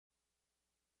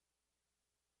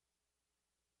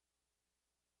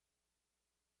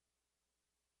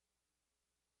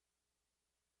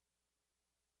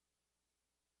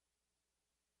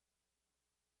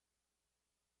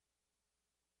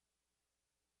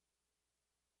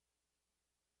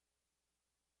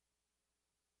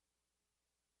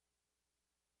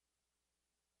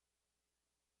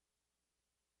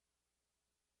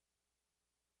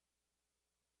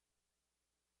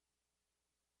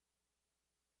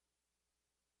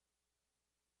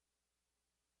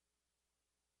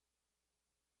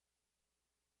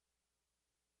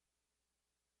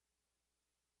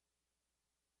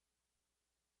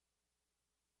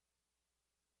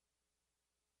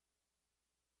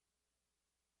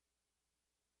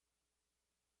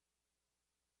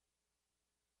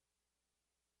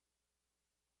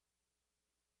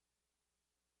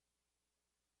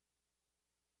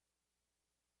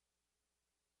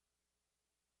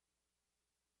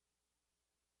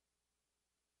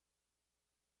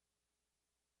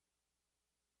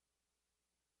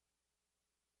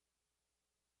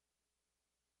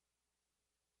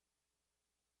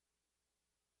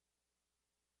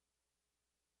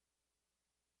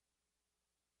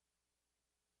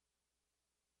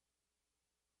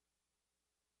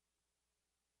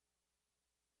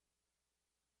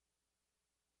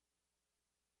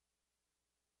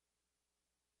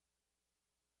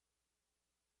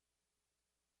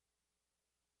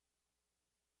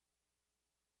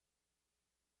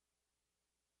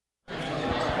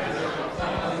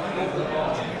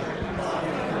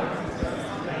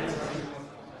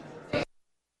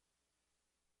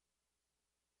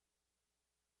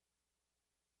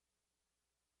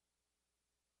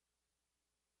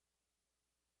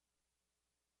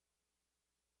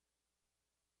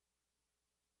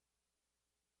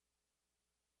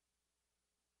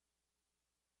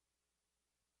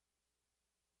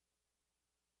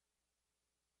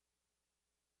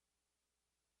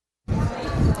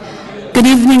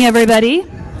evening, everybody.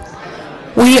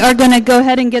 We are going to go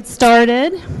ahead and get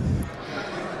started.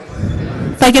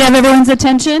 If I could have everyone's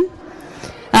attention.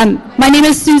 My name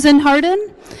is Susan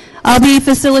Harden. I'll be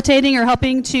facilitating or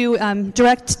helping to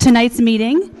direct tonight's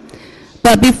meeting.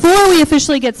 But before we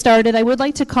officially get started, I would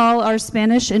like to call our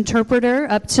Spanish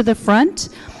interpreter up to the front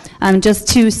just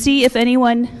to see if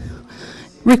anyone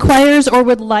requires or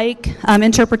would like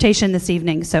interpretation this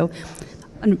evening. So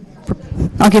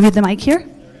I'll give you the mic here.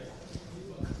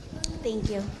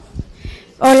 Thank you.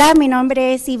 Hola, mi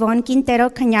nombre es Ivonne Quintero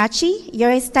Cañachi. Yo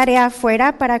estaré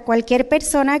afuera para cualquier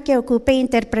persona que ocupe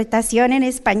interpretación en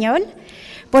español.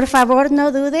 Por favor,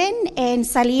 no duden en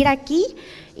salir aquí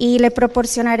y le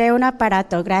proporcionaré un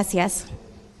aparato. Gracias.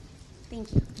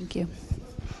 Thank you. Thank you.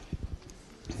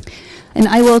 And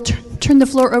I will turn the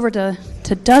floor over to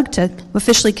Doug to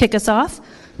officially kick us off.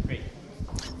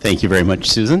 Thank you very much,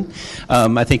 Susan.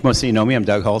 I think most of you know me. I'm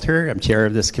Doug Halter. I'm chair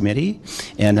of this committee,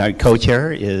 and our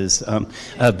co-chair is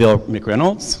Bill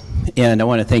McReynolds. And I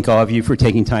want to thank all of you for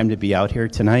taking time to be out here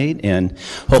tonight, and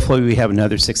hopefully we have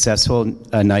another successful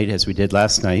night as we did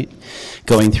last night,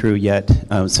 going through yet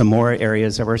some more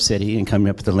areas of our city and coming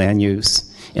up with the land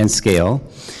use and scale.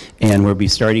 And we'll be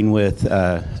starting with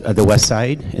the west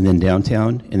side, and then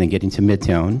downtown, and then getting to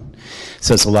midtown.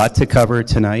 So it's a lot to cover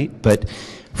tonight, but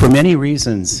for many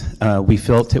reasons, we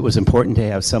felt it was important to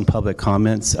have some public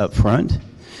comments up front.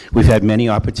 We've had many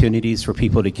opportunities for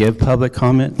people to give public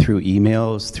comment through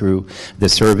emails, through the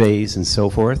surveys and so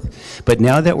forth. But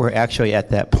now that we're actually at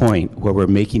that point where we're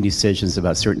making decisions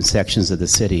about certain sections of the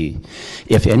city,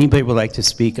 if anybody would like to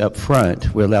speak up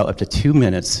front, we allow up to 2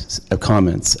 minutes of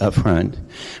comments up front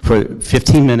for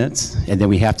 15 minutes, and then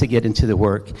we have to get into the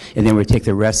work, and then we take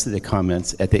the rest of the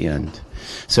comments at the end.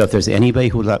 So if there's anybody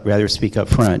who would rather speak up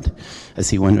front, I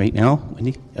see one right now,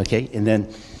 Wendy, okay, and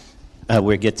then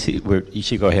you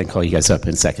should go ahead and call you guys up in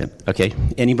a second, okay?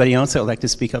 Anybody else that would like to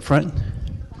speak up front?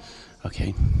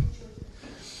 Okay.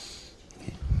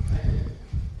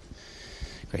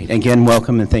 Great, again,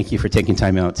 welcome and thank you for taking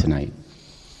time out tonight.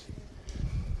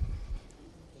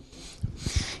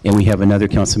 And we have another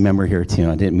council member here too.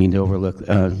 I didn't mean to overlook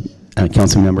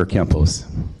Council Member Campos.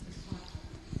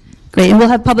 Great, and we'll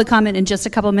have public comment in just a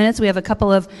couple of minutes. We have a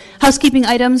couple of housekeeping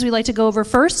items we'd like to go over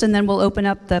first, and then we'll open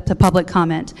up the public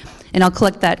comment. And I'll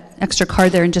collect that extra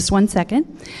card there in just 1 second.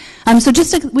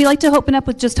 We like to open up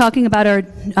with just talking about our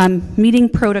meeting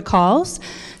protocols.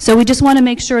 So we just want to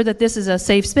make sure that this is a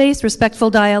safe space,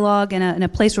 respectful dialogue, and a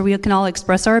place where we can all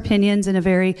express our opinions in a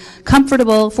very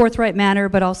comfortable, forthright manner,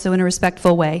 but also in a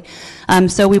respectful way.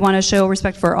 So we want to show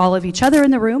respect for all of each other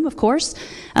in the room, of course.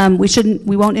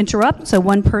 We won't interrupt, so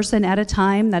one person at a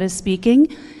time that is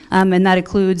speaking. And that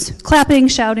includes clapping,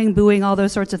 shouting, booing, all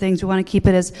those sorts of things. We want to keep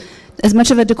it as much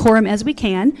of a decorum as we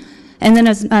can. And then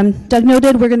as Doug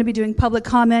noted, we're going to be doing public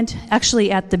comment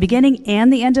actually at the beginning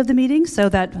and the end of the meeting, so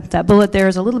that bullet there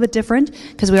is a little bit different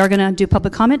because we are going to do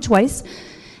public comment twice.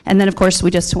 And then, of course,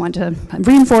 we just want to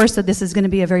reinforce that this is going to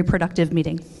be a very productive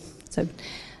meeting.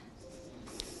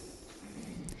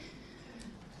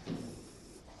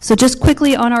 So just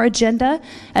quickly on our agenda,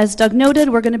 as Doug noted,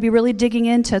 we're going to be really digging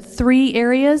into 3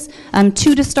 areas, 2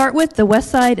 to start with, the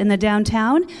west side and the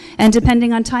downtown, and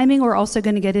depending on timing, we're also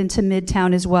going to get into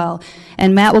midtown as well.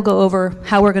 And Matt will go over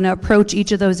how we're going to approach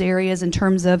each of those areas in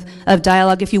terms of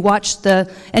dialogue. If you watched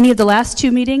any of the last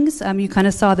 2 meetings, you kind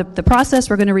of saw the process.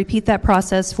 We're going to repeat that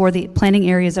process for the planning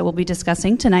areas that we'll be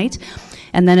discussing tonight.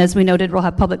 And then, as we noted, we'll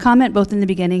have public comment both in the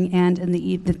beginning and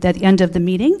at the end of the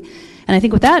meeting. And I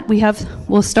think with that,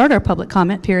 we'll start our public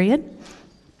comment period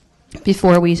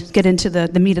before we get into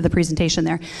the meat of the presentation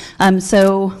there.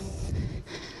 So,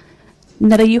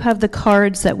 Netta, you have the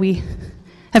cards that we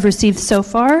have received so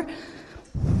far.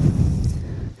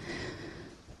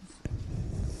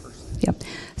 Yep.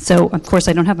 So, of course,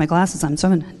 I don't have my glasses on.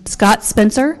 So, Scott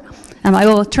Spencer. I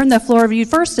will turn the floor over to you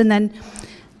first, and then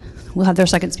we'll have their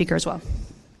second speaker as well.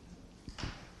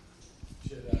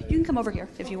 You can come over here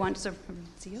if you want to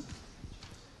see you.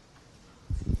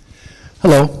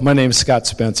 Hello, my name is Scott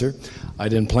Spencer. I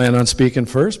didn't plan on speaking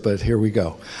first, but here we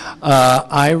go.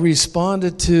 I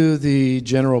responded to the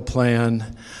general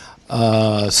plan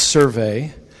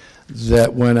survey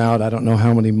that went out, I don't know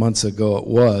how many months ago it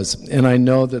was, and I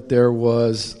know that there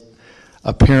was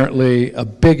apparently a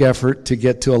big effort to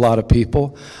get to a lot of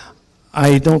people.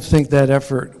 I don't think that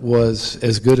effort was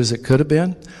as good as it could have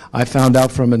been. I found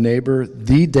out from a neighbor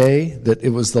the day that it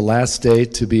was the last day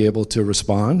to be able to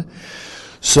respond.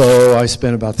 So I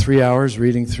spent about 3 hours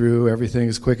reading through everything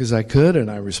as quick as I could,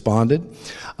 and I responded.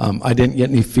 I didn't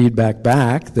get any feedback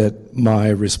back that my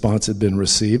response had been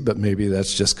received, but maybe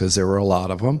that's just because there were a lot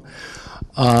of them.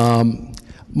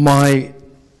 My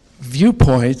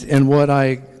viewpoint and what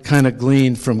I kind of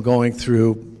gleaned from going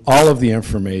through all of the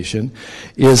information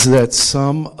is that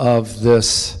some of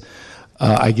this,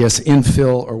 I guess,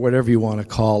 infill or whatever you want to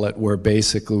call it, where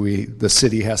basically the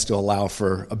city has to allow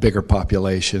for a bigger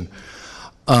population,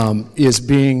 is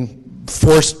being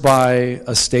forced by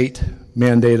a state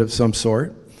mandate of some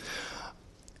sort.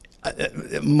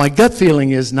 My gut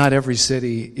feeling is not every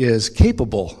city is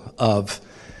capable of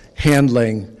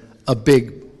handling a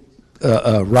big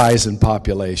rise in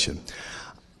population.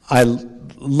 I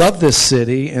love this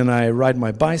city, and I ride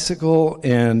my bicycle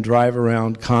and drive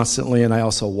around constantly, and I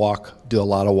also walk, do a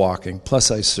lot of walking,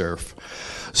 plus I surf.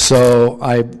 So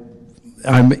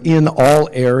I'm in all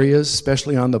areas,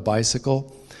 especially on the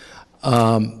bicycle.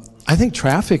 I think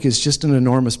traffic is just an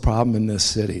enormous problem in this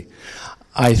city.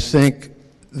 I think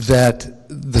that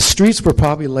the streets were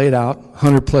probably laid out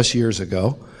 100 plus years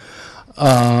ago.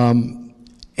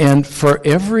 And for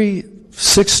every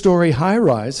 6-story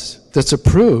high-rise that's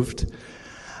approved,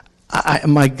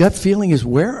 my gut feeling is,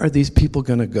 where are these people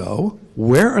going to go?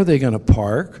 Where are they going to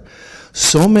park?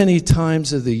 So many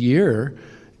times of the year,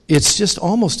 it's just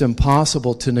almost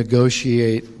impossible to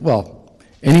negotiate, well,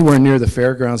 anywhere near the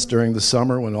fairgrounds during the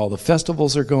summer when all the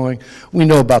festivals are going. We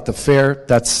know about the fair,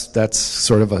 that's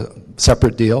sort of a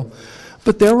separate deal.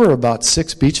 But there were about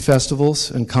 6 beach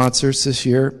festivals and concerts this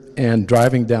year, and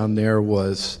driving down there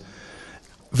was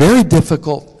very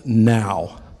difficult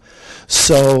now.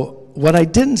 So what I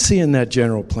didn't see in that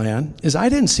general plan is I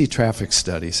didn't see traffic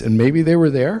studies, and maybe they were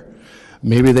there,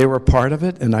 maybe they were part of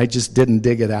it, and I just didn't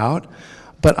dig it out.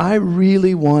 But I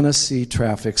really want to see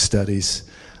traffic studies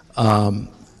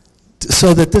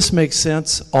so that this makes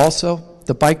sense. Also,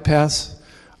 the bike paths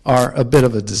are a bit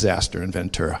of a disaster in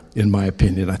Ventura, in my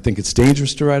opinion. I think it's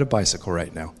dangerous to ride a bicycle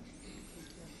right now.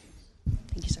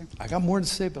 Thank you, sir. I got more to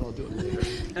say, but I'll do it later.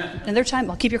 Another time,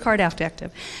 I'll keep your card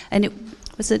active. And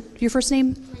was it your first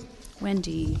name?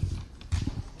 Wendy.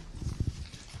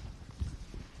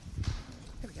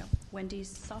 There we go. Wendy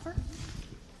Soffer.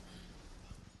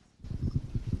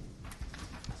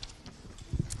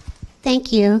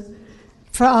 Thank you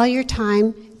for all your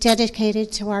time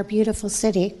dedicated to our beautiful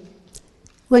city.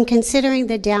 When considering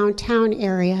the downtown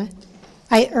area,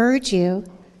 I urge you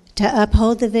to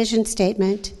uphold the vision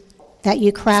statement that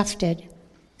you crafted,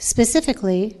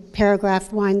 specifically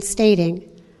paragraph 1 stating,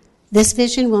 "This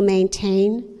vision will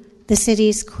maintain the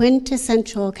city's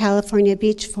quintessential California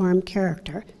beach forum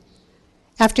character."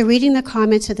 After reading the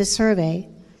comments of the survey,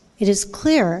 it is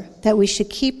clear that we should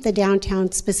keep the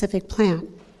downtown specific plan.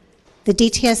 The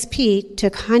DTSP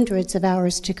took hundreds of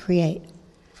hours to create.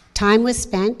 Time was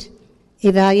spent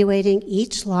evaluating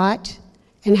each lot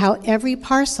and how every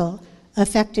parcel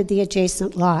affected the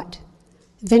adjacent lot.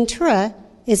 Ventura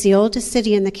is the oldest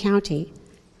city in the county,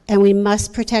 and we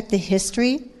must protect the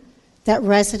history that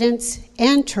residents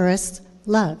and tourists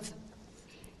love.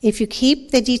 If you keep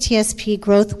the DTSP,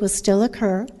 growth will still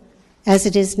occur, as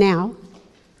it is now.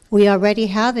 We already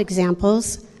have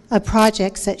examples of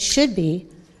projects that should be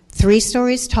 3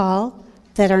 stories tall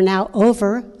that are now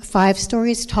over 5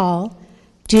 stories tall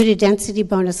due to density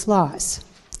bonus laws.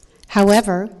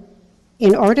 However,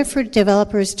 in order for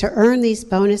developers to earn these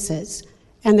bonuses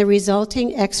and the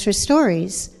resulting extra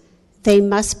stories, they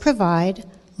must provide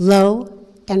low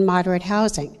and moderate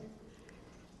housing.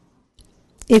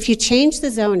 If you change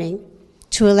the zoning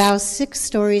to allow 6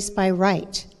 stories by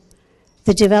right,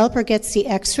 the developer gets the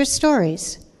extra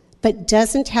stories but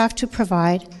doesn't have to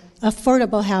provide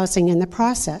affordable housing in the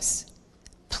process.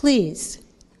 Please,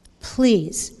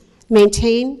 please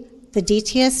maintain the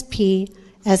DTSP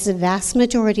as the vast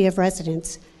majority of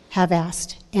residents have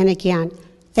asked. And again,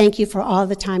 thank you for all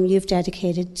the time you've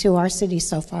dedicated to our city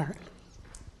so far.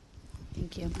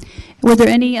 Thank you. Were there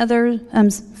any other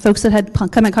folks that had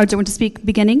comment cards that want to speak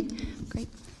beginning? Great.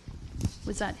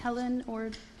 Was that Helen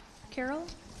or Carol?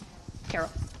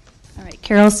 Carol. All right,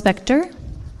 Carol Spector.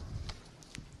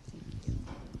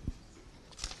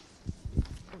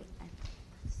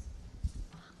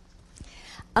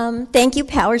 Thank you,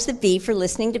 Powers That Be, for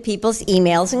listening to people's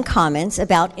emails and comments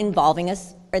about involving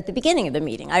us at the beginning of the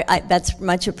meeting. That's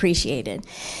much appreciated.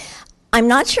 I'm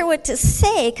not sure what to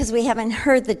say because we haven't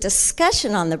heard the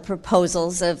discussion on the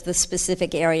proposals of the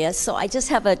specific areas, so I just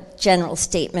have a general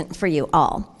statement for you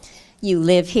all. You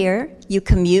live here, you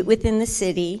commute within the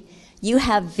city, you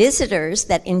have visitors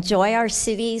that enjoy our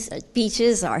cities, our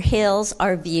beaches, our hills,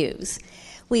 our views.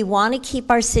 We want to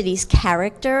keep our city's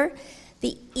character,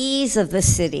 the ease of the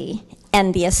city,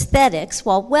 and the aesthetics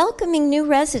while welcoming new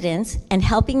residents and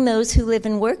helping those who live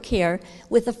and work here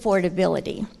with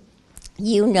affordability.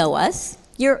 You know us,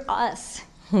 you're us.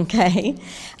 okay?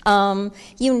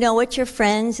 You know what your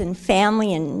friends and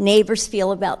family and neighbors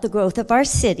feel about the growth of our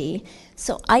city,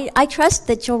 so I trust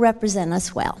that you'll represent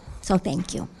us well. So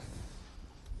thank you.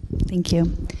 Thank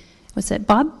you. Was it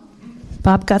Bob?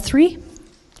 Bob Guthrie?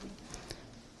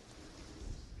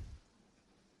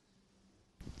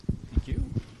 Thank you.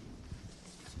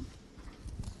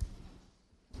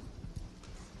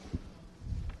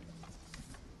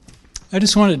 I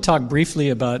just wanted to talk briefly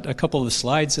about a couple of the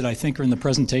slides that I think are in the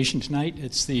presentation tonight.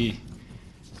 It's the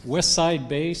West Side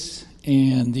base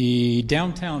and the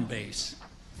downtown base.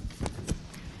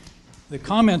 The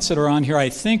comments that are on here, I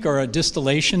think, are a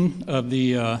distillation of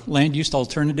the Land Use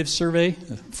Alternative Survey,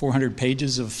 400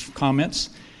 pages of comments.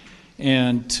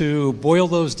 And to boil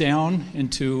those down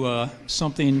into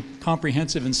something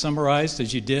comprehensive and summarized,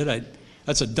 as you did,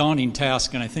 that's a daunting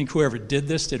task, and I think whoever did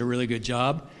this did a really good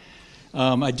job.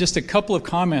 Just a couple of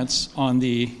comments on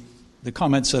the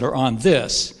comments that are on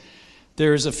this.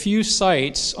 There's a few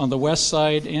sites on the west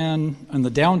side and on the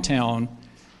downtown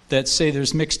that say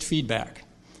there's mixed feedback.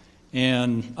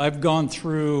 And I've gone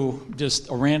through just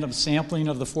a random sampling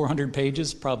of the 400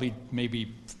 pages, probably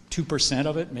maybe 2%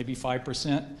 of it, maybe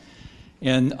 5%.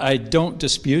 And I don't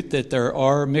dispute that there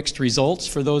are mixed results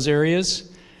for those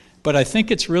areas, but I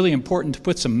think it's really important to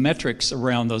put some metrics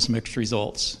around those mixed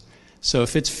results. So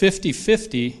if it's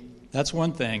 50-50, that's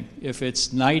one thing. If it's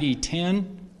 90-10,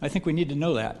 I think we need to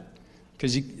know that.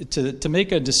 Because to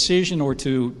make a decision or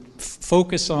to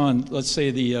focus on, let's say,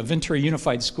 the Ventura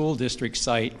Unified School District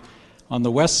site on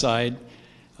the west side,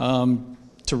 to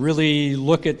really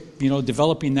look at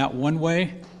developing that one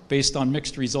way based on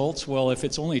mixed results, well, if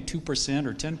it's only 2%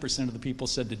 or 10% of the people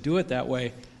said to do it that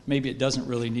way, maybe it doesn't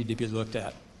really need to be looked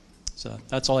at. So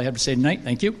that's all I have to say tonight.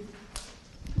 Thank you.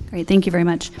 Great, thank you very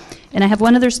much. And I have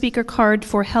one other speaker card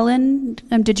for Helen.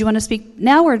 Did you want to speak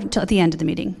now or at the end of the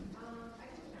meeting?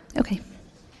 Okay.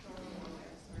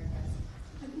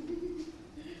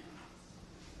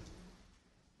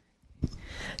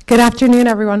 Good afternoon,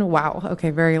 everyone. Wow. Okay,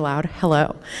 very loud.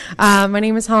 Hello. My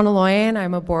name is Hannah Loyan.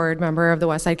 I'm a board member of the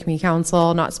Westside Community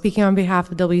Council, not speaking on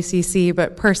behalf of WCC,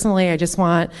 but personally, I just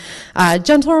want a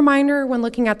gentle reminder when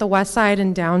looking at the west side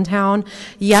and downtown.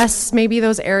 Yes, maybe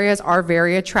those areas are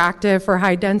very attractive for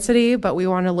high density, but we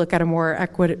want to look at a more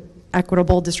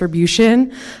equitable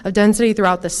distribution of density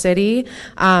throughout the city.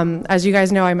 As you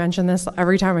guys know, I mention this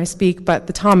every time I speak, but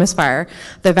the Thomas Fire,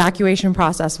 the evacuation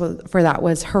process for that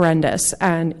was horrendous.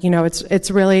 And, it's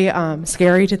really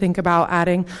scary to think about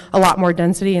adding a lot more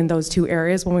density in those two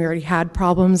areas when we already had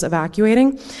problems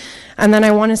evacuating. And then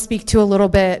I want to speak to a little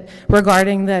bit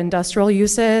regarding the industrial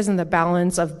uses and the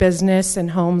balance of business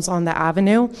and homes on the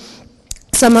avenue.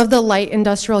 Some of the light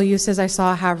industrial uses I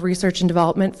saw have research and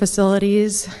development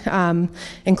facilities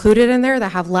included in there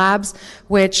that have labs,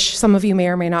 which some of you may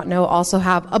or may not know also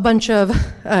have a bunch of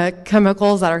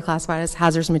chemicals that are classified as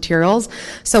hazardous materials.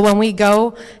 So when we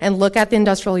go and look at the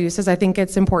industrial uses, I think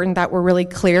it's important that we're really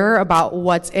clear about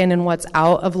what's in and what's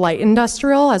out of light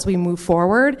industrial as we move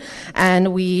forward,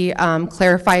 and we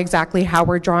clarify exactly how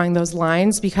we're drawing those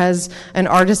lines, because an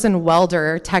artisan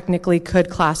welder technically could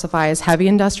classify as heavy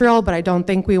industrial, but I don't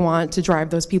think we want to drive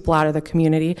those people out of the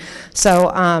community.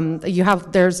 So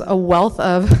there's a wealth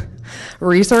of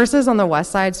resources on the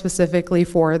west side specifically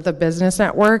for the business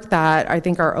network that I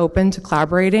think are open to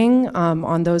collaborating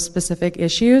on those specific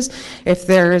issues. If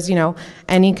there's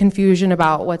any confusion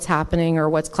about what's happening or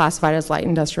what's classified as light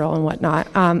industrial and whatnot.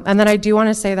 And then I do want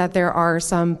to say that there are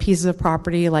some pieces of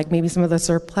property, like maybe some of the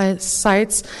surplus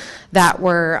sites, that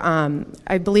were,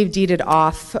 I believe, deeded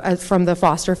off from the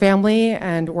Foster family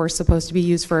and were supposed to be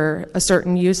used for a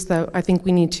certain use, that I think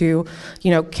we need to,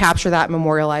 capture that,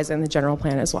 memorialize in the general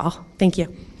plan as well. Thank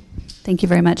you. Thank you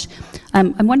very much.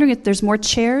 I'm wondering if there's more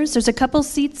chairs. There's a couple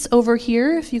seats over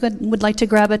here, if you would like to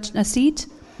grab a seat.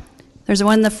 There's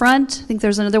one in the front. I think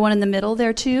there's another one in the middle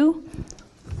there, too.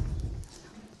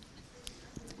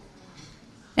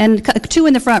 And two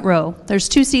in the front row. There's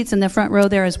 2 seats in the front row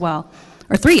there as well.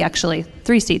 Or 3, actually.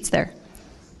 3 seats there.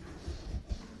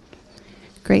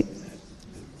 Great.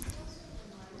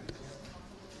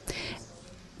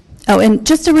 Oh, and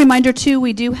just a reminder, too,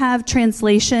 we do have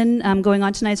translation going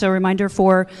on tonight, so a reminder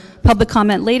for public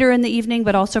comment later in the evening,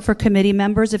 but also for committee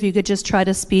members, if you could just try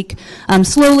to speak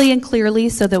slowly and clearly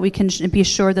so that we can be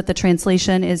sure that the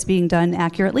translation is being done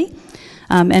accurately.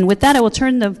 And with that, I will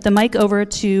turn the mic over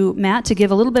to Matt to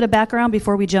give a little bit of background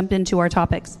before we jump into our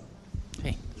topics.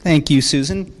 Thank you,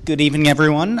 Susan. Good evening,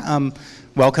 everyone.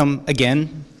 Welcome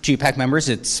again, GPAC members.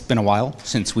 It's been a while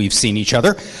since we've seen each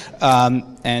other.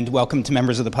 And welcome to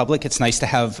members of the public. It's nice to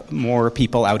have more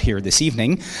people out here this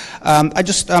evening. I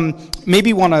just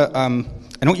maybe want to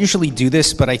I don't usually do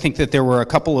this, but I think that there were a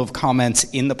couple of comments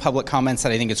in the public comments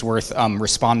that I think it's worth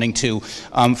responding to.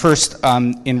 First,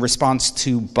 in response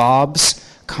to Bob's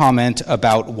comment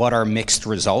about what are mixed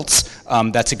results,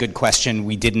 that's a good question.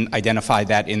 We didn't identify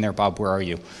that in there. Bob, where are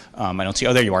you? I don't see.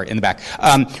 Oh, there you are, in the back.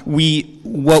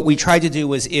 What we tried to do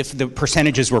was, if the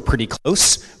percentages were pretty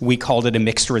close, we called it a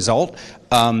mixed result.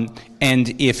 And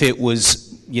if it was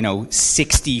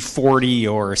 60-40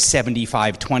 or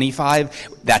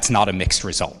 75-25, that's not a mixed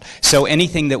result. So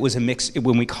anything that was a mix,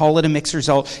 when we call it a mixed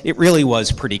result, it really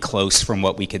was pretty close from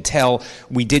what we could tell.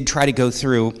 We did try to go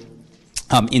through,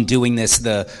 in doing this,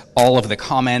 all of the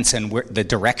comments and the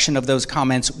direction of those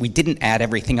comments. We didn't add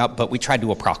everything up, but we tried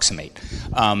to approximate.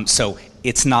 So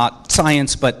it's not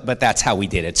science, but that's how we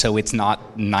did it. So it's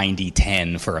not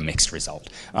 90-10 for a mixed result,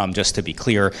 just to be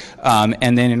clear.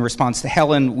 And then in response to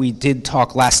Helen, we did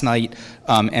talk last night,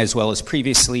 as well as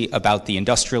previously, about the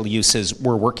industrial uses.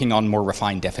 We're working on more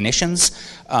refined definitions,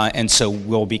 and so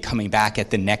we'll be coming back at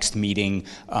the next meeting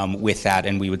with that,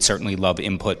 and we would certainly love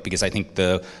input, because I think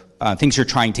the things you're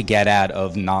trying to get at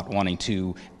of not wanting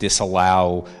to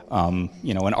disallow,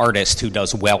 an artist who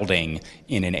does welding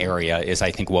in an area is,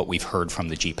 I think, what we've heard from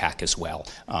the GPAC as well,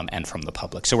 and from the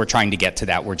public. So we're trying to get to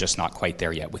that. We're just not quite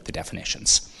there yet with the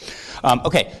definitions.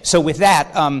 Okay, so with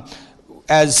that,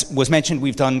 as was mentioned,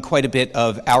 we've done quite a bit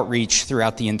of outreach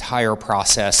throughout the entire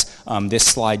process. This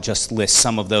slide just lists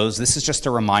some of those. This is just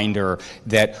a reminder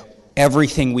that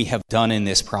everything we have done in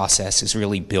this process is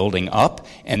really building up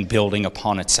and building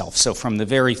upon itself. So from the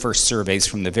very first surveys,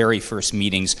 from the very first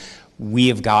meetings, we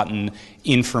have gotten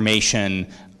information,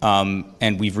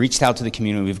 and we've reached out to the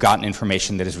community. We've gotten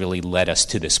information that has really led us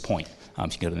to this point.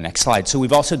 If you go to the next slide. So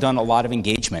we've also done a lot of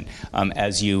engagement,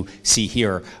 as you see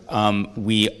here.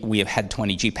 We have had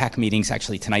 20 GPAC meetings.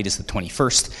 Actually, tonight is the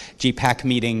 21st GPAC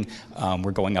meeting.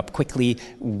 We're going up quickly.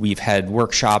 We've had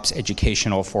workshops,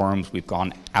 educational forums. We've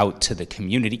gone out to the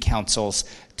community councils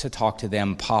to talk to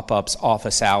them, pop-ups,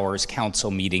 office hours,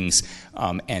 council meetings,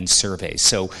 and surveys.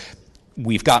 So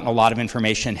we've gotten a lot of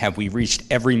information. Have we reached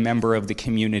every member of the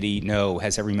community? No.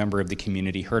 Has every member of the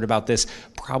community heard about this?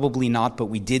 Probably not, but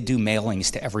we did do mailings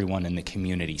to everyone in the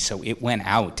community, so it went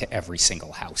out to every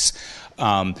single house.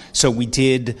 So we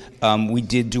did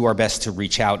do our best to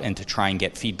reach out and to try and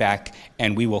get feedback,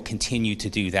 and we will continue to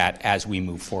do that as we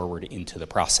move forward into the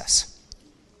process.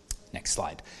 Next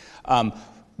slide.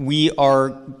 We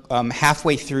are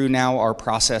halfway through now our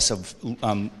process of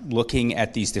looking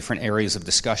at these different areas of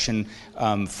discussion.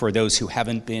 For those who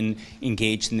haven't been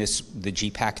engaged in this, the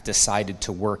GPAC decided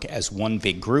to work as one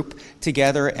big group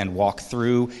together and walk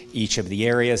through each of the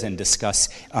areas and discuss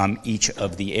each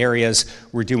of the areas.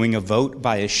 We're doing a vote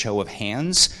by a show of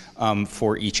hands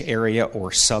for each area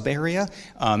or sub-area,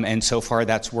 and so far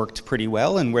that's worked pretty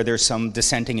well, and where there's some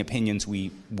dissenting opinions,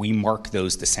 we mark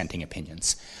those dissenting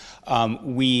opinions.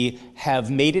 We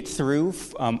have made it through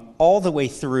all the way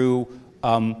through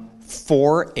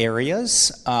 4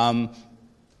 areas,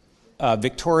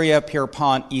 Victoria,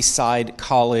 Pierpont, East Side,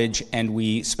 College, and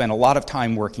we spent a lot of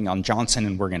time working on Johnson,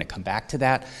 and we're going to come back to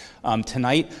that.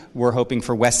 Tonight, we're hoping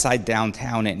for West Side,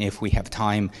 Downtown, and if we have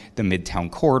time, the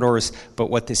Midtown corridors. But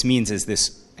what this means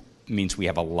is means we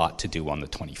have a lot to do on the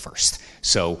 21st.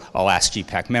 So I'll ask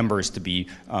GPAC members to be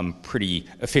pretty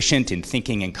efficient in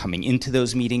thinking and coming into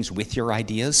those meetings with your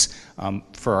ideas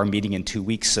for our meeting in 2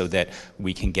 weeks, so that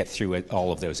we can get through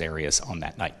all of those areas on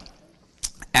that night.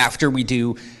 After we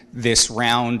do this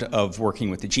round of working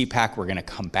with the GPAC, we're going to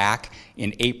come back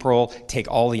in April, take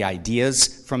all the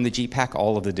ideas from the GPAC,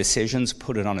 all of the decisions,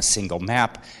 put it on a single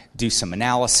map, do some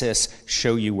analysis,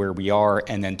 show you where we are,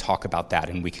 and then talk about that.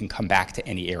 And we can come back to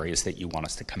any areas that you want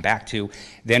us to come back to.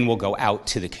 Then we'll go out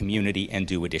to the community and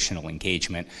do additional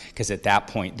engagement, because at that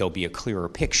point there'll be a clearer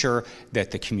picture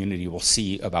that the community will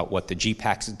see about what the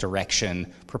GPAC's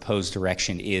proposed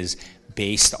direction is,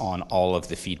 based on all of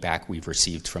the feedback we've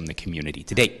received from the community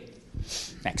to date.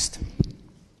 Next.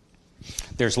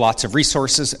 There's lots of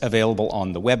resources available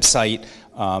on the website.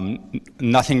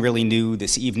 Nothing really new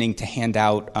this evening to hand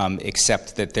out,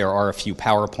 except that there are a few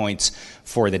PowerPoints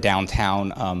for the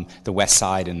downtown, the west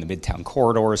side, and the midtown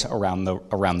corridors around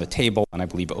the table, and I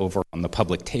believe over on the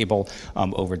public table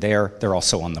over there. They're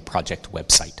also on the project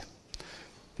website.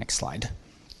 Next slide.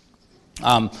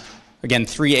 Again,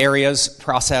 3 areas,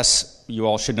 process. You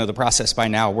all should know the process by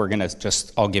now. We're going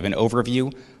to I'll give an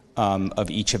overview of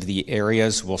each of the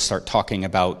areas. We'll start talking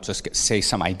about, say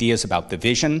some ideas about the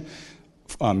vision,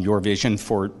 your vision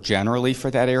generally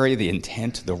for that area, the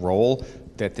intent, the role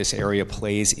that this area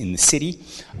plays in the city.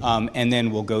 And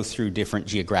then we'll go through different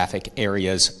geographic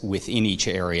areas within each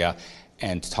area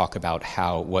and talk about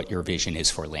what your vision is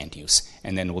for land use.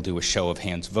 And then we'll do a show of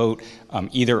hands vote,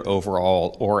 either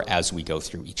overall or as we go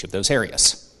through each of those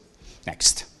areas.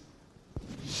 Next.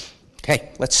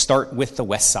 Okay, let's start with the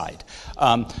west side.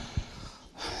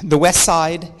 The west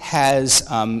side has,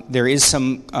 there is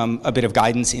a bit of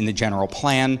guidance in the general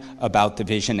plan about the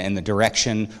vision and the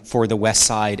direction for the west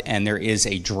side, and there is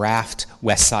a draft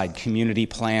west side community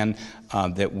plan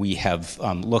that we have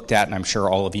looked at, and I'm sure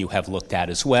all of you have looked at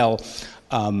as well.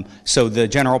 So the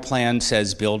general plan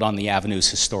says build on the Avenue's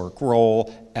historic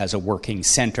role as a working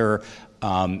center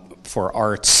for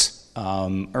arts,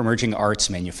 emerging arts,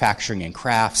 manufacturing, and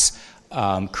crafts.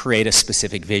 Create a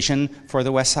specific vision for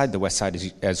the west side. The west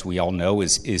side, as we all know,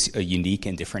 is a unique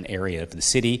and different area of the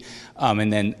city.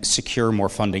 And then secure more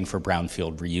funding for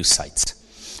brownfield reuse sites.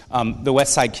 The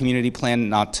west side community plan,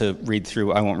 not to read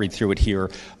through, I won't read through it here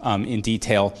in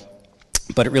detail,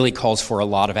 but it really calls for a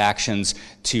lot of actions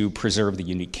to preserve the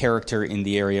unique character in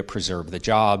the area, preserve the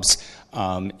jobs,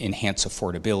 enhance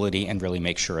affordability, and really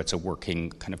make sure it's a working,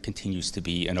 kind of continues to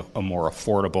be a more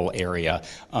affordable area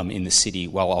in the city,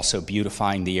 while also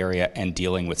beautifying the area and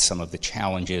dealing with some of the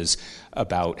challenges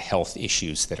about health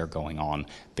issues that are going on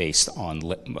based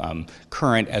on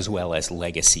current as well as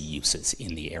legacy uses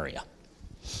in the area.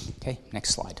 Okay,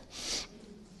 next slide.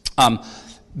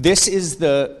 This is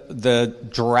the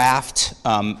draft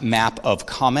map of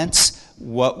comments.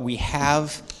 What we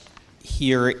have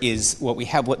here is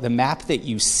what the map that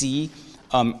you see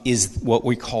is what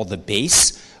we call the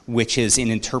base, which is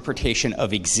an interpretation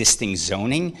of existing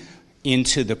zoning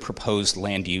into the proposed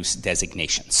land use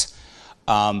designations.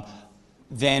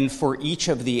 Then for each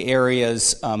of the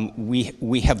areas,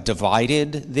 we have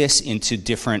divided this into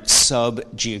different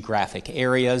sub-geographic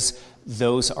areas.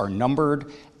 Those are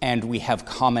numbered, and we have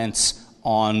comments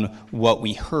on what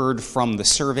we heard from the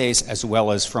surveys as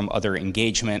well as from other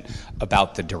engagement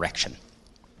about the direction.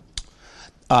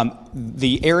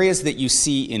 The areas that you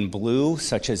see in blue,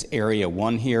 such as Area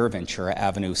 1 here, Ventura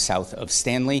Avenue south of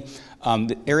Stanley,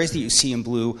 the areas that you see in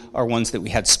blue are ones that we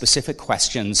had specific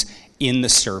questions in the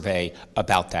survey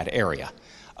about that area.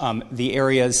 The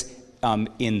areas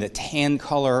in the tan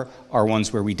color are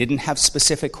ones where we didn't have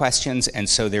specific questions, and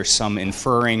so there's some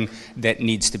inferring that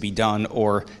needs to be done,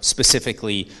 or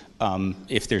specifically,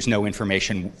 if there's no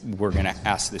information, we're going to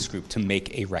ask this group to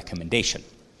make a recommendation.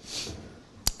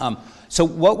 So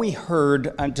what we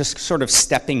heard, just sort of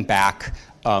stepping back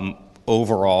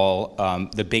overall,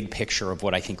 the big picture of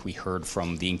what I think we heard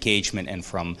from the engagement and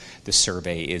from the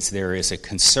survey is there is a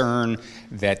concern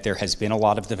that there has been a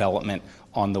lot of development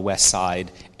on the west side,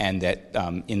 and that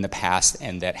in the past,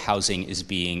 and that housing is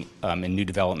being, and new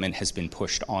development has been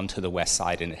pushed onto the west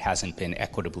side, and it hasn't been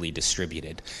equitably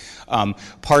distributed.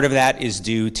 Part of that is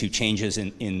due to changes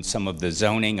in some of the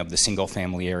zoning of the single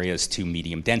family areas to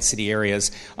medium density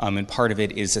areas, and part of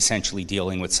it is essentially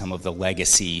dealing with some of the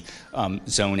legacy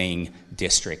zoning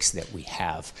districts that we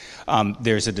have.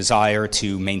 There's a desire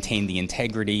to maintain the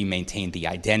integrity, maintain the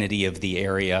identity of the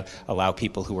area, allow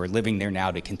people who are living there now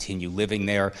to continue living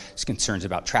there. There's concerns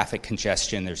about traffic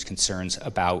congestion. There's concerns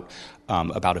about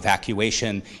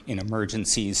evacuation in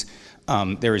emergencies.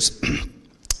 There's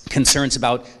concerns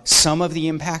about some of the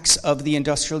impacts of the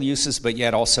industrial uses, but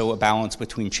yet also a balance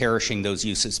between cherishing those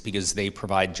uses because they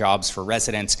provide jobs for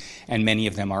residents, and many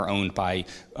of them are owned by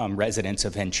residents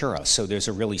of Ventura. So there's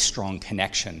a really strong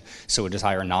connection. So a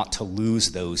desire not to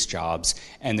lose those jobs,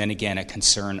 and then again a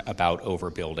concern about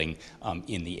overbuilding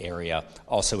in the area.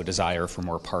 Also a desire for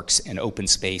more parks and open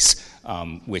space,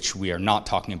 which we are not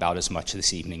talking about as much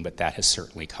this evening, but that has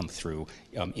certainly come through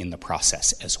in the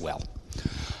process as well.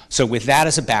 So with that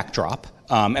as a backdrop,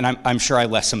 and I'm sure I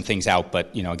left some things out,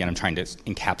 but again, I'm trying to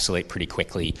encapsulate pretty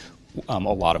quickly a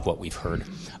lot of what we've heard.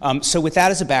 So with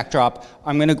that as a backdrop,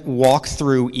 I'm going to walk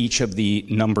through each of the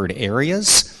numbered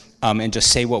areas and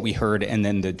just say what we heard, and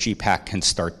then the GPAC can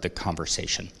start the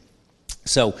conversation.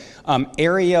 So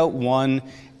Area 1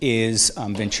 is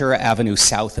Ventura Avenue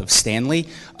south of Stanley.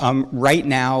 Right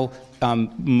now,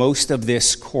 most of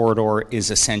this corridor is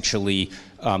essentially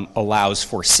allows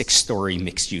for 6-story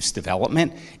mixed-use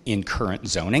development in current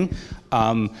zoning.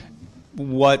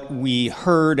 What we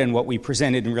heard and what we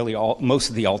presented, and really most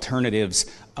of the alternatives,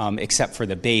 except for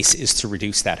the base, is to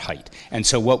reduce that height. And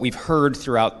so what we've heard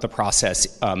throughout the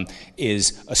process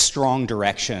is a strong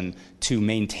direction to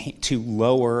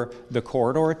lower the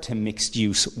corridor to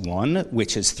mixed-use 1,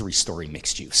 which is 3-story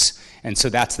mixed-use. And so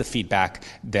that's the feedback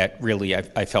that really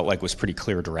I felt like was pretty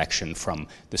clear direction from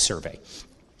the survey.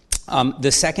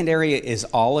 The second area is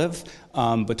Olive,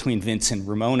 between Vince and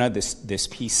Ramona. This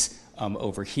piece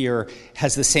over here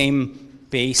has the same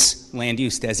base land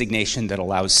use designation that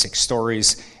allows 6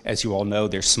 stories. As you all know,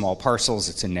 there's small parcels,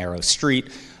 it's a narrow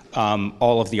street.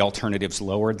 All of the alternatives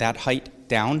lowered that height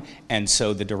down, and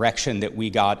so the direction that we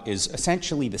got is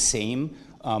essentially the same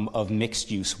of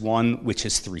mixed use 1, which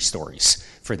is 3 stories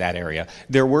for that area.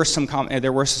 There were some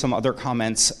other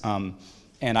comments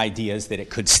and ideas that it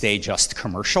could stay just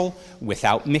commercial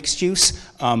without mixed use,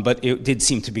 but it did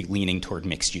seem to be leaning toward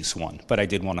mixed use 1. But I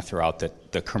did want to throw out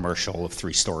that the commercial of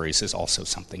 3 stories is also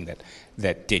something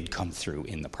that did come through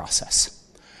in the process.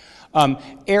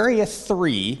 Area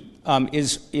 3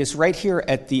 is right here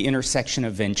at the intersection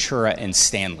of Ventura and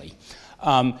Stanley.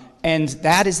 And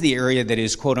that is the area that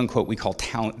is, quote unquote, we call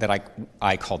town, that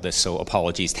I called this, so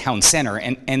apologies, town center.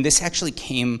 And this actually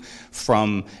came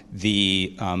from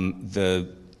the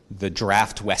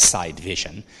draft West Side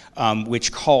vision,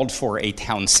 which called for a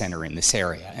town center in this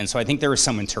area. And so I think there was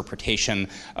some interpretation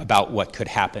about what could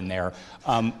happen there.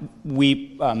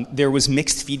 There was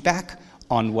mixed feedback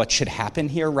on what should happen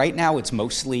here. Right now, it's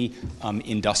mostly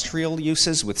industrial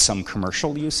uses with some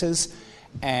commercial uses.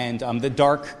 And the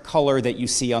dark color that you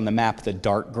see on the map, the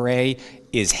dark gray,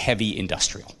 is heavy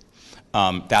industrial.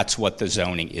 That's what the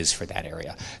zoning is for that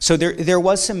area. So there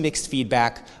was some mixed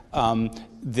feedback.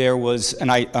 There was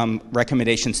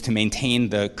recommendations to maintain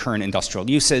the current industrial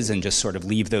uses and just sort of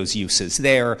leave those uses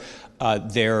there.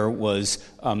 There was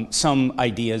some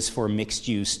ideas for mixed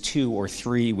use 2 or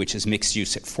 3, which is mixed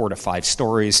use at 4 to 5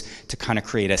 stories, to kind of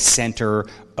create a center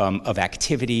of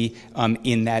activity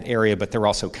in that area, but there were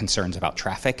also concerns about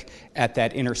traffic at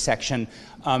that intersection.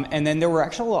 And then there were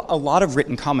actually a lot of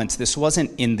written comments. This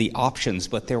wasn't in the options,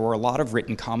 but there were a lot of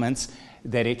written comments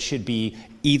that it should be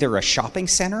either a shopping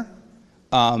center,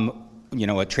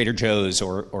 a Trader Joe's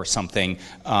or something,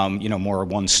 more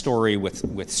 1 story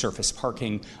with surface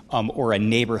parking, or a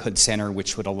neighborhood center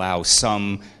which would allow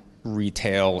some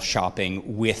retail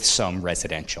shopping with some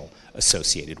residential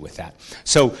associated with that.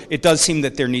 So it does seem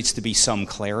that there needs to be some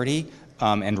clarity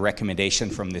and recommendation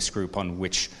from this group on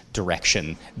which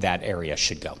direction that area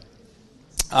should go.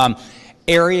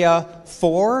 Area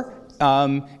 4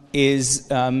 is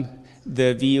the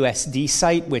VUSD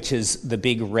site, which is the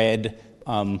big red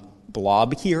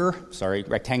blob here,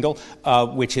 rectangle,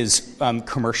 which is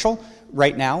commercial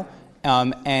right now.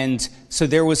 And so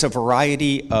there was a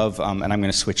variety of, and I'm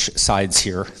going to switch sides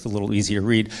here, it's a little easier to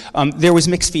read. There was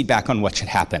mixed feedback on what should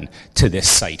happen to this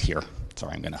site here.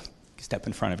 Sorry, I'm going to step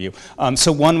in front of you.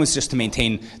 So one was just to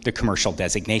maintain the commercial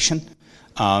designation.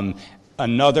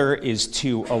 Another is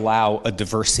to allow a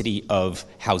diversity of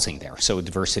housing there, so a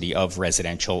diversity of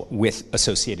residential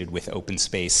associated with open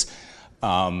space.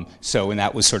 And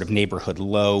that was sort of neighborhood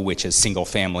low, which is single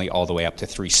family all the way up to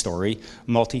 3-story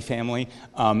multifamily.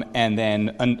 And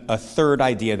then a third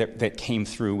idea that came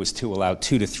through was to allow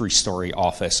 2 to 3-story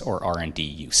office or R&D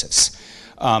uses.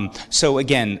 So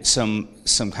again, some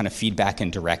kind of feedback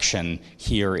and direction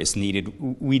here is needed.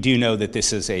 We do know that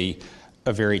this is a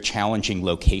very challenging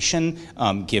location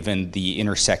given the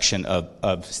intersection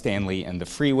of Stanley and the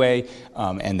freeway,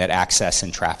 and that access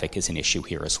and traffic is an issue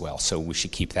here as well. So we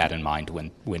should keep that in mind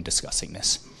when discussing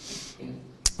this.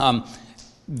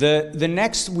 The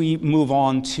next we move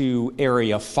on to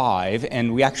Area 5,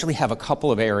 and we actually have a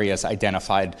couple of areas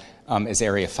identified as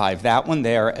Area 5, that one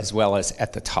there as well as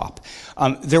at the top.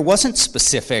 There wasn't a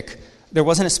specific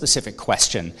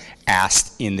question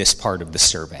asked in this part of the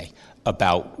survey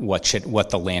about what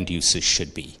the land uses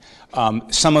should be.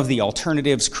 Some of the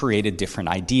alternatives created different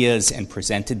ideas and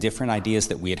presented different ideas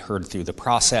that we had heard through the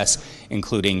process,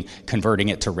 including converting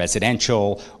it to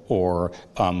residential or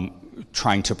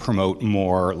trying to promote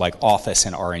more like office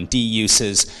and R&D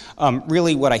uses.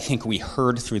 Really what I think we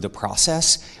heard through the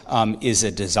process is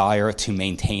a desire to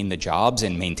maintain the jobs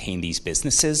and maintain these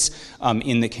businesses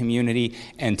in the community,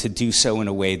 and to do so in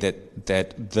a way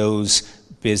that those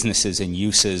businesses and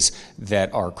uses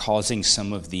that are causing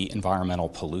some of the environmental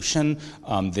pollution,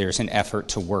 there's an effort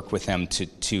to work with them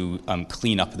to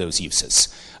clean up those uses.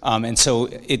 And so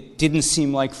it didn't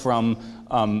seem like from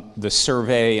the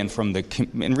survey and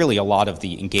and really a lot of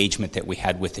the engagement that we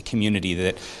had with the community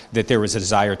that there was a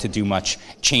desire to do much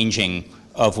changing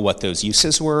of what those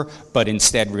uses were, but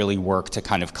instead really work to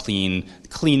kind of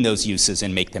clean those uses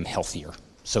and make them healthier.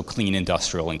 So clean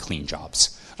industrial and clean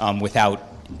jobs without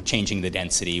changing the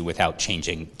density, without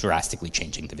drastically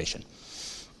changing the vision.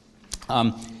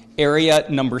 Area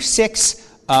number 6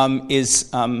 is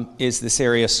this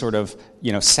area sort of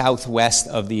southwest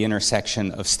of the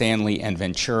intersection of Stanley and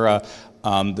Ventura.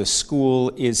 The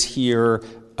school is here.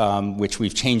 which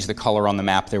we've changed the color on the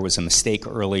map. There was a mistake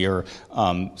earlier,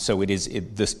 so it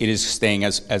is staying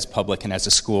as public and as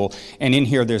a school. And in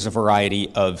here, there's a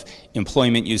variety of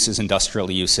employment uses, industrial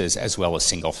uses, as well as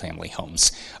single-family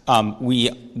homes.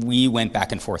 We went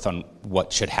back and forth on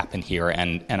what should happen here,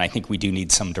 and I think we do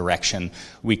need some direction.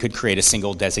 We could create a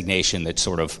single designation that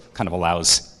sort of kind of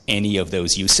allows any of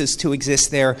those uses to exist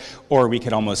there, or we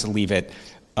could almost leave it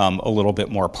a little bit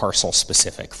more parcel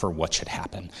specific for what should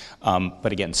happen.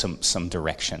 But again, some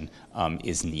direction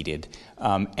is needed.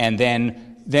 And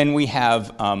then we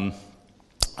have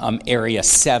Area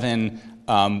 7,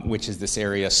 which is this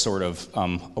area sort of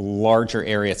a larger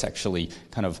area. It's actually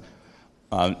kind of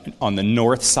on the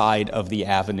north side of the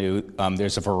avenue.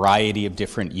 There's a variety of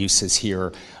different uses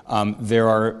here. There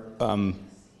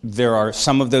are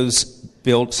some of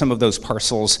those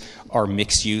parcels are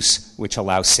mixed use, which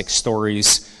allows 6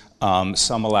 stories.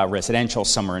 Some allow residential,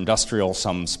 some are industrial,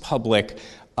 some's public.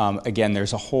 Again,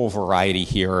 there's a whole variety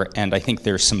here, and I think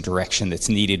there's some direction that's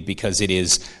needed because it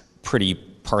is pretty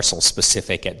parcel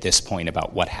specific at this point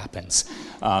about what happens.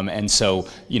 And so,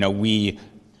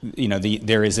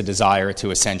 there is a desire to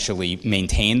essentially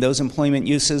maintain those employment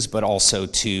uses, but also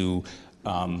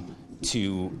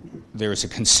there's a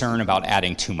concern about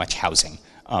adding too much housing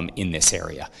in this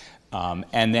area.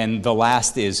 And then the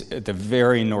last is at the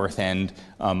very north end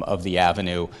of the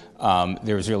avenue.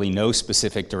 There's really no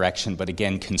specific direction, but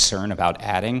again, concern about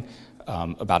adding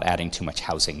too much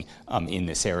housing in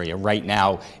this area. Right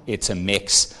now, it's a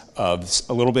mix of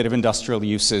a little bit of industrial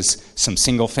uses, some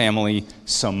single family,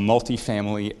 some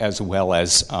multifamily, as well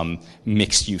as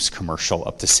mixed use commercial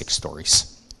up to 6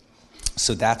 stories.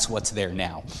 So that's what's there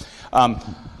now.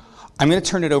 I'm going to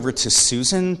turn it over to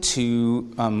Susan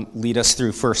to lead us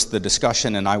through first the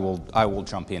discussion, and I will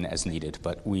jump in as needed.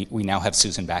 But we now have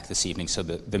Susan back this evening, so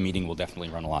the meeting will definitely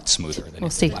run a lot smoother than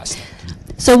it did last time.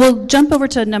 So we'll jump over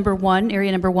to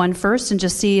area number 1 first, and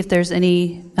just see if there's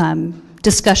any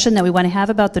discussion that we want to have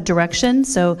about the direction.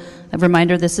 So a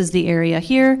reminder, this is the area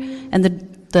here, and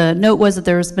the note was that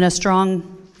there's been a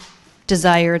strong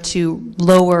desire to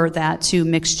lower that to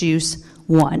mixed use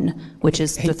 1, which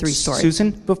is the 3-story.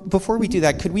 Susan, before we do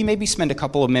that, could we maybe spend a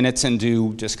couple of minutes and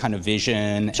do just kind of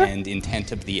vision Sure. and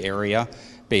intent of the area?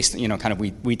 Based, kind of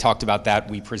we talked about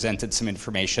that. We presented some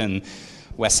information.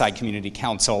 Westside Community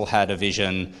Council had a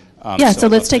vision. So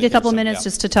let's take a couple minutes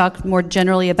just to talk more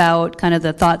generally about kind of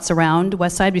the thoughts around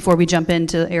Westside before we jump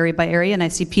into area by area. And I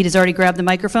see Pete has already grabbed the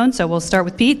microphone, so we'll start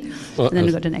with Pete, and then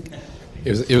we'll go to Nick.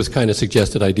 It was kind of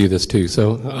suggested I do this too,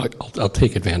 so I'll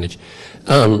take advantage.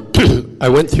 I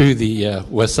went through the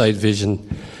Westside Vision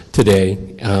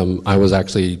today. I was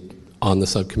actually on the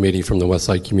subcommittee from the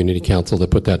Westside Community Council that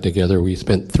put that together. We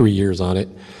spent 3 years on it,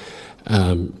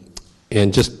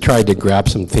 and just tried to grab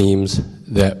some themes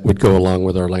that would go along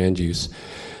with our land use.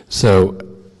 So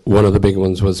one of the big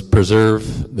ones was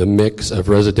preserve the mix of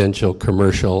residential,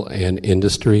 commercial, and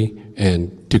industry,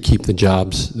 and to keep the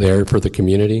jobs there for the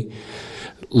community.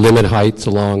 Limit heights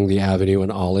along the Avenue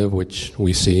and Olive, which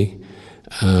we see.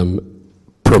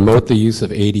 Promote the use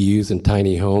of ADUs in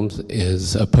tiny homes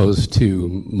as opposed to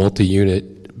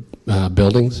multi-unit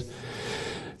buildings.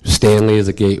 Stanley is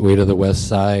a gateway to the west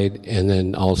side, and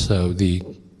then also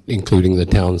including the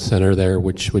town center there,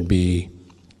 which would be,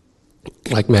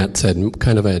 like Matt said,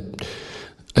 kind of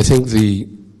I think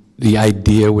the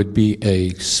idea would be a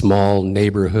small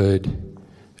neighborhood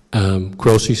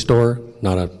grocery store,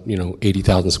 not a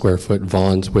 80,000 square foot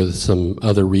Vons with some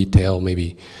other retail,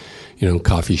 maybe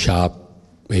coffee shop,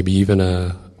 maybe even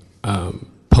a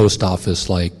post office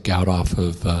like out off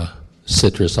of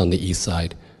Citrus on the east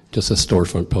side, just a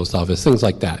storefront post office, things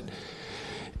like that.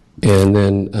 And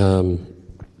then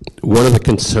one of the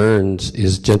concerns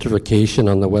is gentrification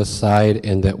on the west side,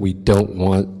 and that we don't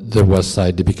want the west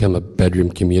side to become a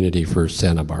bedroom community for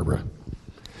Santa Barbara.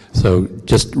 So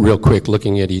just real quick,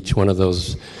 looking at each one of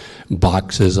those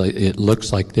boxes, it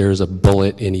looks like there's a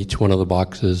bullet in each one of the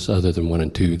boxes other than 1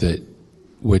 and 2 that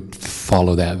would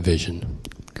follow that vision.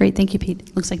 Great, thank you,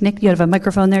 Pete. Looks like Nick, you have a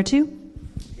microphone there too?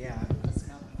 Yeah.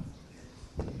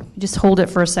 You just hold it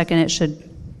for a second, it should.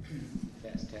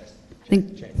 Test.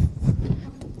 Check.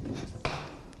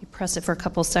 You press it for a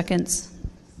couple seconds.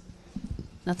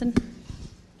 Nothing?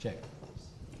 Check.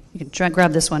 You can try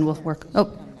grab this one, we'll work.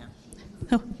 Oh.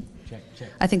 Check.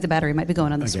 I think the battery might be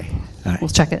going on this one. All right. We'll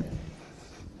check it.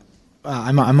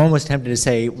 I'm almost tempted to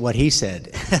say what he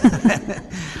said.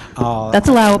 That's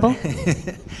allowable.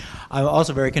 I'm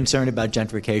also very concerned about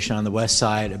gentrification on the west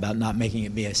side, about not making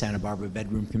it be a Santa Barbara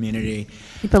bedroom community.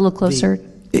 Keep it a little closer.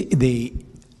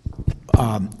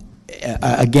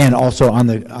 Again, also on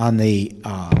the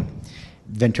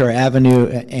Ventura Avenue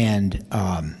and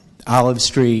Olive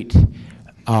Street.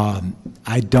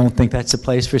 I don't think that's a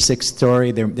place for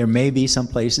sixth-story. There may be some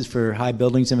places for high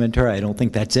buildings in Ventura. I don't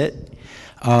think that's it.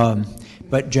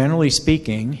 But generally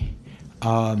speaking,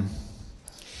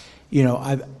 you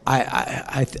know,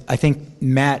 I think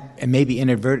Matt maybe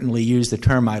inadvertently used the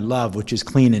term I love, which is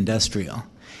clean industrial,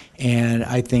 and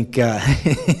I think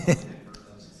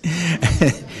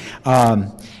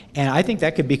and I think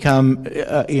that could become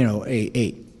you know,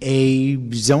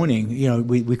 a zoning. You know,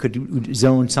 we could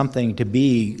zone something to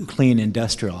be clean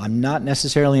industrial. I'm not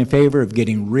necessarily in favor of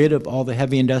getting rid of all the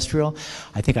heavy industrial.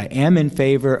 I think I am in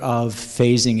favor of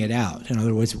phasing it out. In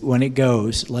other words, when it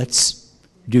goes, let's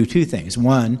do two things.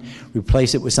 One,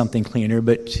 replace it with something cleaner,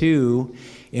 but two,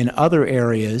 in other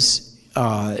areas,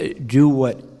 do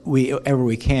whatever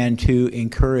we can to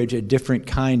encourage a different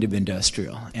kind of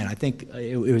industrial. And I think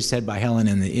it was said by Helen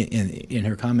in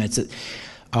her comments that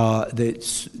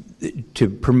to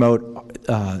promote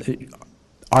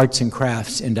arts and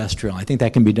crafts industrial. I think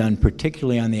that can be done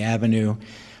particularly on the Avenue.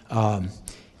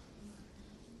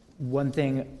 One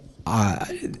thing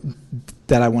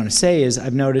that I want to say is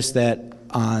I've noticed that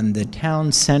on the town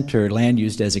center land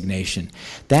use designation,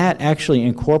 that actually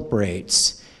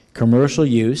incorporates commercial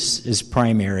use as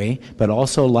primary, but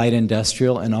also light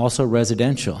industrial and also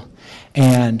residential.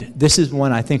 And this is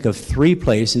one, I think, of 3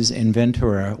 places in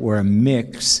Ventura where a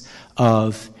mix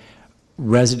of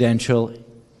residential,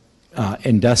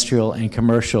 industrial, and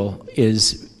commercial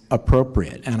is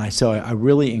appropriate. And so I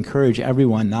really encourage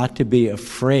everyone not to be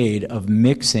afraid of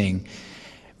mixing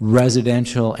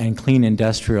residential and clean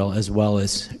industrial as well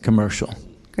as commercial.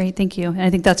 Great, thank you. And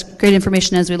I think that's great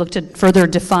information as we look to further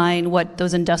define what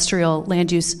those industrial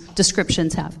land use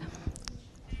descriptions have.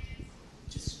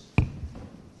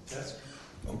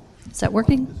 Is that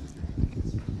working?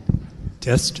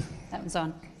 Test. That was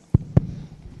on.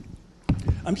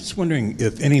 I'm just wondering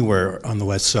if anywhere on the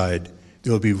west side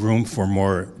there will be room for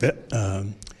more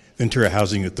Ventura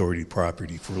Housing Authority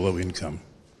property for low income.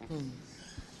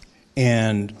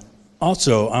 And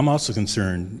also, I'm also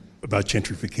concerned about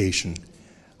gentrification.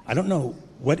 I don't know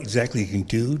what exactly you can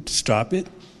do to stop it,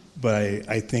 but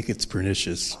I think it's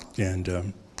pernicious,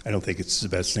 and I don't think it's the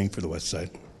best thing for the west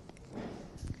side.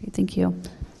 Great, thank you.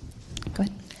 Go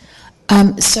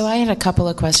ahead. So I had a couple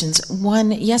of questions.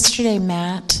 One, yesterday,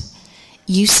 Matt,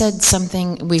 you said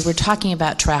something, we were talking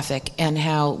about traffic and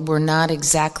how we're not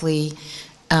exactly,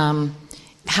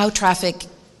 how traffic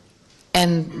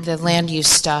and the land use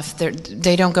stuff,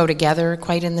 they don't go together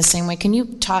quite in the same way. Can you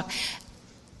talk?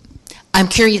 I'm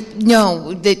curious. No,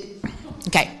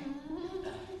 okay.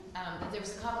 There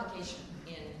was a complication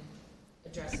in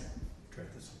addressing.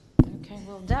 Okay,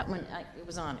 well, that one, it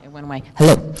was on, it went away.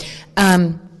 Hello.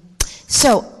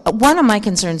 So one of my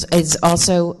concerns is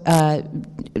also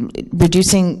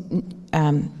reducing,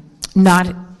 not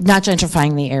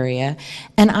gentrifying the area.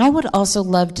 And I would also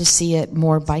love to see it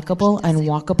more bikeable and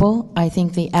walkable. I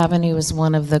think the Avenue is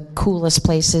one of the coolest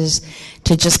places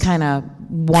to just kind of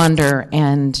wander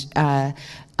and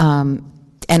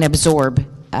absorb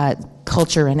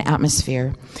culture and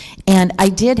atmosphere. And I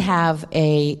did have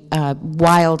a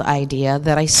wild idea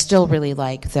that I still really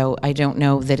like, though I don't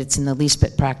know that it's in the least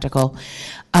bit practical,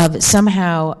 of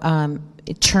somehow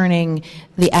turning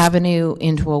the Avenue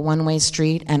into a one-way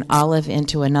street and Olive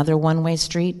into another one-way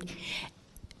street,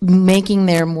 making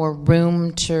there more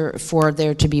room for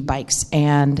there to be bikes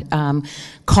and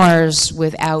cars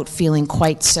without feeling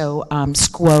quite so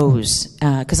squoze,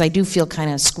 because I do feel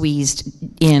kind of squeezed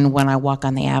in when I walk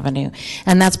on the Avenue.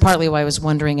 And that's partly why I was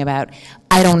wondering about,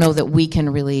 I don't know that we can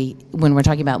really, when we're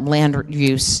talking about land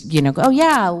use, go, oh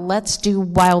yeah, let's do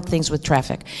wild things with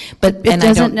traffic. But it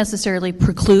doesn't necessarily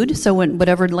preclude, so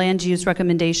whatever land use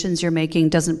recommendations you're making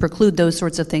doesn't preclude those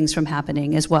sorts of things from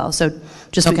happening as well. So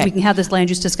just okay. We can have this land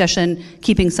use discussion,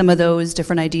 keeping some of those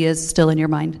different ideas still in your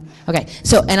mind. Okay,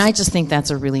 so, and I just think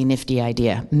that's a really nifty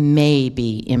idea.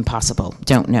 Maybe impossible,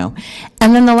 don't know.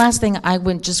 And then the last thing I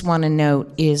would just want to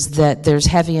note is that there's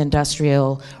heavy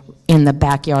industrial in the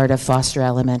backyard of Foster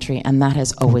Elementary, and that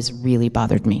has always really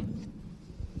bothered me.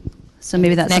 So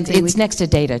maybe that's something it's next to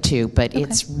Data too, but okay.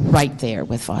 It's right there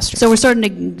with Foster. So we're starting to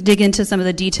dig into some of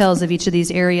the details of each of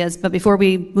these areas, but before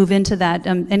we move into that,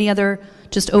 any other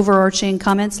just overarching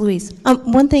comments, Louise?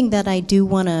 One thing that I do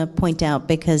want to point out,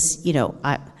 because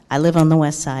I live on the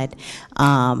west side.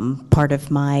 Part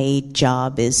of my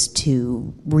job is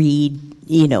to read,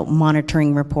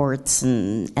 monitoring reports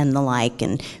and the like,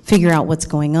 and figure out what's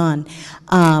going on.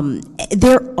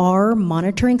 There are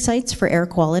monitoring sites for air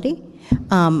quality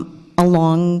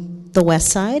along the west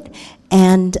side,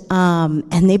 and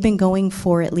they've been going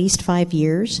for at least 5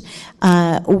 years.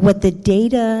 What the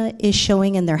data is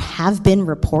showing, and there have been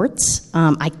reports,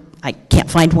 I can't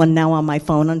find one now on my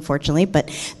phone, unfortunately, but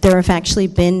there have actually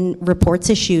been reports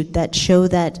issued that show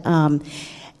that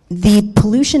the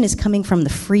pollution is coming from the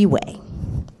freeway.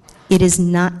 It is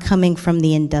not coming from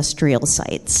the industrial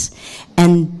sites.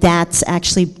 And that's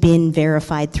actually been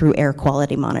verified through air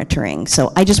quality monitoring.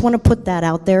 So I just want to put that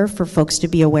out there for folks to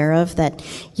be aware of, that,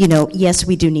 you know, yes,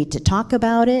 we do need to talk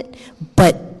about it,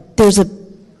 but there's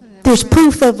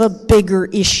proof of a bigger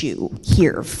issue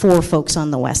here for folks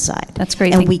on the west side. That's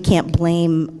great. And we can't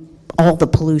blame all the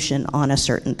pollution on a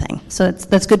certain thing. So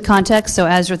that's good context. So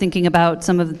as you're thinking about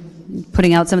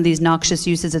putting out some of these noxious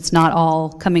uses, it's not all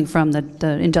coming from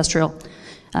the industrial.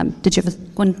 Did you have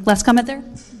one last comment there?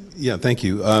 Yeah, thank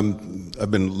you.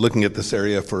 I've been looking at this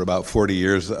area for about 40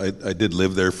 years. I did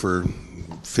live there for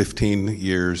 15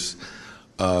 years.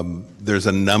 There's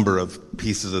a number of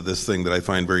pieces of this thing that I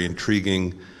find very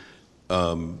intriguing.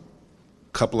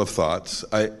 Couple of thoughts.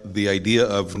 The idea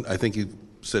of, I think you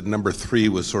said number 3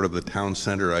 was sort of the town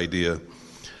center idea.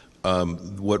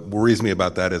 What worries me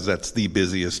about that is that's the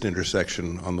busiest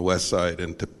intersection on the west side,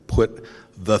 and to put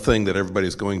the thing that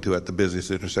everybody's going to at the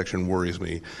busiest intersection worries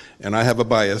me. And I have a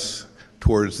bias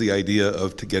towards the idea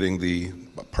of getting the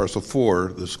parcel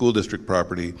 4, the school district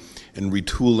property, and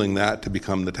retooling that to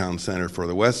become the town center for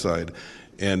the west side.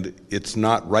 And it's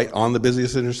not right on the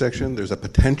busiest intersection. There's a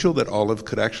potential that Olive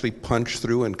could actually punch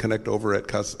through and connect over at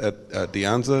De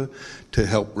Anza to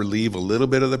help relieve a little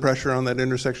bit of the pressure on that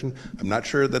intersection. I'm not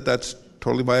sure that that's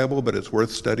totally viable, but it's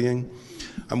worth studying.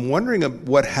 I'm wondering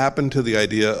what happened to the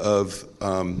idea of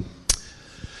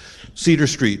Cedar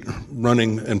Street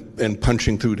running and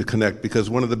punching through to connect, because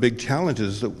one of the big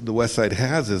challenges that the west side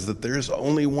has is that there's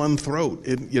only one throat.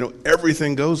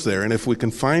 Everything goes there, and if we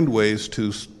can find ways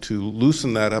to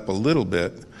loosen that up a little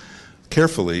bit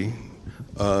carefully,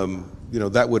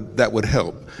 that would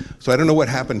help. So I don't know what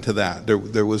happened to that.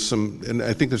 There was some, and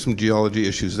I think there's some geology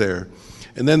issues there.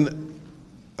 And then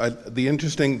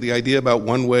the idea about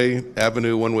one-way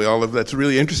avenue, one-way Olive, that's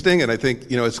really interesting, and I think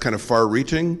it's kind of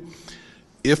far-reaching.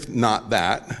 If not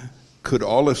that, could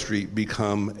Olive Street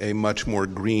become a much more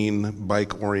green,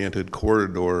 bike-oriented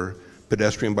corridor,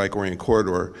 pedestrian bike-oriented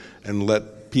corridor, and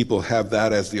let people have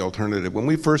that as the alternative? When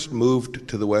we first moved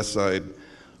to the west side,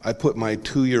 I put my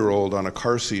 2-year-old on a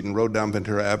car seat and rode down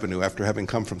Ventura Avenue after having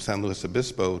come from San Luis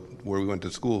Obispo, where we went to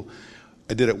school.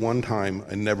 I did it one time,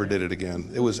 I never did it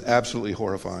again. It was absolutely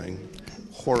horrifying,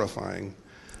 horrifying.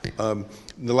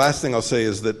 The last thing I'll say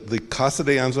is that the Casa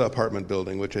de Anza apartment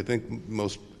building, which I think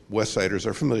most West Siders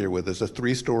are familiar with, is a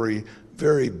 3-story,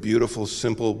 very beautiful,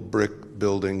 simple brick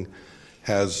building,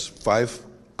 has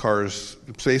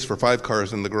space for 5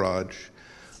 cars in the garage,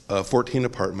 14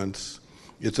 apartments.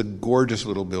 It's a gorgeous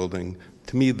little building.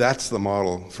 To me, that's the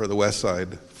model for the West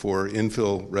Side for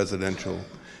infill residential,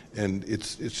 and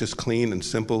it's just clean and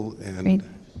simple. And great.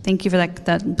 Thank you for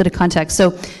that bit of context.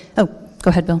 So, go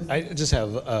ahead, Bill. I just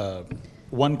have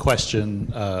one question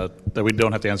that we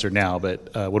don't have to answer now,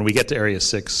 but when we get to Area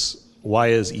 6, why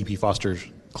is E.P. Foster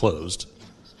closed?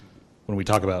 When we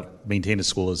talk about maintain a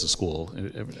school as a school,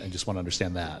 I just want to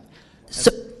understand that.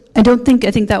 So I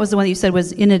think that was the one that you said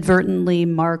was inadvertently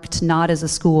marked not as a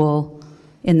school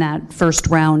in that first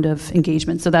round of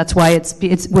engagement. So that's why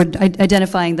we're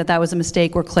identifying that was a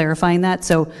mistake. We're clarifying that.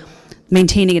 So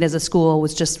maintaining it as a school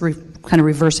was just kind of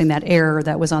reversing that error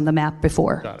that was on the map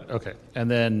before. Got it. Okay.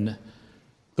 And then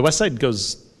the west side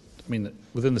goes,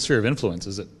 within the sphere of influence,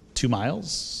 is it 2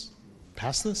 miles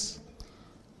past this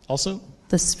also?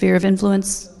 The sphere of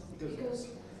influence?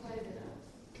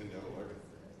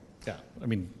 Yeah.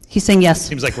 He's saying yes.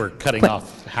 Seems like we're cutting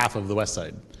off half of the west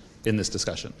side in this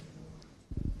discussion.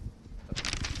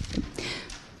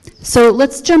 So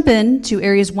let's jump into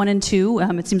areas 1 and 2.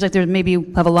 It seems like there maybe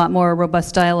have a lot more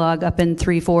robust dialogue up in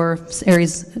 3, 4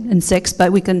 areas and 6,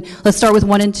 but let's start with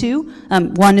 1 and 2.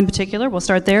 1 in particular, we'll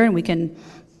start there, and we can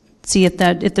see if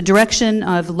the direction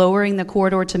of lowering the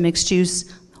corridor to mixed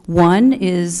use 1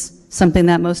 is something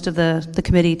that most of the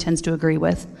committee tends to agree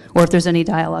with, or if there's any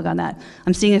dialogue on that.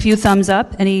 I'm seeing a few thumbs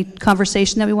up. Any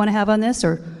conversation that we want to have on this,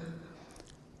 or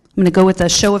I'm going to go with a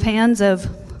show of hands of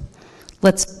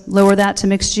let's lower that to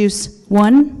mixed use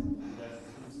 1.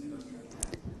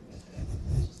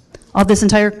 All this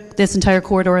entire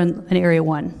corridor in area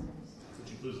 1.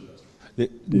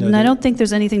 I don't think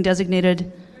there's anything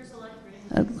designated.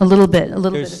 A little bit.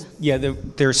 Yeah,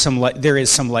 there is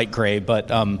some light gray,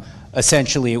 but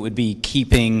essentially it would be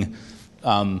keeping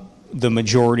the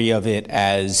majority of it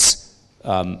as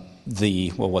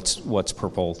what's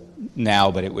purple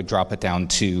now, but it would drop it down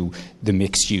to the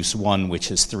mixed-use 1,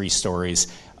 which is 3 stories.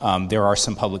 There are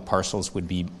some public parcels would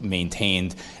be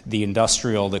maintained. The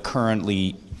industrial, the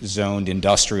currently zoned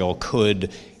industrial,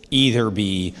 could either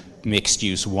be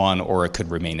mixed-use 1 or it could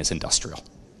remain as industrial.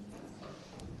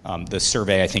 The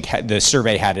survey, I think, the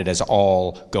survey had it as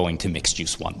all going to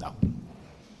mixed-use 1, though.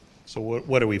 So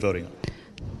what are we voting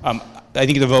on? I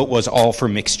think the vote was all for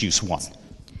mixed-use 1.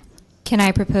 Can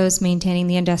I propose maintaining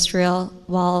the industrial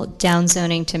while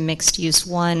downzoning to mixed-use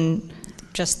 1,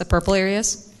 just the purple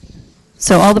areas?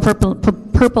 So all the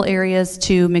purple areas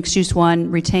to mixed-use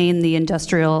 1, retain the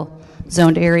industrial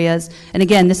zoned areas. And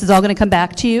again, this is all going to come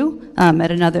back to you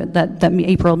at another that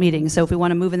April meeting. So if we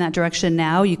want to move in that direction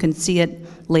now, you can see it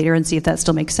later and see if that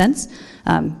still makes sense.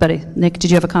 But Nick,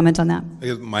 did you have a comment on that? I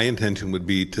guess my intention would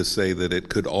be to say that it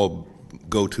could all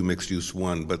go to mixed use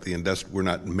 1, but we're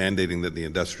not mandating that the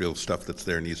industrial stuff that's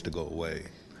there needs to go away.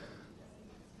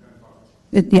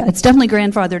 Yeah, it's definitely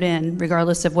grandfathered in,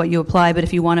 regardless of what you apply. But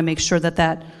if you want to make sure that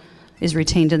that is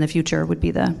retained in the future, would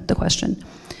be the question.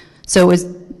 So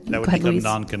that would become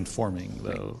non-conforming,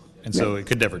 though, and so it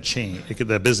could never change.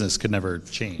 The business could never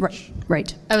change.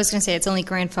 Right. I was going to say it's only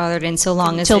grandfathered in so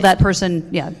long as until that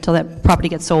person, until that property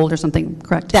gets sold or something.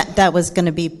 Correct. That was going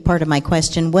to be part of my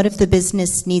question. What if the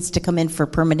business needs to come in for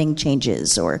permitting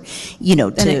changes, or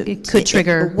then it could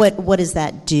trigger. What does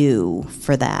that do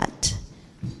for that?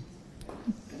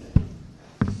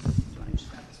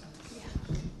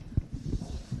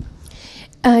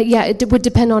 Yeah, it would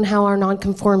depend on how our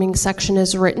non-conforming section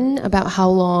is written about how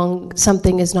long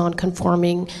something is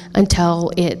non-conforming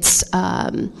until it's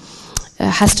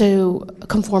has to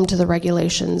conform to the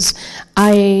regulations.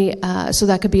 So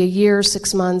that could be a year,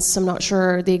 6 months. I'm not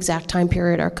sure the exact time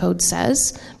period our code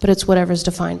says, but it's whatever's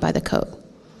defined by the code.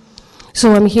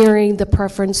 So I'm hearing the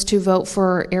preference to vote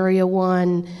for Area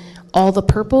 1, all the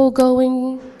purple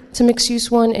going to mixed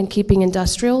use 1 and keeping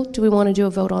industrial. Do we want to do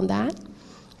a vote on that?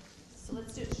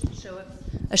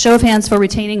 A show of hands for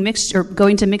retaining mixed or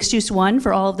going to mixed use 1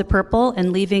 for all of the purple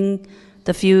and leaving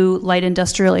the few light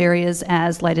industrial areas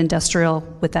as light industrial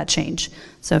with that change.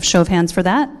 So a show of hands for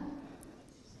that.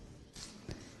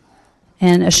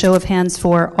 And a show of hands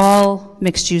for all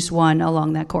mixed use 1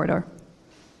 along that corridor.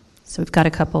 So we've got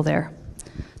a couple there.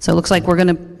 So it looks like we're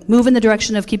going to move in the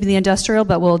direction of keeping the industrial,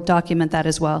 but we'll document that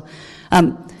as well.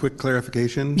 Quick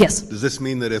clarification? Yes. Does this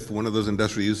mean that if one of those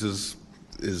industrial uses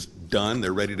is done,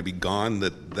 they're ready to be gone,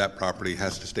 that property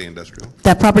has to stay industrial?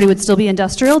 That property would still be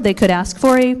industrial. They could ask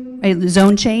for a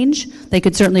zone change. They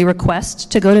could certainly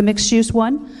request to go to mixed use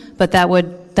 1, but that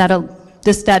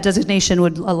designation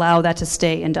would allow that to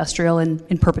stay industrial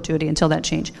in perpetuity until that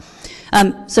change.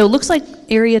 So it looks like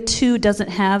Area 2 doesn't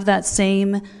have that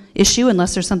same issue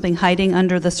unless there's something hiding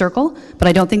under the circle, but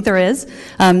I don't think there is.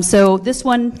 So this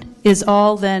one is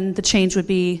all then the change would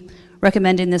be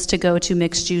recommending this to go to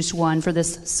mixed use 1 for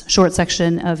this short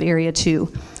section of Area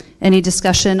 2. Any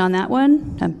discussion on that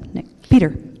one? Nick,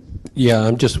 Peter. Yeah,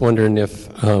 I'm just wondering if,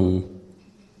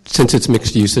 since it's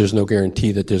mixed use, there's no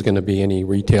guarantee that there's going to be any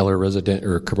retail or resident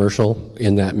or commercial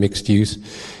in that mixed use.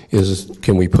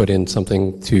 Can we put in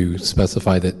something to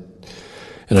specify that,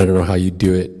 and I don't know how you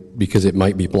do it, because it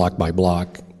might be block by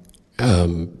block,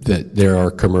 that there are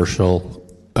commercial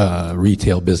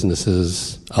retail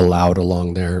businesses allowed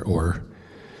along there, or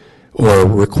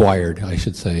required, I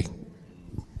should say.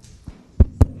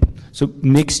 So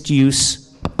mixed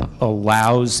use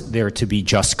allows there to be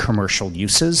just commercial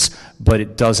uses, but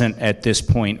it doesn't at this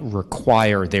point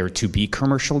require there to be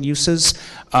commercial uses.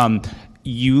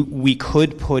 We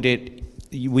could put it,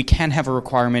 we can have a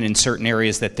requirement in certain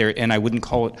areas that there, and I wouldn't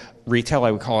call it retail,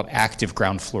 I would call it active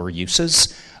ground floor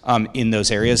uses in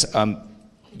those areas.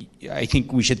 I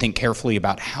think we should think carefully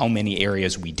about how many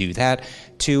areas we do that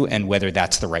to and whether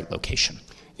that's the right location.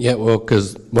 Yeah, well,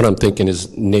 because what I'm thinking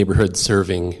is neighborhood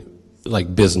serving,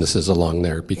 like businesses along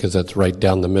there, because that's right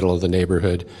down the middle of the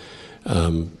neighborhood.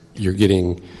 You're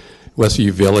getting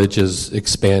Westview Village is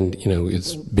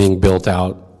it's being built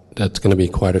out. That's going to be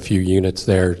quite a few units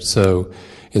there. So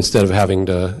instead of having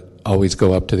to always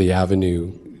go up to the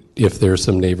avenue, if there's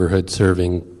some neighborhood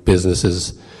serving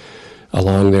businesses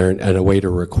along there, and a way to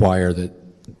require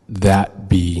that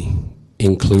be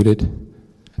included.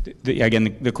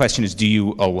 Again, the question is, do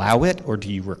you allow it or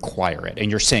do you require it?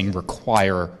 And you're saying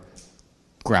require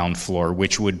ground floor,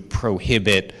 which would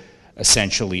prohibit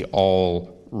essentially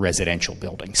all residential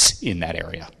buildings in that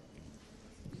area.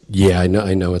 Yeah, I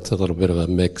know it's a little bit of a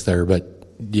mix there, but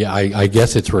yeah, I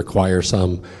guess it's require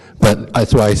some, but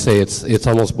that's why I say it's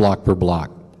almost block per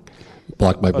block,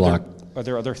 block by block. Are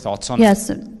there other thoughts on yes.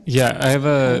 that? Yeah, I have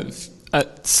a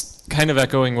kind of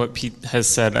echoing what Pete has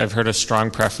said, I've heard a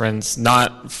strong preference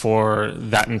not for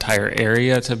that entire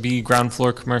area to be ground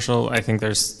floor commercial. I think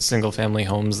there's single family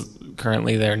homes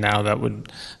currently there now that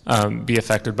would be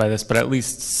affected by this, but at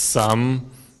least some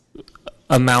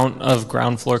amount of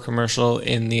ground floor commercial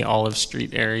in the Olive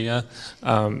Street area.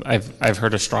 I've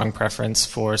heard a strong preference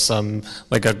for some,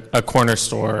 like a corner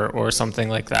store or something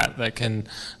like that that can,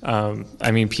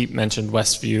 I mean, Pete mentioned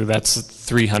Westview, that's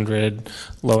 300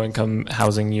 low-income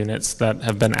housing units that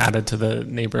have been added to the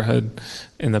neighborhood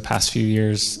in the past few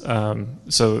years.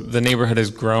 So the neighborhood has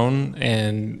grown,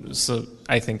 and so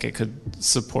I think it could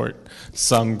support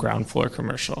some ground floor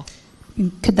commercial.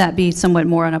 Could that be somewhat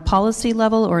more on a policy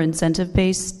level or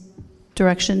incentive-based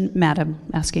direction? Matt, I'm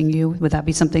asking you, would that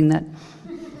be something that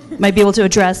might be able to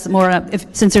address more,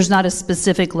 since there's not a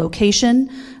specific location,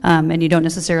 and you don't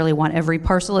necessarily want every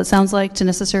parcel, it sounds like, to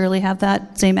necessarily have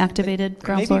that same activated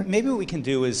ground floor? Maybe what we can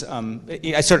do is,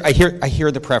 I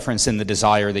hear the preference and the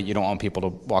desire that you don't want people to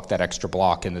walk that extra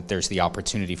block and that there's the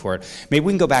opportunity for it. Maybe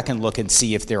we can go back and look and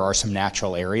see if there are some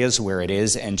natural areas where it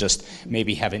is, and just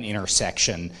maybe have an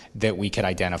intersection that we could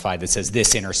identify that says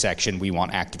this intersection we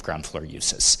want active ground floor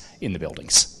uses in the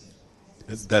buildings.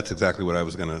 That's exactly what I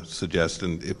was going to suggest.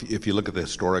 And if you look at the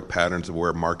historic patterns of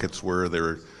where markets were, they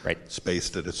were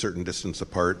spaced at a certain distance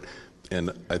apart.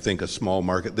 And I think a small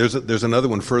market, there's another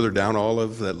one further down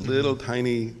Olive, that little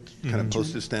tiny kind of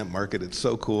postage stamp market. It's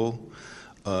so cool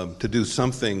to do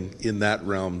something in that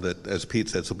realm that, as Pete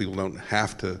said, so people don't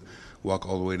have to walk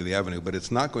all the way to the avenue. But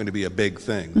it's not going to be a big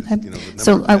thing. Okay.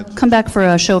 So I'll come back for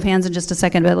a show of hands in just a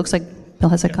second, but it looks like Bill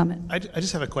has a comment. I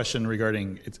just have a question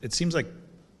regarding, it seems like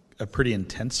a pretty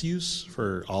intense use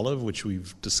for Olive, which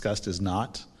we've discussed is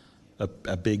not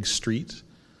a big street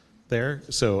there.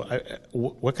 So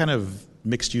what kind of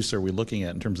mixed use are we looking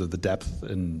at in terms of the depth,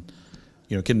 and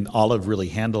can Olive really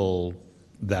handle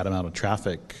that amount of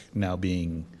traffic now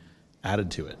being added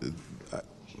to it?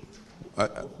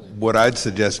 What I'd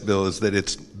suggest, Bill, is that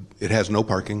it has no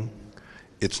parking.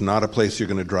 It's not a place you're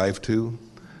going to drive to.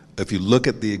 If you look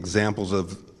at the examples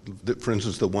of, for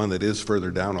instance, the one that is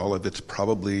further down Olive, it's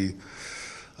probably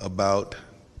about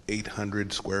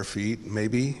 800 square feet,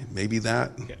 maybe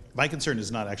that. Yeah. My concern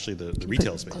is not actually the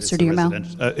retail space. Closer to your mouth.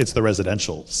 It's the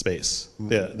residential space,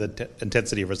 the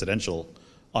intensity of residential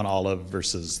on Olive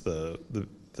versus the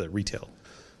retail.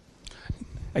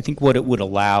 I think what it would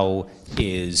allow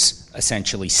is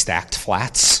essentially stacked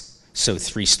flats. So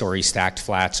 3-story stacked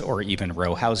flats or even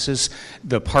row houses.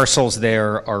 The parcels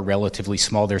there are relatively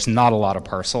small. There's not a lot of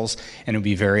parcels, and it would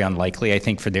be very unlikely, I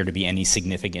think, for there to be any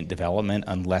significant development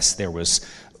unless there was,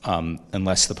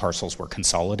 unless the parcels were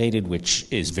consolidated, which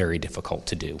is very difficult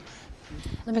to do.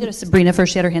 Let me go to Sabrina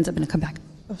first. She had her hands up and come back.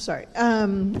 Oh, sorry.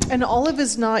 And Olive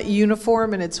is not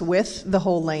uniform in its width, the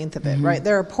whole length of it, right?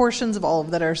 There are portions of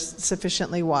Olive that are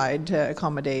sufficiently wide to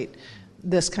accommodate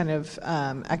this kind of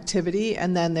activity,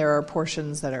 and then there are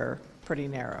portions that are pretty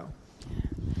narrow.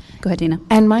 Go ahead, Dina.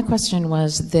 And my question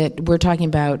was that we're talking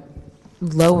about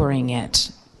lowering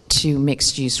it to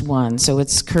mixed use 1, so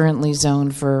it's currently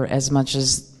zoned for as much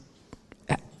as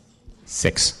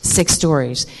 6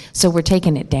 stories. So we're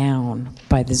taking it down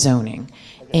by the zoning,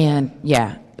 and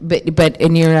yeah, but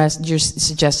and you're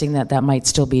suggesting that that might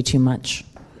still be too much.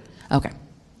 Okay.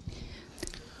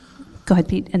 Go ahead,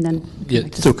 Pete, and then. Yeah,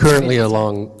 so currently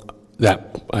along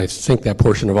that, I think that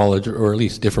portion of Olive, or at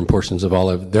least different portions of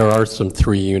Olive, there are some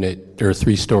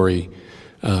 3-story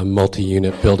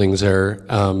multi-unit buildings there.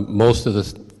 Most of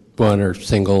the one are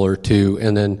single or 2,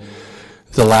 and then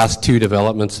the last 2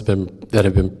 developments that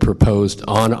have been proposed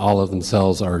on Olive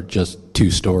themselves are just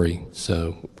 2-story.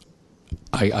 So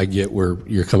I get where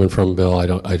you're coming from, Bill.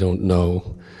 I don't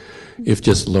know if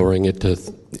just lowering it to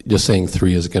just saying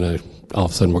 3 is going to, all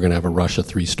of a sudden we're going to have a rush of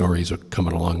 3 stories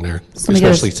coming along there,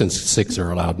 especially since 6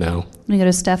 are allowed now. Let me go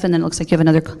to Steph, and then it looks like you have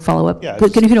another follow-up. Yeah,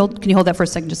 Can you hold that for a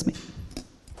second, just me?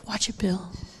 Watch it, Bill.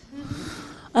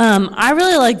 I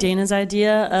really like Dana's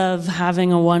idea of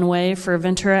having a one-way for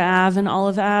Ventura Ave and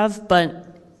Olive Ave, but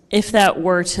if that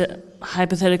were to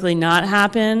hypothetically not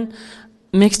happen,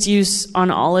 mixed use on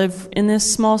Olive in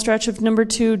this small stretch of number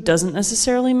 2 doesn't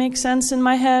necessarily make sense in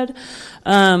my head,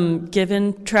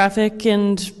 given traffic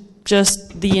and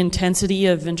just the intensity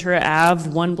of Ventura Ave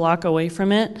 1 block away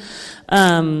from it.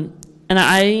 And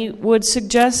I would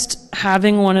suggest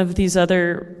having one of these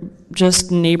other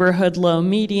just neighborhood low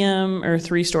medium or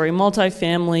 3-story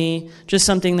multifamily, just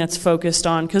something that's focused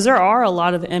on, because there are a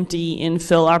lot of empty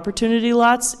infill opportunity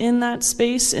lots in that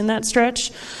space, in that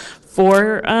stretch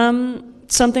for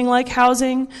something like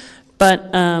housing.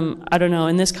 But I don't know,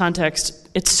 in this context,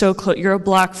 it's so close. You're a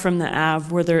block from the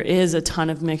Ave where there is a ton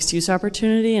of mixed-use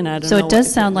opportunity, and I don't know. So it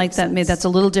does sound like that. Maybe that's a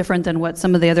little different than what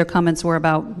some of the other comments were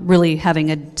about really having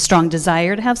a strong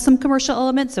desire to have some commercial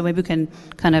elements. So maybe we can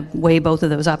kind of weigh both of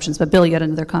those options. But Bill, you had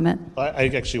another comment? I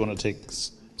actually want to take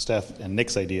Steph and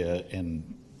Nick's idea and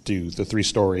do the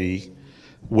 3-story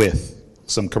with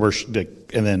some commercial,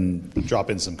 and then drop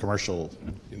in some commercial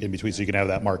in between, so you can have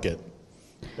that market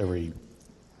every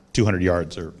 200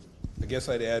 yards or. I guess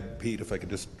I'd add, Pete, if I could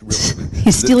just real quickly.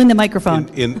 He's stealing the microphone.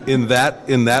 In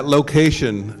that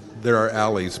location, there are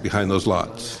alleys behind those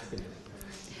lots.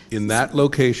 In that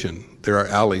location, there are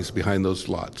alleys behind those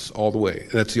lots all the way.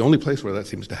 And that's the only place where that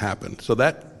seems to happen. So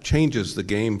that changes the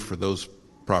game for those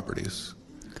properties.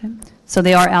 Okay. So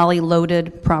they are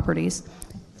alley-loaded properties.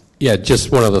 Yeah,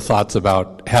 just one of the thoughts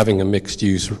about having a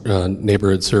mixed-use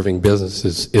neighborhood serving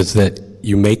businesses is that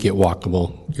you make it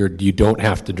walkable. You don't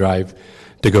have to drive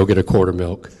to go get a quart of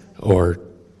milk or,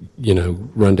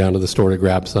 run down to the store to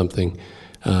grab something.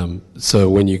 So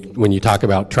when you talk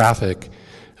about traffic,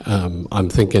 I'm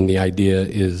thinking the idea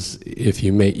is if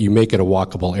you make it a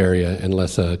walkable area and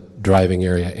less a driving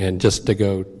area. And just to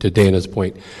go to Dana's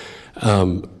point,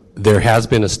 there has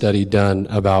been a study done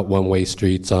about one-way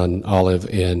streets on Olive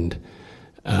and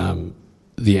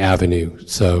the Avenue.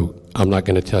 So I'm not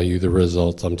going to tell you the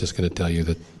results. I'm just going to tell you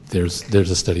that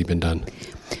there's a study been done.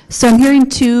 So I'm hearing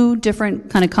two different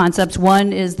kind of concepts.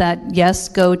 One is that, yes,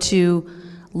 go to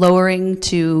lowering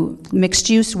to mixed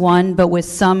use one, but with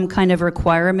some kind of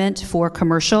requirement for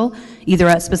commercial, either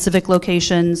at specific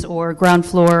locations or ground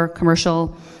floor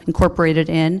commercial incorporated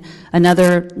in.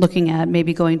 Another looking at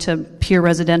maybe going to pure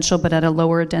residential, but at a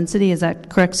lower density. Is that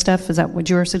correct, Steph? Is that what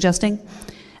you were suggesting?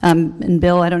 And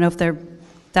Bill, I don't know if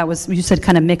that was, you said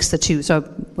kind of mix the two. So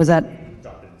was that?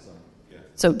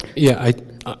 So yeah,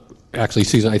 actually,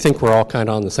 Susan, I think we're all kind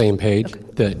of on the same page. Okay.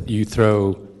 That you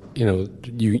throw,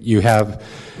 you have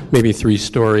maybe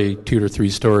 3-story, 2 to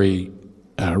 3-story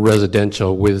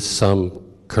residential with some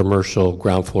commercial,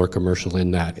 ground floor commercial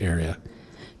in that area.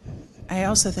 I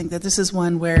also think that this is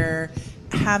one where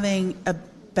having a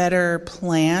better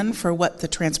plan for what the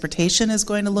transportation is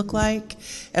going to look like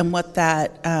and what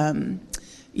that,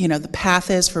 the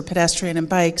path is for pedestrian and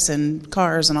bikes and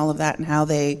cars and all of that and how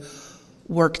they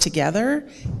work together,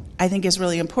 I think is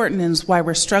really important and is why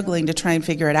we're struggling to try and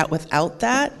figure it out without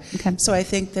that. Okay. So I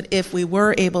think that if we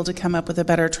were able to come up with a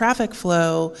better traffic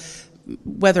flow,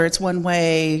 whether it's one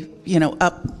way,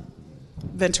 up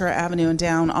Ventura Avenue and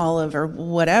down Olive or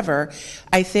whatever,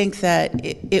 I think that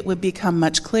it would become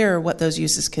much clearer what those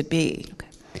uses could be. Okay.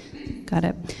 Got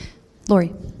it.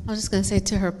 Lori. I was just going to say,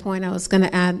 to her point, I was going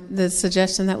to add the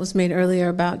suggestion that was made earlier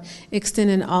about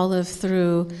extending Olive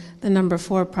through the number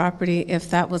 4 property. If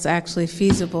that was actually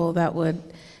feasible, that would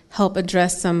help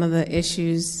address some of the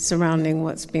issues surrounding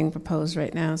what's being proposed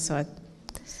right now. So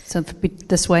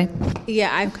this way?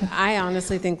 Yeah, I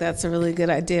honestly think that's a really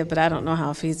good idea, but I don't know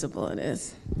how feasible it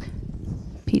is.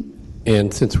 Pete?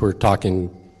 And since we're talking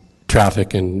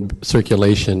traffic and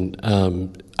circulation,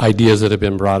 ideas that have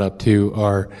been brought up too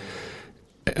are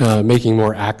making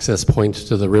more access points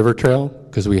to the river trail,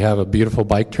 because we have a beautiful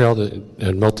bike trail,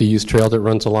 a multi-use trail that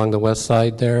runs along the west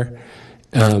side there.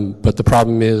 But the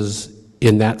problem is,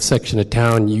 in that section of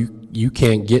town, you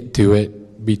can't get to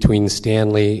it between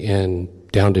Stanley and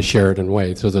down to Sheridan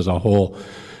Way. So there's a whole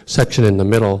section in the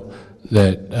middle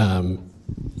that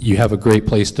you have a great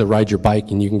place to ride your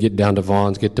bike, and you can get down to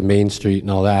Vaughn's, get to Main Street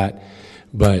and all that,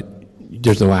 but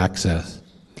there's no access.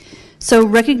 So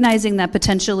recognizing that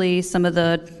potentially some of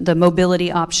the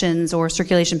mobility options or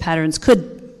circulation patterns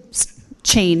could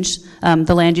change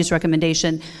the land use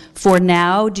recommendation, for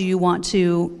now, do you want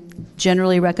to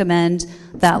generally recommend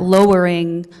that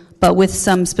lowering, but with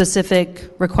some specific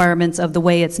requirements of the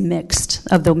way it's mixed,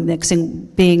 of the mixing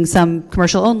being some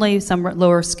commercial only, some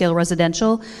lower scale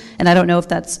residential? And I don't know if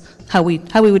that's how we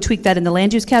would tweak that in the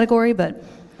land use category, but.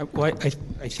 Well,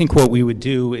 I think what we would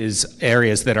do is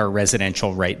areas that are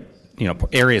residential, right?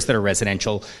 Areas that are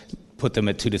residential, put them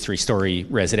at 2 to 3-story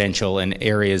residential, and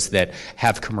areas that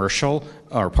have commercial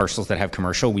or parcels that have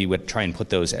commercial, we would try and put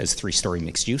those as 3-story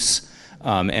mixed use.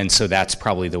 And so that's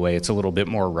probably the way. It's a little bit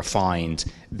more refined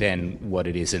than what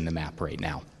it is in the map right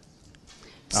now.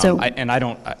 So,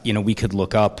 we could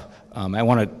look up. I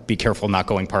want to be careful not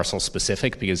going parcel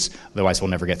specific, because otherwise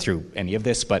we'll never get through any of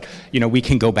this. But we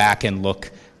can go back and look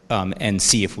and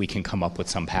see if we can come up with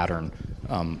some pattern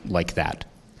like that.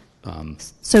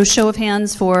 So show of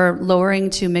hands for lowering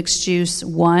to mixed use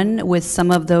 1 with some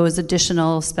of those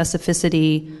additional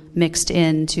specificity mixed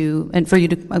into, and for you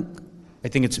to I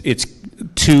think it's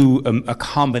to a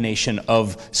combination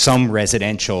of some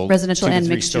residential 2 to and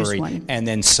 3 mixed-use story, one. and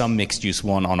then some mixed use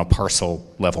one on a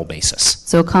parcel level basis.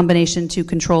 So a combination to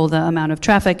control the amount of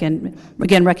traffic, and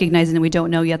again, recognizing that we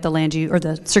don't know yet the land use or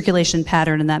the circulation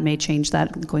pattern, and that may change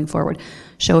that going forward.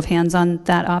 Show of hands on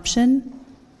that option.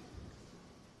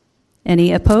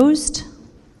 Any opposed?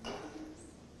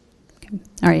 Okay.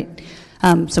 All right.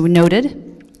 So we noted.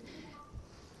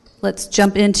 Let's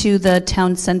jump into the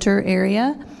town center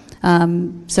area.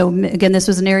 Again, this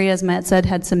was an area, as Matt said,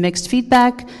 had some mixed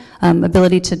feedback,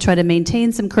 ability to try to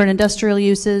maintain some current industrial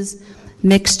uses,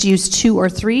 mixed use 2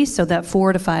 or 3, so that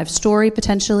 4 to 5 story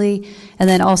potentially, and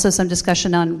then also some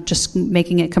discussion on just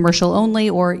making it commercial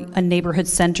only or a neighborhood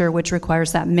center, which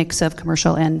requires that mix of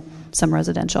commercial and some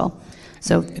residential.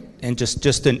 So, and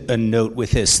just a note with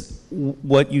this,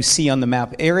 what you see on the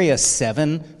map, area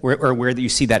 7, where you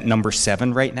see that number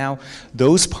 7 right now,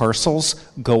 those parcels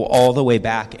go all the way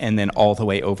back and then all the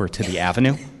way over to the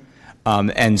avenue.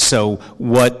 And so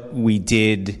what we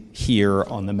did here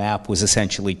on the map was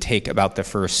essentially take about the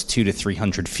first 200 to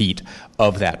 300 feet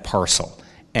of that parcel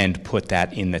and put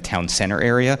that in the town center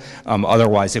area.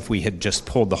 Otherwise, if we had just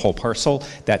pulled the whole parcel,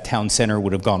 that town center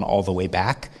would have gone all the way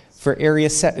back for area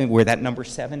 7, where that number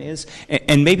 7 is.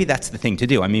 And maybe that's the thing to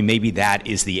do. I mean, maybe that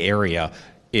is the area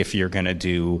if you're going to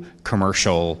do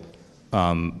commercial,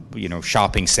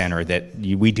 shopping center, that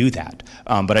we do that.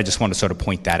 But I just want to sort of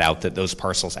point that out, that those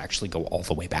parcels actually go all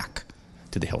the way back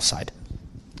to the hillside.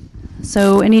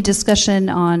 So any discussion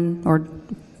on, or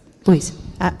Louise?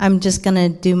 I'm just going to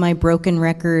do my broken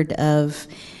record of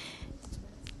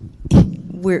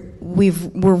we're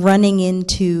running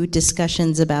into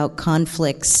discussions about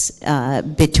conflicts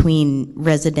between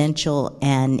residential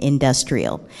and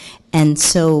industrial. And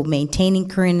so maintaining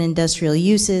current industrial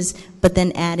uses, but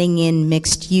then adding in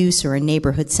mixed use or a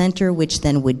neighborhood center, which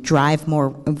then would drive more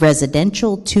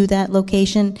residential to that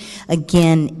location,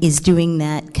 again, is doing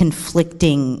that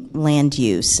conflicting land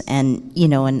use. And,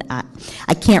 and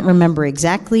I can't remember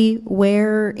exactly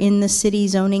where in the city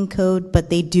zoning code,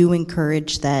 but they do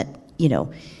encourage that,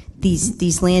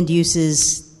 these land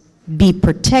uses be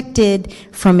protected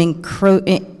from being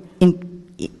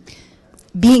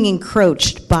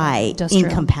encroached by Industrial.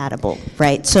 incompatible,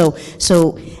 right? So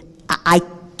I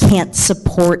can't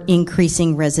support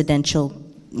increasing residential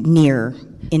near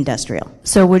industrial.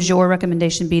 So would your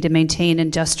recommendation be to maintain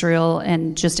industrial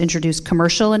and just introduce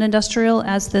commercial and industrial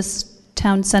as this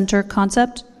town center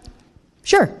concept?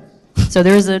 Sure. So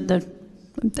there is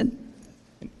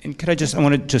And could I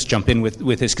want to just jump in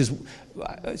with this, because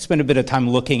I spent a bit of time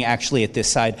looking actually at this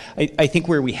side. I think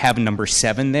where we have number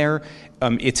 7 there,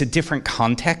 it's a different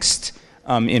context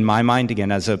in my mind,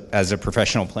 again, as a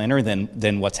professional planner,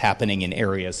 than what's happening in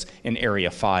area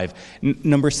 5.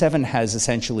 Number 7 has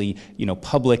essentially,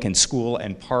 public and school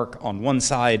and park on one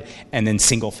side, and then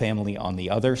single family on the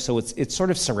other. So it's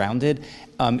sort of surrounded.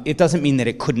 It doesn't mean that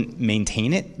it couldn't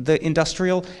maintain it, the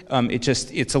industrial.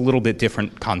 It's a little bit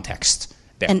different context.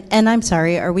 And I'm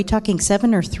sorry, are we talking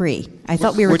 7 or 3? I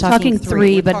thought we were we're talking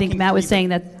 3, but I think Matt was saying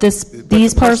that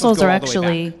these parcels are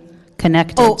actually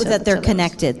connected. Oh, that they're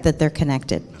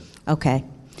connected. Okay.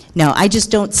 No, I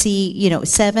just don't see,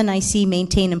 7, I see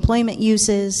maintain employment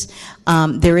uses.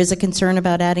 There is a concern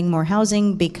about adding more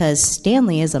housing because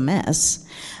Stanley is a mess.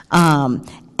 And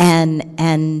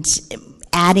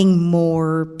adding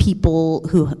more people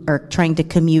who are trying to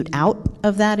commute out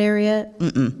of that area,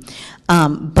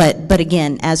 but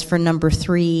again, as for number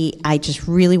 3, I just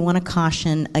really want to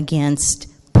caution against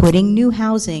putting new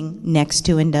housing next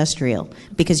to industrial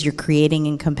because you're creating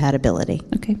incompatibility.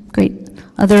 Okay, great.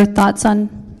 Other thoughts on,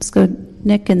 let's go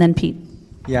Nick and then Pete.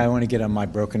 Yeah, I want to get on my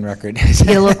broken record. Get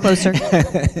a little closer.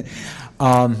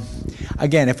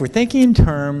 Again, if we're thinking in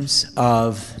terms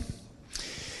of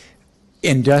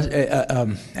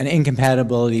an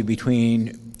incompatibility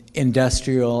between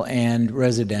industrial and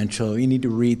residential, you need to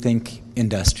rethink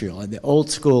industrial. The old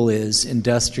school is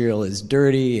industrial is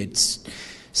dirty, it's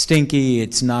stinky,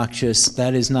 it's noxious.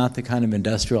 That is not the kind of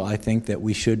industrial I think that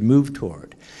we should move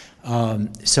toward.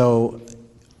 So,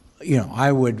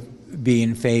 I would be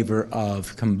in favor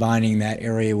of combining that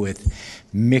area with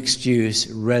mixed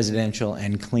use, residential,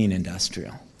 and clean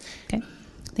industrial. Okay,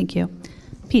 thank you.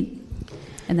 Pete,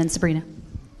 and then Sabrina.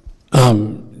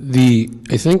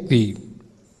 I think the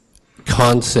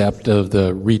concept of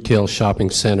the retail shopping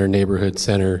center, neighborhood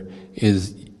center,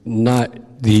 is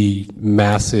not the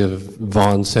massive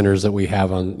Vaughan centers that we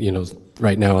have on,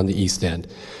 right now on the East End.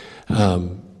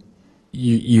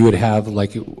 You would have,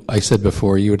 like I said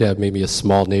before, you would have maybe a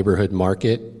small neighborhood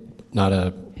market, not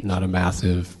a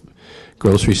massive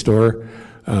grocery store.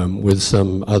 with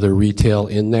some other retail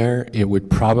in there. It would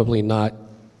probably not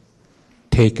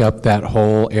take up that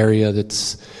whole area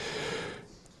that's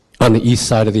on the east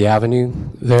side of the avenue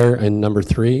there in number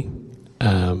 3.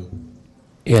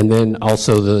 And then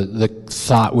also the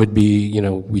thought would be,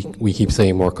 we keep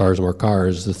saying more cars.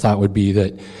 The thought would be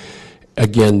that,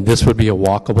 again, this would be a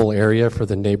walkable area for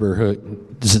the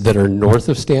neighborhoods that are north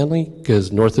of Stanley,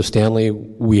 because north of Stanley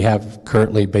we have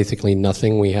currently basically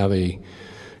nothing. We have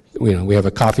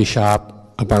a coffee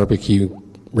shop, a barbecue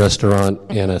restaurant,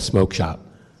 and a smoke shop.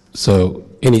 So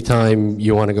anytime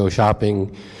you want to go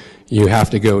shopping, you have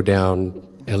to go down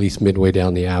at least midway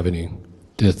down the avenue.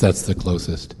 That's the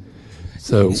closest.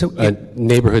 So a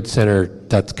neighborhood center,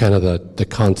 that's kind of the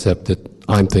concept that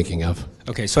I'm thinking of.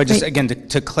 Okay, so I just, again,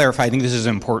 to clarify, I think this is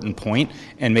an important point,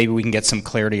 and maybe we can get some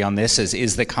clarity on this,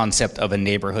 is the concept of a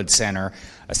neighborhood center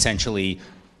essentially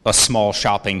a small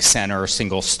shopping center,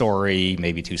 single story,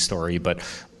 maybe 2-story, but,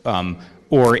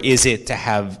 or is it to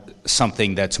have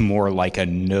something that's more like a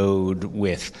node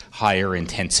with higher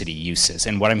intensity uses?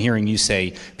 And what I'm hearing you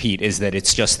say, Pete, is that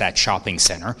it's just that shopping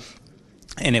center.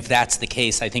 And if that's the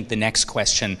case, I think the next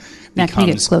question Matt, can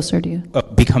you get closer to you?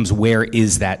 Becomes where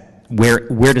is that?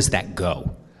 Where does that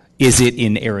go? Is it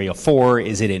in area 4?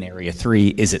 Is it in area 3?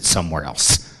 Is it somewhere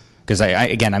else? Because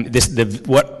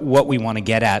what we want to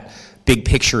get at, big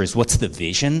picture, is what's the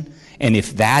vision? And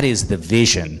if that is the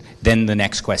vision, then the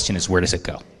next question is where does it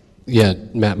go? Yeah,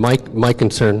 Matt, my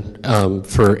concern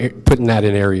for putting that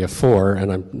in area 4,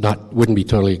 and wouldn't be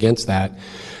totally against that,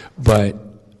 but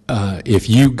if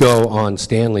you go on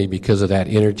Stanley because of that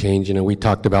interchange, we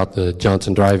talked about the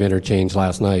Johnson Drive interchange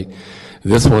last night.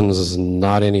 This one's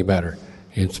not any better.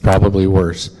 It's probably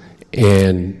worse.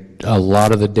 And a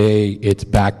lot of the day it's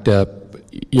backed up.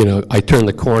 I turn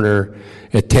the corner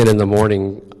at 10 in the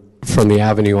morning from the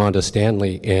avenue onto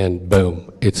Stanley and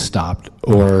boom, it's stopped.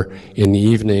 Or in the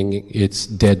evening, it's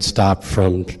dead stop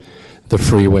from the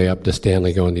freeway up to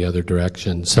Stanley going the other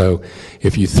direction. So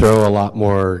if you throw a lot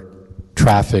more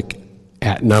traffic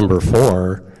at number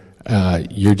 4,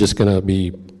 you're just going to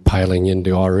be piling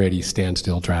into already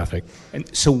standstill traffic.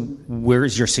 And so,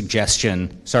 where's your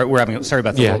suggestion? Sorry about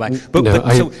the rollback.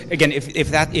 But so again,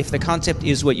 if the concept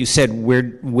is what you said,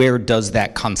 where does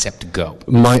that concept go?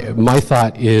 My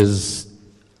thought is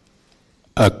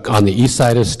on the east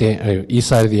side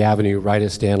of the avenue, right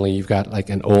at Stanley, you've got like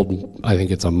an old, I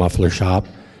think it's a muffler shop,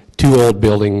 2 old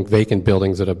vacant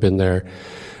buildings that have been there.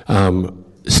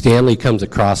 Stanley comes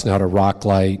across now to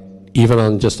Rocklight.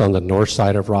 Even just on the north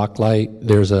side of Rocklight,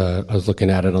 I was looking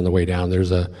at it on the way down,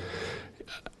 there's a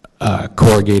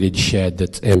corrugated shed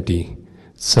that's empty.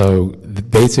 So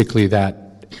basically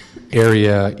that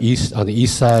area on the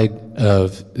east side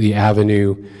of the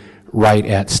avenue, right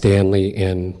at Stanley,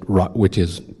 which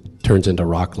turns into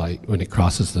Rocklight when it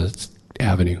crosses the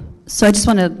avenue. So I just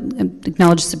want to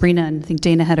acknowledge Sabrina, and I think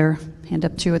Dana had her hand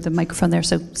up too with the microphone there.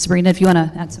 So Sabrina, if you want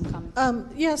to add some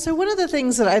comments. So one of the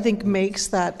things that I think makes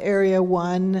that Area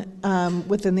 1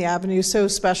 within the Avenue so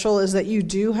special is that you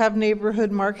do have neighborhood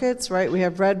markets, right? We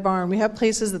have Red Barn, we have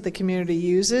places that the community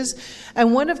uses.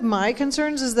 And one of my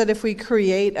concerns is that if we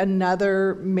create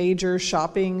another major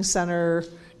shopping center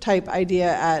type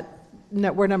idea at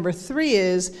where number 3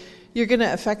 is, you're going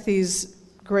to affect these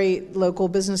great local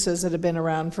businesses that have been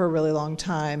around for a really long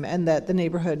time and that the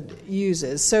neighborhood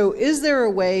uses. So is there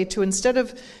a way to, instead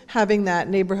of having that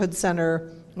neighborhood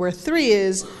center where 3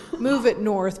 is, move it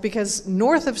north? Because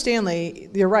north of Stanley,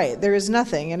 you're right, there is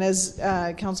nothing. And as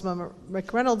Councilmember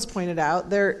McReynolds pointed out,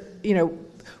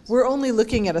 we're only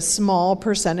looking at a small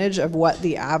percentage of what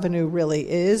the avenue really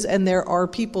is, and there are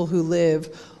people who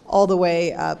live all the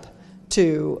way up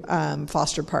to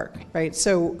Foster Park, right?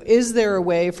 So is there a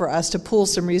way for us to pool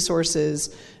some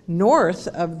resources north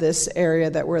of this area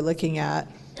that we're looking at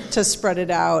to spread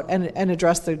it out and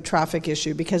address the traffic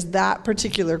issue? Because that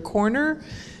particular corner,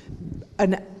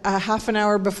 a half an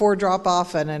hour before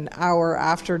drop-off and an hour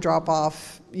after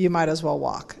drop-off, you might as well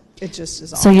walk. It just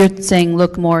is awful. So you're saying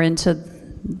look more into,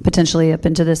 potentially up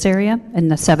into this area in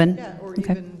the 7? Yeah, or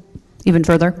okay. Even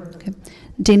further? Okay.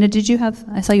 Dana,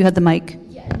 I saw you had the mic.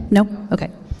 No? Okay.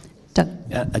 Doug.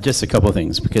 Just a couple of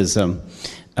things, because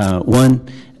one,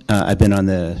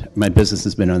 my business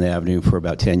has been on the avenue for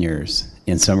about 10 years,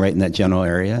 and so I'm right in that general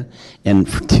area. And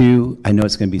for 2, I know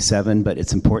it's going to be 7, but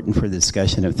it's important for the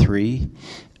discussion of 3,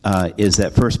 is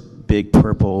that first big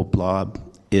purple blob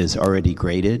is already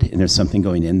graded, and there's something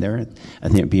going in there. I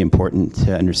think it'd be important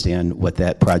to understand what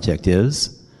that project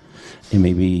is, and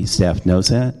maybe staff knows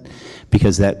that,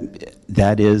 because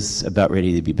that is about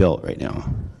ready to be built right now.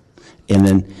 And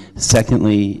then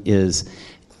secondly is,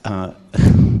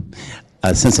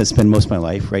 since I spend most of my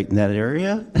life right in that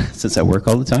area, since I work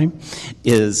all the time,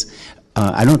 is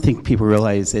I don't think people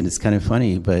realize, and it's kind of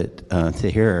funny, but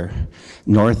to hear,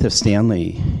 north of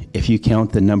Stanley, if you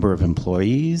count the number of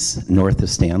employees north of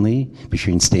Stanley,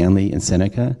 between Stanley and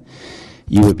Seneca,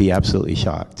 you would be absolutely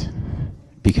shocked,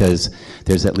 because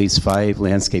there's at least 5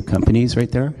 landscape companies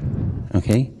right there,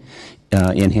 okay?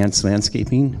 Enhanced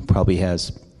Landscaping probably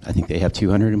has, I think they have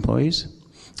 200 employees.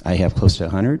 I have close to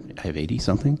 100. I have 80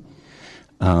 something.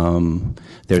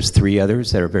 There's 3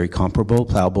 others that are very comparable,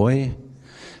 Plowboy.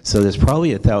 So there's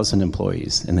probably 1,000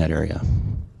 employees in that area.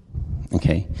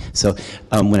 Okay, so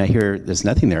when I hear there's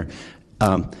nothing there,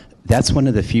 that's one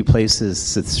of the few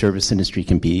places that the service industry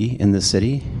can be in the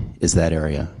city, is that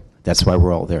area. That's why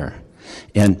we're all there.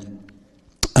 And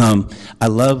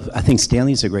I think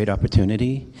Stanley's a great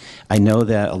opportunity. I know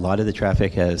that a lot of the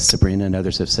traffic, as Sabrina and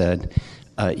others have said,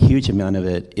 a huge amount of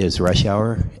it is rush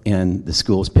hour, and the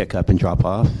schools pick up and drop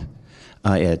off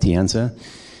at De Anza.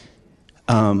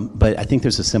 But I think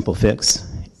there's a simple fix,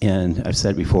 and I've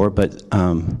said it before, but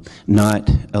not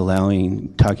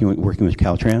allowing, working with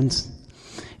Caltrans,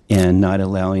 and not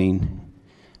allowing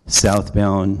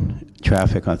southbound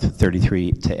traffic on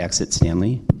 33 to exit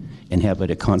Stanley, and have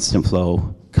it a constant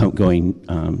flow going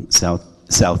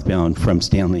southbound from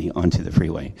Stanley onto the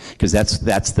freeway, because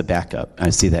that's the backup. I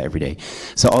see that every day.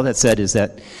 So all that said is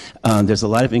that there's a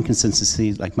lot of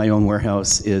inconsistency. Like my own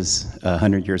warehouse is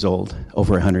 100 years old,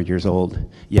 over 100 years old,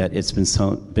 yet it's been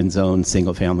zoned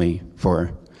single family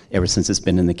ever since it's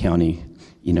been in the county,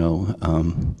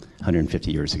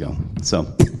 150 years ago. So.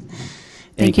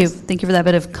 Thank you. Thank you for that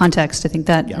bit of context. I think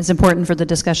that is important for the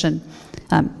discussion.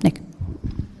 Nick.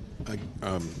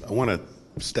 I want to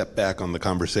step back on the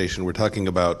conversation. We're talking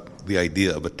about the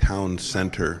idea of a town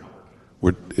center.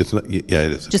 It's not, yeah,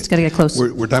 it is. Just got to get close.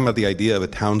 We're talking about the idea of a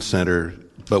town center,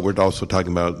 but we're also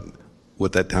talking about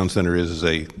what that town center is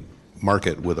a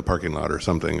market with a parking lot or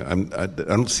something. I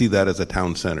don't see that as a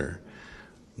town center.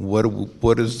 What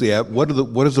does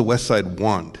the West Side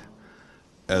want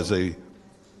as a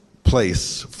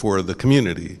place for the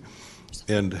community,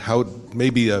 and how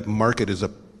maybe a market is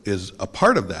a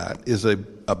part of that, is a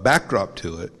backdrop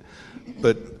to it,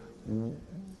 but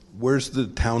where's the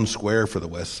town square for the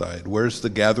West Side? Where's the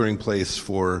gathering place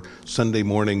for Sunday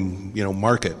morning,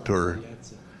 market or?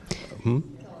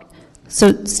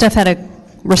 So Steph had a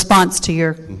response to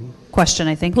your question,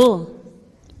 I think. Pool.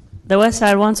 The West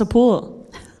Side wants a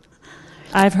pool.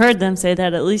 I've heard them say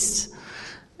that at least.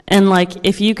 And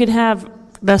if you could have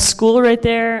the school right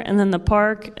there, and then the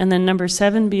park, and then number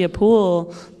 7 be a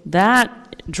pool,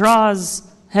 that draws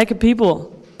heck of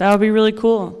people. That would be really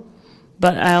cool.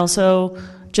 But I also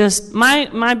just, my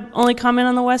only comment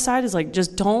on the West Side is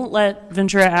just don't let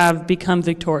Ventura Ave become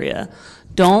Victoria.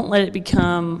 Don't let it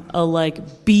become a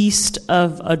beast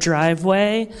of a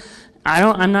driveway.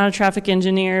 I'm not a traffic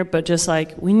engineer, but just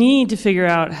we need to figure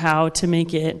out how to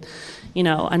make it,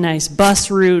 a nice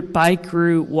bus route, bike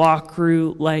route, walk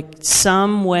route,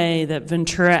 some way that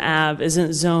Ventura Ave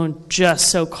isn't zoned just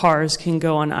so cars can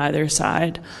go on either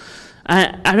side.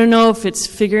 I don't know if it's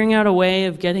figuring out a way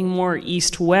of getting more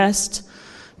east-west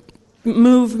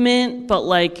movement,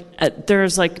 but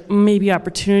there's maybe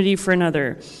opportunity for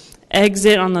another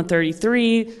exit on the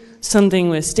 33, something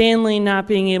with Stanley not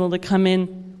being able to come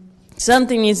in.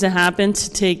 Something needs to happen to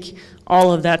take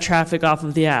all of that traffic off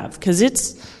of the Ave, because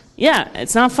it's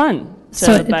not fun.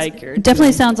 It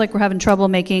definitely sounds like we're having trouble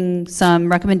making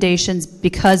some recommendations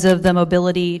because of the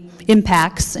mobility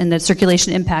impacts and the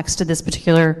circulation impacts to this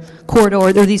particular corridor,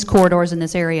 or these corridors in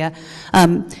this area.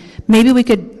 Maybe we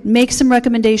could make some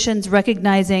recommendations,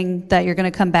 recognizing that you're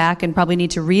going to come back and probably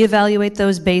need to reevaluate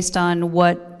those based on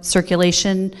what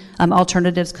circulation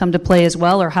alternatives come to play as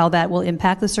well, or how that will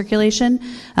impact the circulation.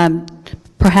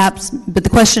 Perhaps, but the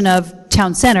question of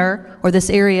town center, or this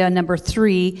area number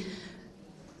 3,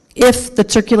 if the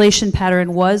circulation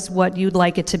pattern was what you'd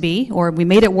like it to be, or we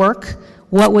made it work,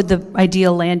 what would the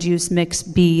ideal land use mix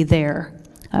be there?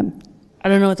 I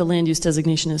don't know what the land use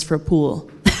designation is for a pool.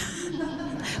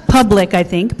 Public, I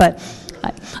think, but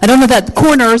I don't know that the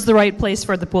corner is the right place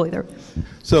for the pool either.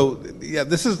 So, yeah,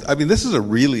 this is a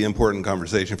really important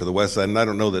conversation for the West Side, and I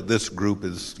don't know that this group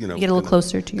is, get a little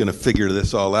closer to going to figure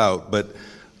this all out, but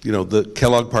the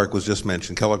Kellogg Park was just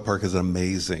mentioned. Kellogg Park is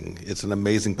amazing. It's an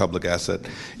amazing public asset.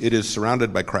 It is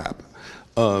surrounded by crap.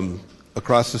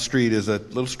 Across the street is a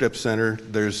little strip center.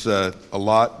 There's a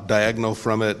lot diagonal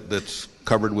from it that's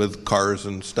covered with cars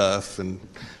and stuff, and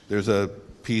there's a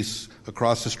piece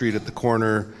across the street at the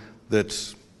corner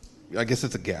that's I guess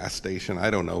it's a gas station, I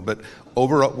don't know, but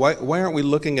overall, why aren't we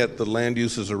looking at the land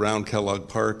uses around Kellogg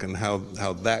Park and how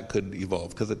that could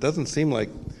evolve? Because it doesn't seem like,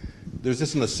 there's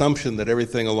just an assumption that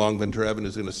everything along Ventura Avenue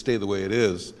is going to stay the way it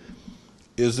is.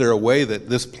 Is there a way that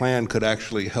this plan could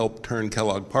actually help turn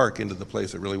Kellogg Park into the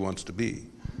place it really wants to be?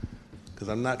 Because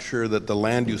I'm not sure that the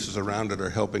land uses around it are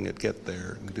helping it get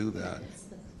there and do that.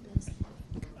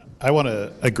 I want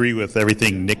to agree with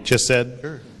everything Nick just said.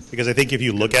 Sure. Because I think if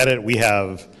you look at it, we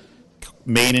have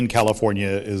Maine and California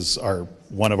is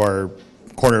one of our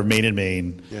corner of Maine and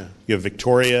Maine. Yeah. You have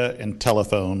Victoria and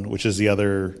Telephone, which is the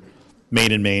other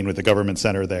Maine and Maine with the government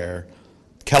center there.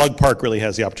 Kellogg Park really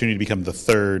has the opportunity to become the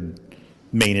third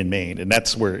Maine and Maine. And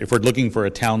that's where, if we're looking for a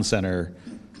town center,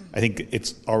 I think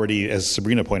it's already, as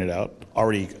Sabrina pointed out,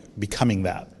 already becoming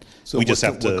that. So we just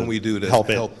have to what can we do to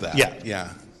help that? Yeah.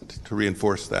 To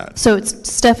reinforce that. So it's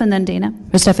Steph and then Dana,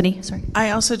 or Stephanie, sorry.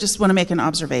 I also just want to make an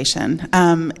observation.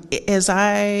 As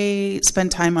I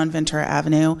spend time on Ventura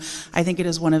Avenue, I think it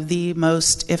is one of the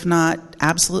most, if not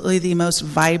absolutely the most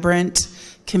vibrant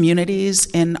communities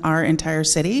in our entire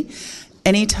city.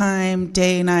 Anytime,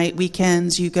 day, night,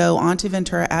 weekends, you go onto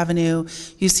Ventura Avenue,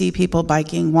 you see people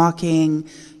biking, walking,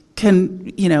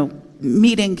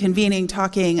 meeting, convening,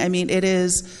 talking. I mean, it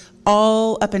is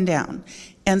all up and down.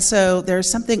 And so there's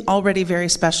something already very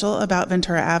special about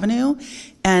Ventura Avenue.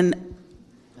 And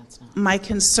my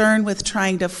concern with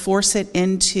trying to force it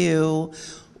into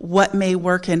what may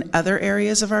work in other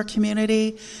areas of our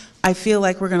community, I feel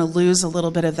like we're going to lose a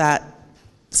little bit of that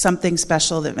something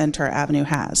special that Ventura Avenue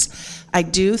has. I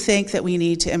do think that we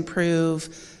need to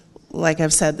improve, like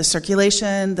I've said, the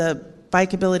circulation, the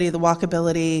bikeability, the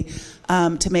walkability,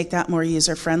 to make that more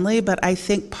user-friendly. But I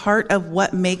think part of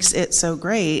what makes it so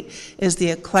great is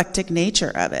the eclectic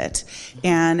nature of it,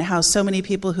 and how so many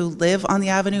people who live on the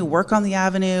avenue, work on the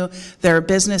avenue. There are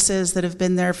businesses that have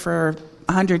been there for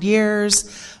 100 years,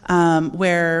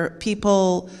 where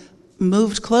people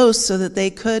moved close so that they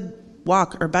could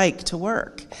walk or bike to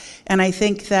work. And I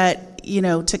think that,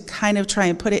 to kind of try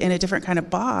and put it in a different kind of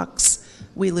box,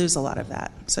 we lose a lot of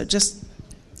that. So just...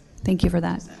 Thank you for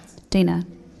that. Dana.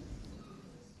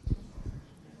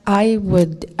 I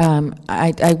would,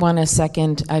 I want to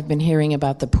second, I've been hearing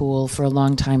about the pool for a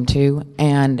long time too,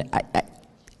 and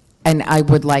I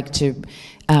would like to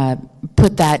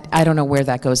put that, I don't know where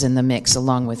that goes in the mix,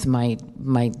 along with my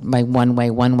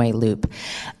one-way loop.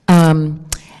 Kellogg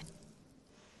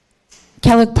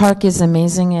Park is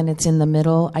amazing, and it's in the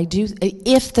middle.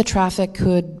 If the traffic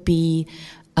could be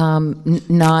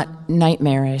not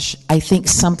nightmarish, I think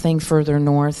something further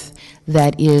north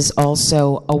that is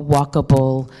also a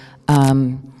walkable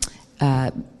town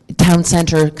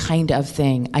center kind of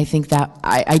thing. I think that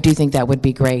I do think that would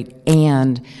be great.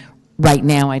 And right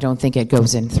now, I don't think it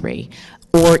goes in 3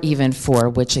 or even 4,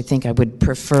 which I think I would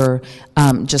prefer,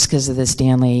 just because of the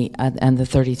Stanley and the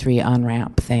 33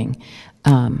 on-ramp thing.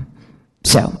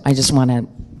 So I just want to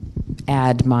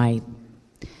add my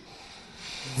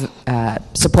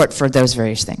support for those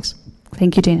various things.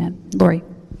 Thank you, Dana. Lori.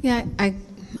 Yeah,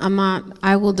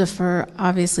 I will defer,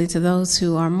 obviously, to those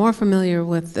who are more familiar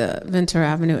with the Ventura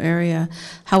Avenue area.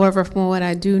 However, from what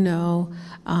I do know,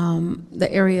 the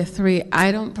Area 3,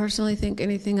 I don't personally think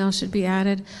anything else should be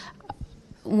added.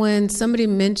 When somebody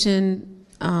mentioned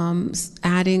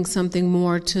adding something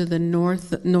more to the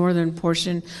northern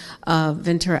portion of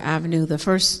Ventura Avenue, the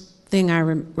first thing I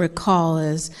recall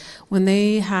is when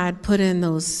they had put in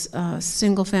those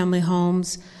single-family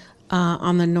homes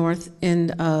on the north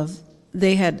end of,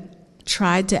 they had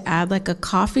tried to add like a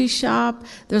coffee shop.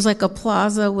 There's like a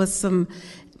plaza with some,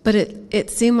 but it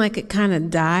seemed like it kind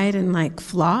of died and like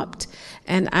flopped.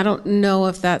 And I don't know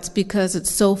if that's because it's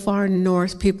so far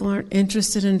north, people aren't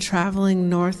interested in traveling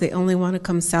north. They only want to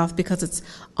come south because it's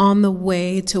on the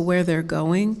way to where they're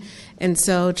going. And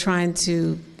so trying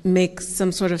to make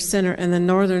some sort of center in the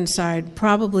northern side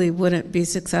probably wouldn't be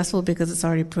successful because it's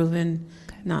already proven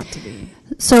not to be.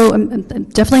 So I'm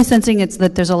definitely sensing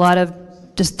that there's a lot of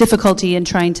just difficulty in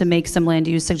trying to make some land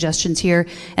use suggestions here.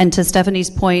 And to Stephanie's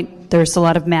point, there's a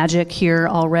lot of magic here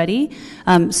already.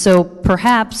 So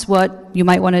perhaps what you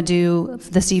might want to do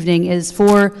this evening is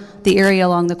for the area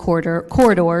along the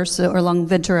corridor, so or along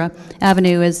Ventura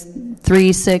Avenue is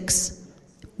 3, 6,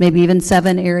 maybe even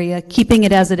 7 area, keeping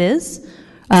it as it is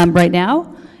right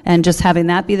now, and just having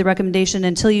that be the recommendation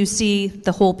until you see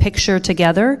the whole picture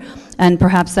together, and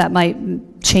perhaps that might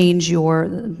change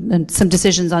some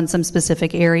decisions on some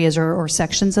specific areas or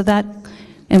sections of that.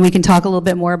 And we can talk a little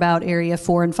bit more about area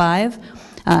 4 and 5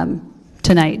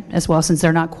 tonight as well, since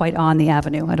they're not quite on the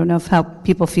avenue. I don't know how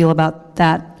people feel about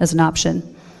that as an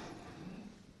option.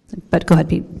 But go ahead,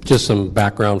 Pete. Just some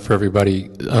background for everybody.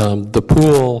 The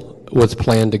pool was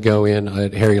planned to go in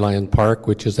at Harry Lyon Park,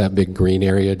 which is that big green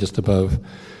area just above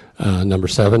number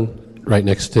 7, right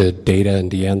next to Data and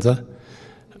Dianza.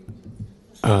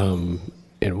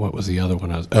 And what was the other one?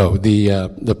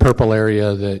 The purple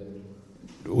area that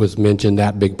was mentioned,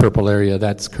 that big purple area,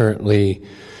 that's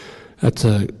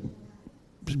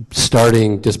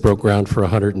starting, just broke ground for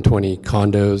 120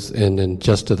 condos, and then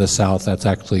just to the south, that's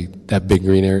actually that big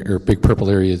green area or big purple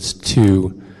area is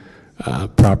 2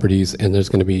 properties, and there's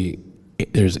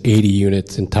 80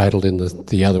 units entitled in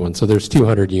the other one, so there's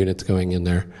 200 units going in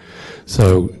there.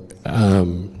 So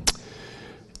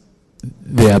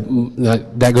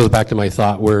that goes back to my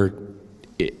thought where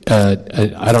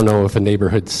I don't know if a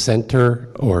neighborhood center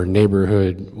or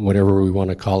neighborhood, whatever we want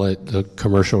to call it, the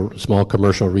small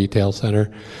commercial retail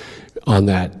center, on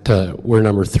that where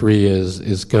number 3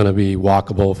 is going to be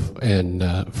walkable,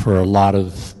 and for a lot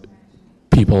of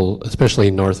people, especially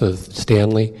north of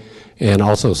Stanley and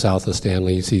also south of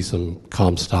Stanley, you see some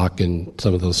Comstock in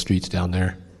some of those streets down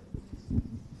there.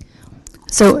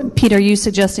 So, Pete, are you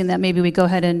suggesting that maybe we go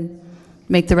ahead and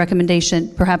make the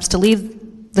recommendation perhaps to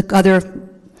leave the other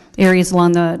areas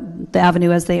along the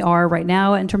avenue as they are right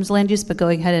now in terms of land use, but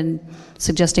going ahead and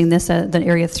suggesting this at the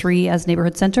area 3 as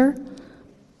neighborhood center?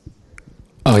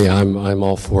 Oh yeah, I'm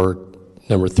all for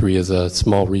number 3 as a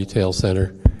small retail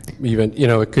center. Even,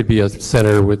 it could be a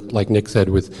center with, like Nick said,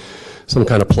 with some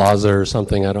kind of plaza or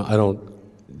something. I don't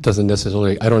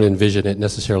envision it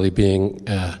necessarily being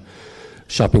a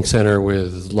shopping center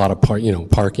with a lot of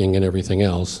parking and everything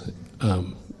else.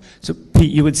 So Pete,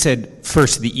 you had said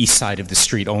first the east side of the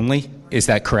street only. Is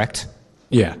that correct?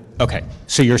 Yeah. Okay.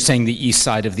 So you're saying the east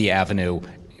side of the avenue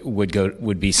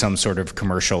would be some sort of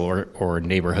commercial or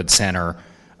neighborhood center,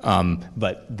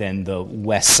 but then the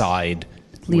west side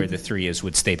where the 3 is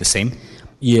would stay the same?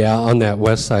 Yeah, on that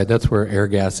west side, that's where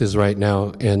Airgas is right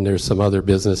now, and there's some other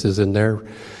businesses in there.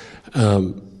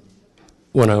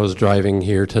 When I was driving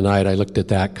here tonight, I looked at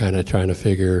that, kind of trying to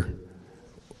figure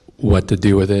what to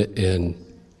do with it, and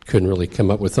couldn't really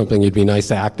come up with something. It'd be nice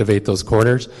to activate those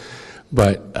corners,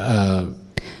 but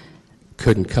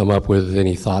couldn't come up with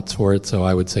any thoughts for it, so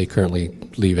I would say currently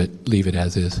leave it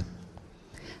as is.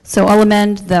 So I'll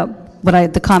amend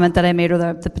the comment that I made, or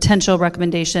the potential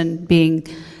recommendation being,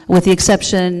 with the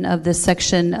exception of this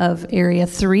section of Area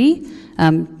 3,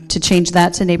 to change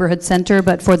that to neighborhood center,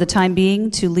 but for the time being,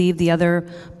 to leave the other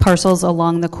parcels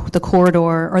along the corridor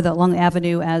or along the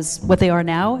avenue as what they are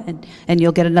now, and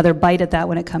you'll get another bite at that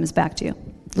when it comes back to you.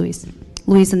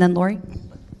 Louise, and then Lori.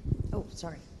 Oh,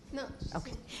 sorry. No.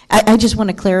 Okay. I just want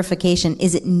a clarification.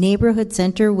 Is it neighborhood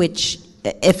center, which,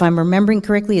 if I'm remembering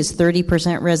correctly, is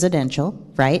 30% residential,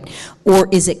 right? Or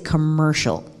is it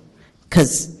commercial?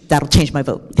 Because that'll change my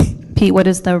vote. Pete, what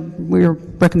is your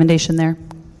recommendation there?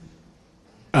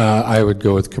 I would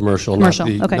go with commercial,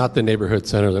 okay. Not the neighborhood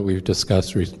center that we've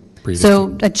discussed previously.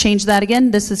 So change that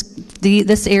again. This is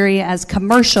this area as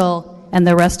commercial, and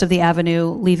the rest of the avenue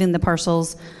leaving the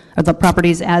parcels or the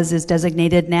properties as is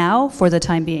designated now for the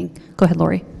time being. Go ahead,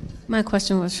 Lori. My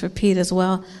question was for Pete as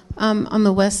well. On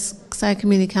the West Side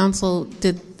Community Council,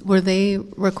 were they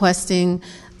requesting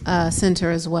a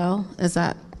center as well? Is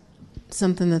that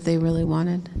something that they really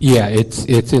wanted? Yeah,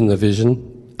 it's in the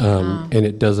vision, and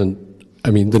it doesn't. I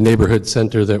mean, the neighborhood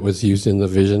center that was used in the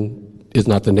vision is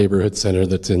not the neighborhood center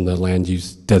that's in the land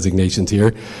use designations here.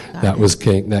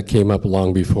 That came up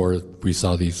long before we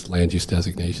saw these land use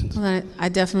designations. Well, I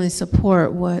definitely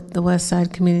support what the West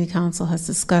Side Community Council has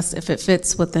discussed if it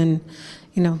fits within,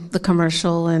 the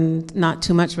commercial and not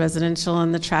too much residential,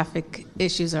 and the traffic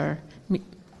issues are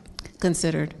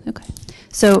considered. Okay.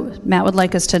 So Matt would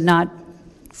like us to not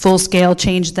full scale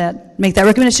make that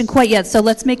recommendation quite yet. So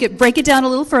let's break it down a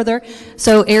little further.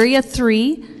 So area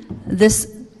 3,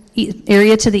 this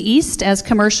area to the east as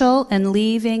commercial, and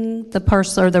leaving the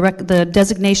parcel or the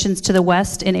designations to the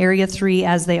west in area 3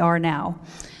 as they are now.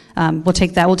 We'll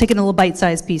take it in little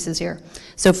bite-sized pieces here.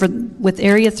 So with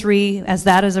area 3 as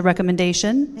that is a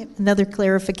recommendation. Another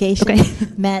clarification. Okay.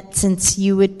 Matt, since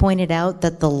you had pointed out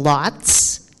that the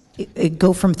lots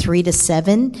go from 3 to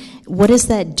 7, what does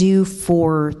that do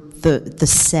for the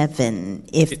 7?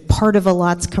 If part of a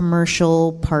lot's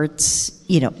commercial, parts,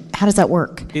 how does that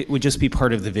work? It would just be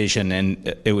part of the vision,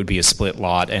 and it would be a split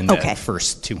lot, and the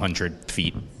first 200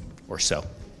 feet or so.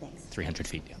 300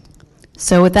 feet, yeah.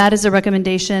 So with that as a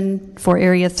recommendation for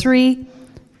area 3,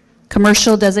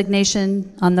 commercial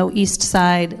designation on the east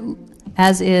side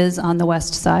as is on the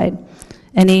west side.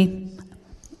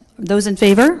 Those in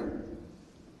favor?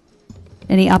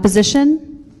 Any opposition?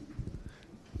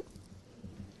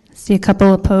 See a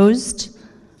couple opposed.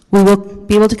 We will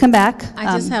be able to come back.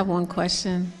 I just have one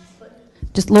question.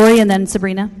 Just Lori and then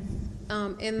Sabrina.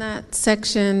 In that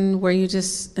section where you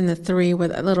just, in the 3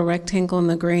 with a little rectangle in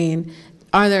the green,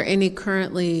 are there any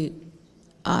currently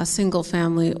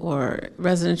single-family or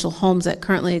residential homes that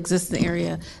currently exist in the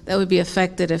area that would be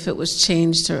affected if it was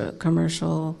changed to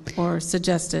commercial or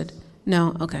suggested?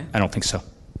 No? Okay. I don't think so.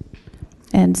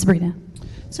 And Sabrina.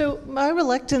 So my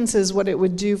reluctance is what it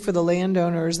would do for the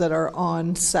landowners that are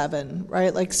on 7,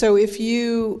 right? Like, so if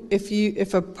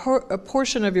a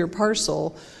portion of your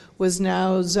parcel was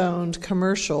now zoned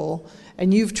commercial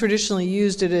and you've traditionally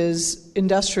used it as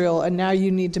industrial and now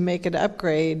you need to make an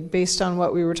upgrade based on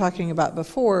what we were talking about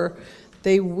before,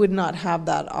 they would not have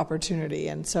that opportunity.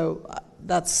 And so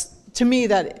that's, to me,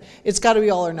 that it's got to be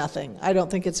all or nothing. I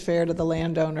don't think it's fair to the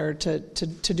landowner to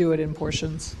do it in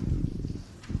portions.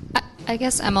 I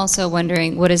guess I'm also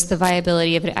wondering, what is the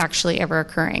viability of it actually ever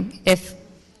occurring? If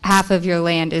half of your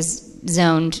land is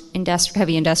zoned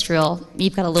heavy industrial,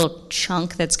 you've got a little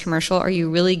chunk that's commercial, are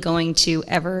you really going to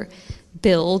ever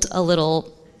build a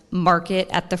little market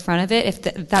at the front of it?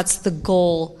 If that's the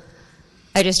goal,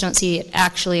 I just don't see it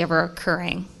actually ever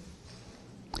occurring.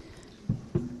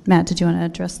 Matt, did you want to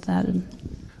address that?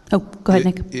 Oh, go ahead,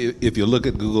 Nick. If you look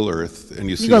at Google Earth and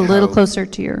you see go a little closer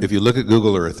to your... If you look at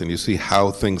Google Earth and you see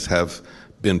how things have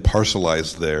been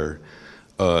parcelized there,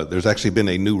 there's actually been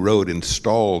a new road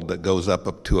installed that goes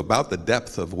up to about the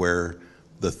depth of where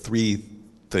the 3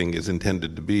 thing is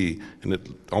intended to be, and it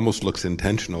almost looks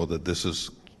intentional that this is,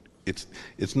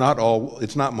 it's not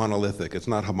monolithic, it's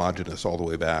not homogeneous all the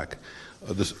way back.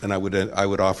 And I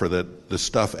would offer that the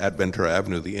stuff at Ventura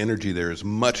Avenue, the energy there is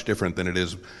much different than it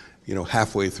is,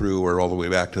 halfway through or all the way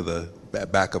back to the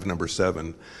back of number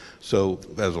 7. So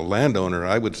as a landowner,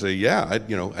 I would say, yeah, I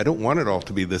don't want it all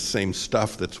to be this same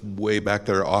stuff that's way back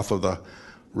there off of the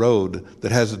road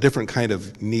that has a different kind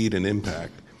of need and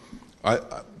impact.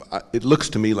 It looks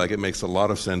to me like it makes a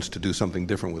lot of sense to do something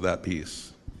different with that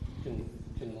piece. Can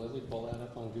Lily pull that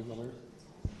up on Google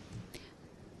Earth?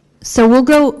 So we'll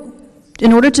go,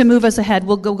 in order to move us ahead,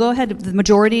 we'll go ahead. The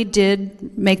majority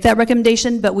did make that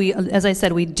recommendation, but we, as I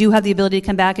said, we do have the ability to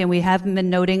come back, and we have been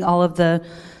noting all of the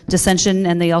dissension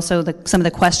and some of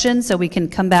the questions, so we can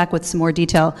come back with some more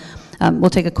detail.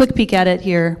 We'll take a quick peek at it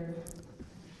here.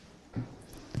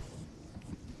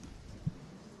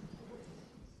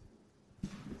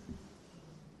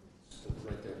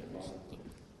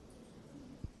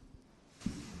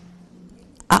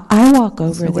 I walk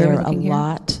over there a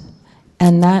lot,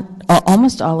 and that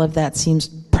almost all of that seems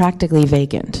practically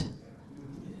vacant.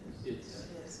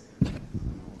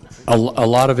 A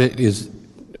lot of it is,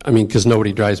 because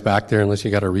nobody drives back there unless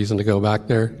you got a reason to go back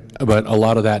there. But a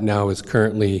lot of that now is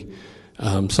currently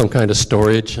some kind of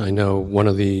storage. I know one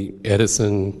of the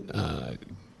Edison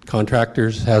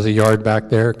contractors has a yard back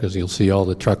there because you'll see all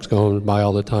the trucks going by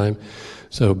all the time.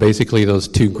 So basically those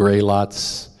 2 gray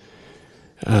lots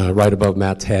right above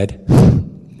Matt's head.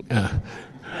 And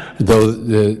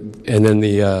then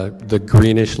the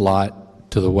greenish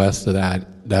lot to the west of that,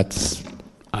 that's,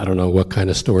 I don't know what kind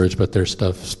of storage, but there's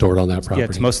stuff stored on that property. Yeah,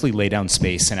 it's mostly lay-down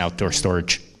space and outdoor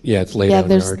storage. Yeah, it's lay-down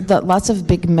yard. Yeah, there's lots of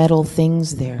big metal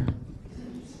things there.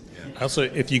 Also,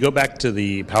 if you go back to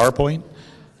the PowerPoint,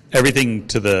 everything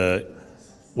to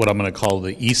what I'm going to call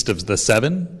the east of the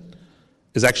 7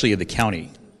 is actually in the county.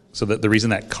 So that the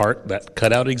reason that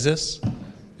cutout exists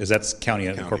is that's county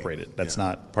incorporated. That's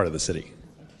not part of the city.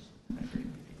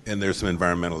 And there's some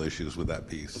environmental issues with that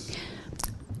piece.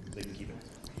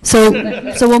 So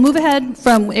we'll move ahead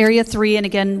from Area 3, and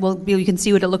again, you can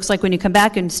see what it looks like when you come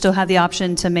back and still have the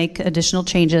option to make additional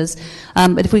changes.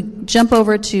 But if we jump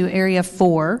over to Area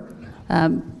 4,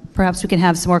 perhaps we can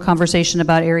have some more conversation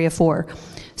about Area 4.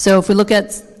 So if we look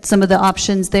at some of the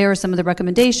options there, some of the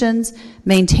recommendations,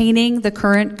 maintaining the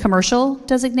current commercial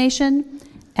designation,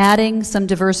 adding some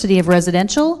diversity of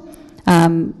residential,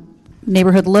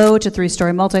 neighborhood low to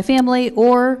 3-story multifamily,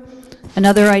 or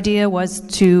another idea was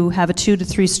to have a 2 to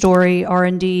 3-story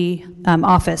R&D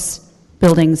office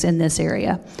buildings in this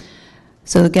area.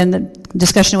 So again, the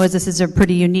discussion was this is a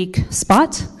pretty unique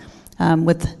spot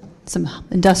with some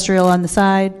industrial on the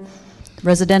side,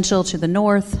 residential to the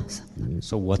north.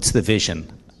 So what's the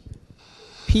vision?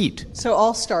 Pete. So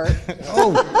I'll start.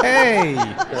 Oh, hey.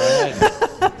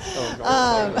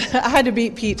 I had to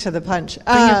beat Pete to the punch.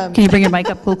 Can you bring your mic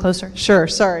up a little closer? Sure,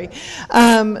 sorry.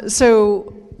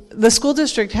 So the school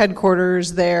district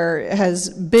headquarters there has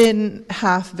been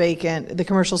half vacant. The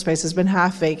commercial space has been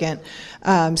half vacant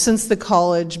since the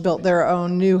college built their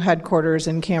own new headquarters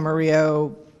in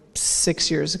Camarillo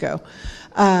 6 years ago.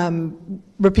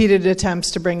 Repeated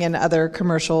attempts to bring in other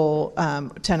commercial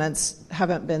tenants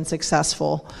haven't been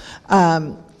successful.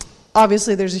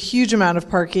 Obviously, there's a huge amount of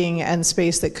parking and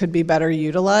space that could be better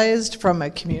utilized from a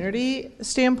community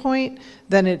standpoint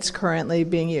than it's currently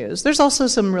being used. There's also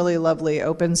some really lovely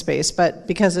open space, but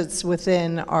because it's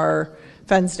within our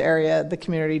fenced area, the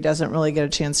community doesn't really get a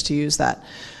chance to use that.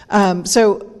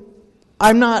 So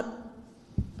I'm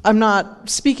not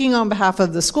speaking on behalf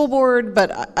of the school board,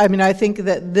 but I mean, I think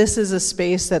that this is a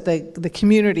space that the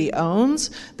community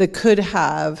owns that could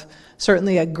have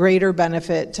certainly a greater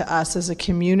benefit to us as a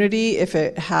community if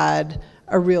it had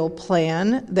a real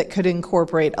plan that could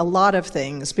incorporate a lot of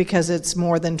things, because it's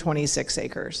more than 26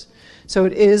 acres. So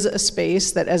it is a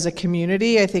space that as a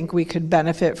community, I think we could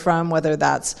benefit from, whether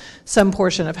that's some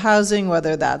portion of housing,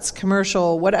 whether that's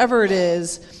commercial, whatever it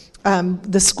is.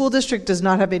 The school district does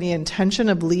not have any intention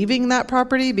of leaving that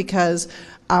property because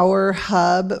our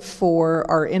hub for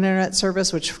our internet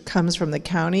service, which comes from the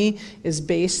county, is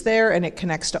based there and it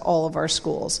connects to all of our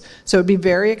schools. So it'd be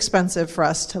very expensive for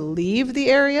us to leave the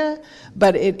area,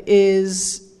 but it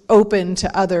is open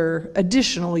to other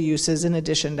additional uses in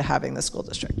addition to having the school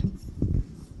district.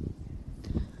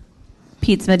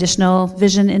 Pete, some additional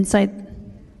vision insight?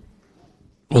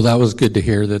 Well, that was good to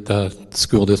hear that the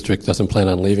school district doesn't plan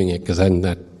on leaving it, because then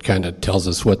that kind of tells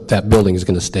us what that building is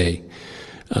going to stay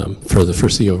for the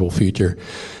foreseeable future.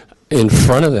 In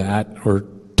front of that, or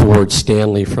towards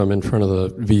Stanley from in front of the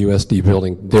VUSD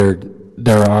building,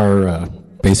 there are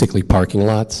basically parking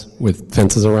lots with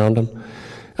fences around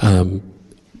them.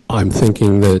 I'm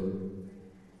thinking that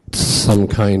some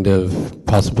kind of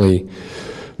possibly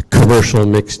commercial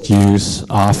mixed-use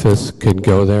office could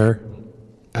go there.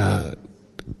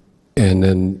 And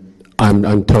then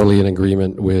I'm totally in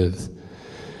agreement with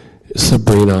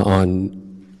Sabrina on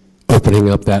opening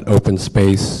up that open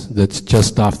space that's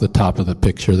just off the top of the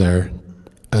picture there.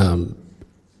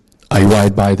 I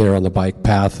ride by there on the bike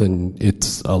path, and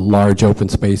it's a large open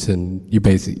space, and you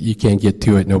can't get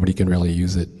to it. Nobody can really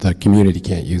use it. The community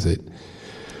can't use it.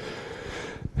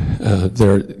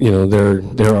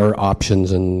 There are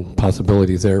options and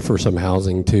possibilities there for some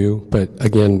housing too. But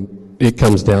again, it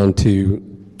comes down to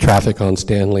traffic on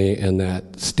Stanley and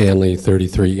that Stanley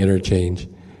 33 interchange.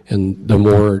 And the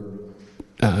more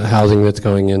housing that's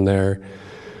going in there,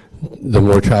 the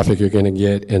more traffic you're going to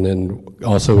get. And then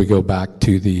also we go back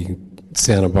to the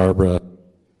Santa Barbara.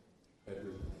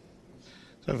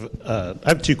 I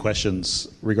have two questions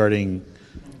regarding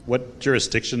what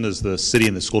jurisdiction does the city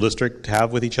and the school district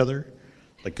have with each other?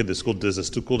 Like, does the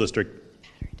school district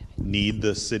need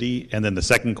the city? And then the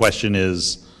second question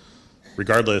is,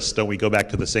 regardless, don't we go back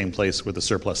to the same place with the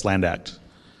Surplus Land Act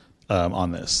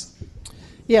on this?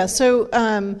 Yeah, so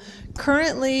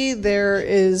currently there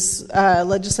is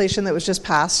legislation that was just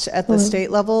passed at the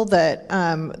state level that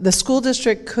the school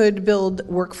district could build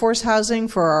workforce housing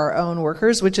for our own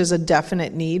workers, which is a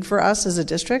definite need for us as a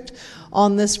district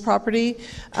on this property.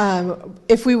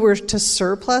 If we were to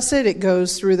surplus it, it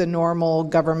goes through the normal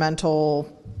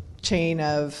governmental chain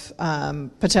of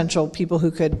potential people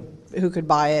who could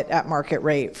buy it at market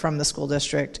rate from the school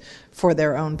district for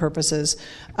their own purposes.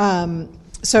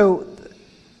 So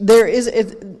there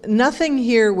is nothing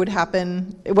here would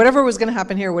happen. Whatever was going to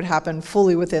happen here would happen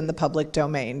fully within the public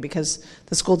domain, because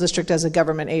the school district, as a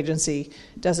government agency,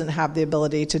 doesn't have the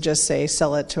ability to just say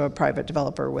sell it to a private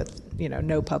developer with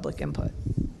no public input.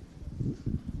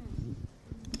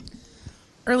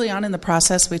 Early on in the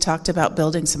process, we talked about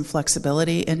building some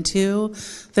flexibility into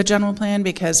the general plan,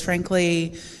 because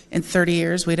frankly, in 30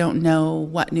 years, we don't know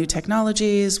what new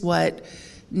technologies, what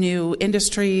new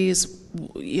industries,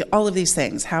 all of these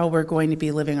things, how we're going to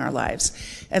be living our lives.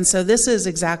 And so this is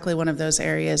exactly one of those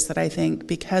areas that I think,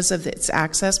 because of its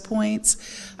access points,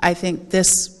 I think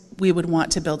we would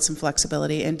want to build some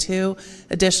flexibility into.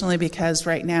 Additionally, because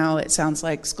right now it sounds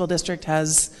like school district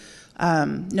has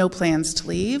no plans to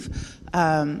leave.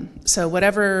 So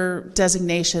whatever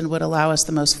designation would allow us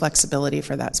the most flexibility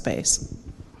for that space.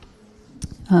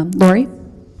 Lori, do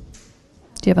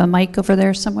you have a mic over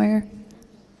there somewhere?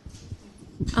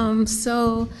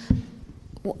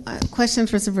 Question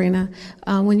for Sabrina.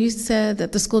 When you said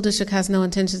that the school district has no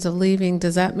intentions of leaving,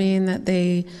 does that mean that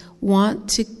they want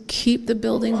to keep the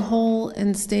building whole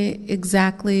and stay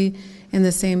exactly in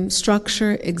the same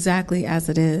structure, exactly as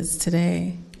it is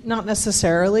today? Not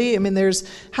necessarily. I mean,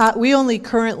 we only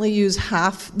currently use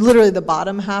half, literally the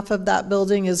bottom half of that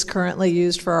building is currently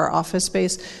used for our office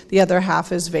space. The other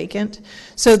half is vacant.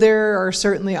 So there are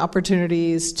certainly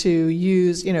opportunities to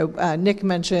use, Nick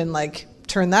mentioned like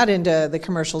turn that into the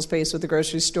commercial space with the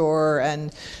grocery store,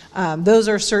 and those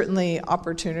are certainly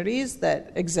opportunities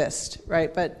that exist,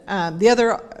 right? But the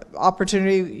other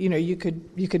opportunity, you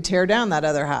could tear down that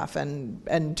other half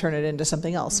and turn it into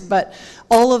something else. But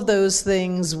all of those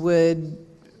things would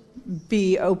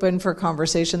be open for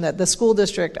conversation that the school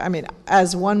district,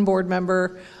 as one board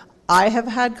member, I have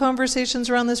had conversations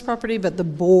around this property, but the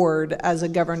board as a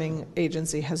governing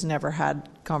agency has never had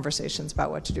conversations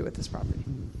about what to do with this property.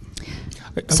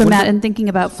 So Matt, in thinking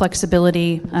about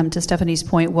flexibility, to Stephanie's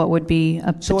point, what would be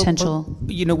a potential?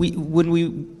 When we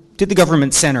did the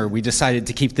government center, we decided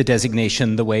to keep the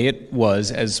designation the way it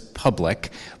was as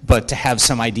public, but to have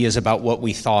some ideas about what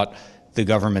we thought the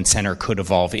government center could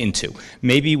evolve into.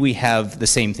 Maybe we have the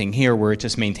same thing here where it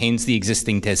just maintains the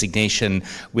existing designation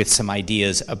with some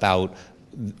ideas about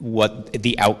what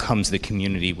the outcomes the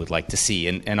community would like to see.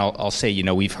 And I'll say,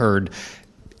 we've heard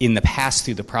in the past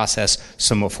through the process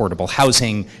some affordable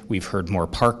housing, we've heard more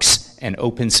parks and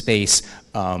open space,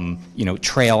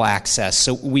 trail access.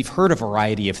 So we've heard a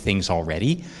variety of things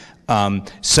already.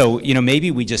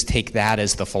 Maybe we just take that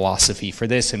as the philosophy for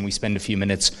this and we spend a few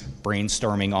minutes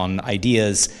brainstorming on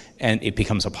ideas and it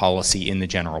becomes a policy in the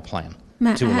general plan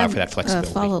to allow for that flexibility.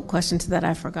 A follow-up question to that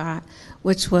I forgot,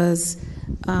 which was,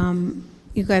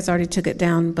 you guys already took it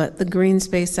down, but the green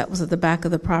space that was at the back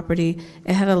of the property,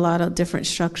 it had a lot of different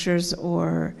structures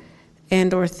or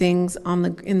things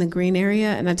in the green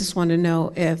area, and I just want to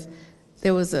know if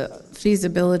there was a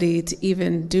feasibility to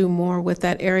even do more with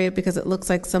that area, because it looks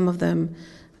like some of them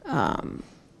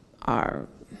are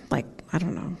like, I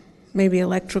don't know, maybe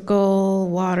electrical,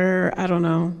 water, I don't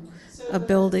know, a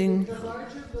building. The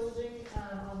larger building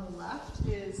on the left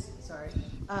is,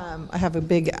 I have a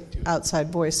big outside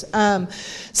voice.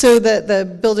 So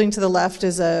the building to the left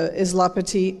is La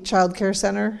Petite Child Care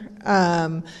Center.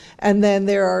 And then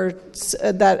there are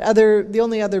the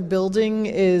only other building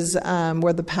is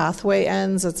where the pathway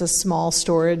ends. It's a small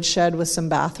storage shed with some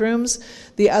bathrooms.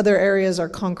 The other areas are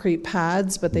concrete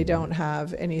pads, but they don't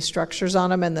have any structures on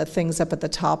them. And the things up at the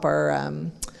top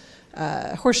are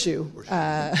horseshoe.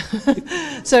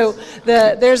 So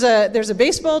there's a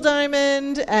baseball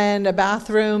diamond and a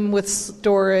bathroom with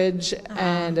storage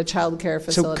and a child care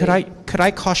facility. So could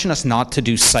I caution us not to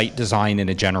do site design in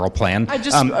a general plan? I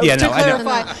just to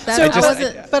clarify.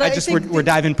 We're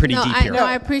diving pretty deep here.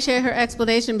 I appreciate her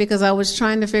explanation because I was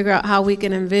trying to figure out how we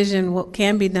can envision what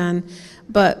can be done,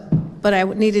 but I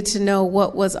needed to know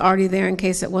what was already there in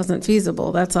case it wasn't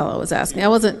feasible. That's all I was asking. I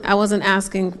wasn't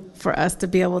asking for us to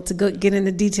be able to get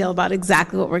into detail about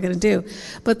exactly what we're going to do.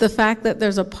 But the fact that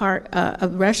there's a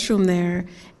restroom there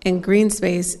and green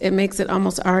space, it makes it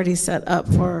almost already set up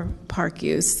for park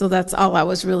use. So that's all I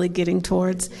was really getting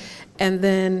towards. And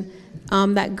then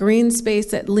that green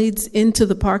space that leads into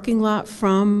the parking lot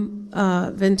from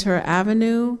Ventura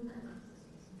Avenue,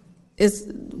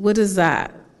 what is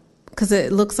that? Because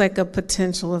it looks like a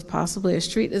potential of possibly a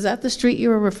street. Is that the street you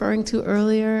were referring to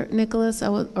earlier, Nicholas,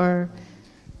 or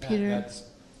Peter?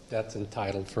 That's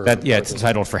entitled for... it's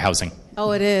entitled for housing.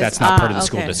 Oh, it is? That's not part of the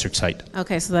school district site.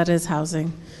 Okay, so that is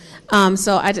housing.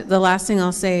 The last thing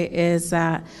I'll say is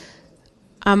that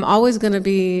I'm always going to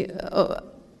be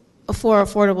for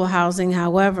affordable housing.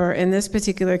 However, in this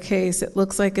particular case, it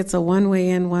looks like it's a one-way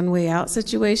in, one-way out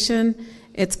situation.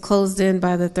 It's closed in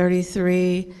by the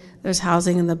 33. There's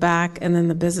housing in the back, and then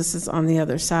the businesses on the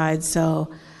other side.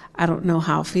 So I don't know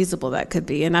how feasible that could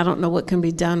be, and I don't know what can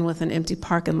be done with an empty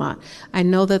parking lot. I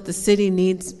know that the city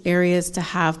needs areas to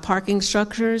have parking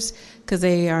structures because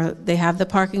they have the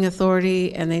parking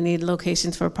authority and they need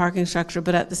locations for a parking structure,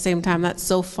 but at the same time, that's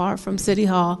so far from City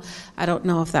Hall, I don't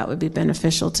know if that would be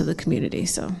beneficial to the community.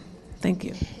 So thank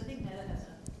you.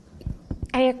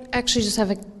 I actually just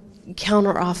have a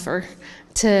counter offer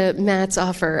to Matt's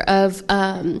offer of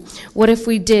what if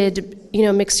we did,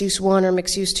 mixed use 1 or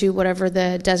mixed use 2, whatever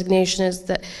the designation is,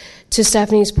 that to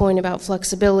Stephanie's point about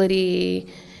flexibility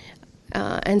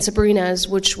and Sabrina's,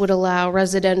 which would allow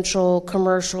residential,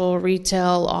 commercial,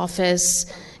 retail,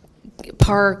 office,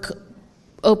 park,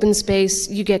 open space,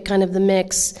 you get kind of the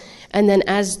mix. And then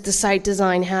as the site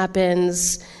design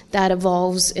happens, that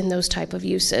evolves in those type of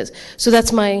uses. So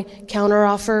that's my counter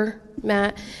offer,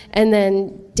 Matt. And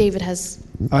then David has...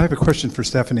 I have a question for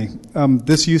Stephanie.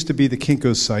 This used to be the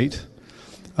Kinko's site.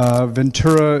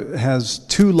 Ventura has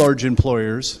 2 large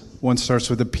employers. One starts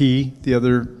with a P, the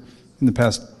other in the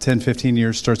past 10, 15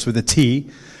 years starts with a T.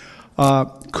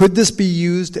 Could this be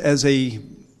used as a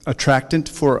attractant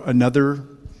for another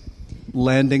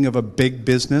landing of a big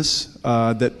business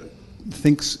that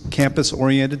thinks campus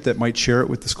oriented that might share it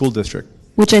with the school district?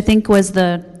 Which I think was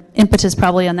the impetus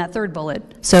probably on that third bullet.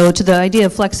 So to the idea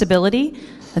of flexibility,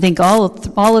 I think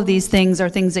all of these things are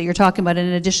things that you're talking about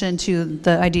in addition to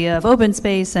the idea of open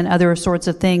space and other sorts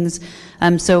of things.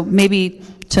 So maybe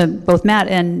to both Matt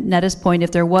and Netta's point,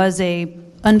 if there was a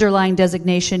underlying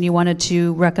designation you wanted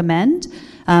to recommend,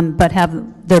 but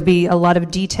have there be a lot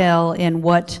of detail in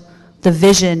what the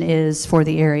vision is for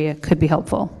the area, could be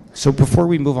helpful. So before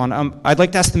we move on, I'd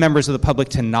like to ask the members of the public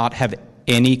to not have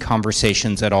any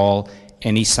conversations at all,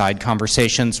 any side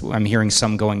conversations. I'm hearing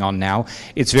some going on now.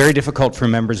 It's very difficult for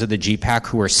members of the GPAC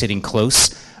who are sitting close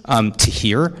to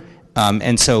hear.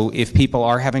 And so if people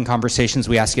are having conversations,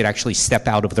 we ask you to actually step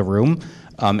out of the room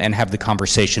and have the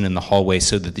conversation in the hallway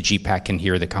so that the GPAC can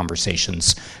hear the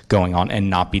conversations going on and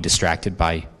not be distracted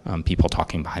by people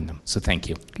talking behind them. So thank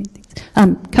you.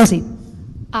 Kelsey.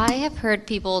 I have heard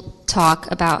people talk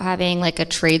about having like a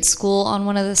trade school on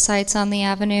one of the sites on the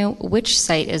avenue. Which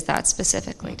site is that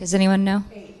specifically? Does anyone know?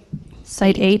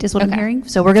 Site 8 is what I'm hearing.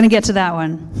 So we're going to get to that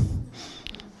one.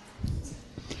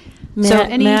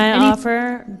 May I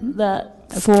offer that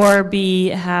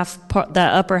that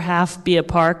upper half be a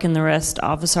park and the rest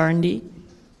office R&D?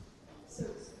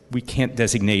 We can't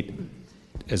designate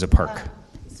as a park.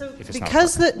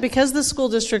 Because the school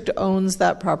district owns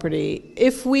that property,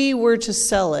 if we were to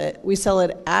sell it, we sell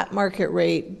it at market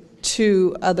rate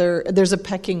to there's a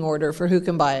pecking order for who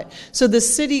can buy it. So the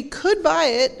city could buy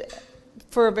it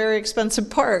for a very expensive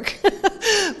park,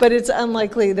 but it's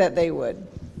unlikely that they would.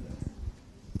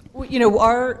 You know,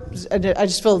 I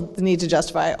just feel the need to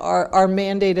justify, our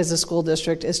mandate as a school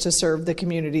district is to serve the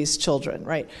community's children,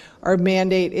 right? Our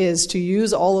mandate is to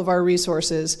use all of our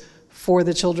resources for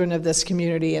the children of this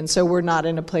community, and so we're not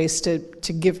in a place to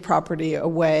give property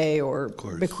away or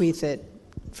bequeath it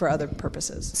for other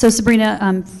purposes. So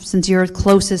Sabrina, since you're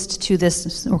closest to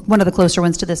this, or one of the closer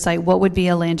ones to this site, what would be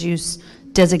a land use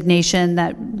designation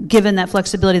that, given that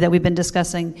flexibility that we've been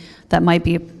discussing, that might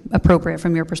be appropriate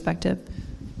from your perspective?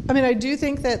 I mean, I do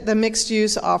think that the mixed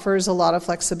use offers a lot of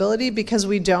flexibility because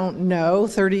we don't know.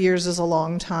 30 years is a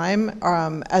long time.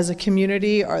 As a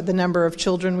community, the number of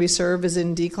children we serve is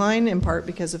in decline, in part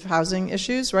because of housing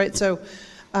issues, right? So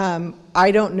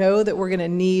I don't know that we're going to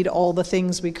need all the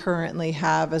things we currently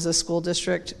have as a school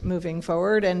district moving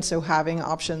forward, and so having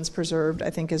options preserved,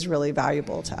 I think, is really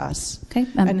valuable to us. Okay.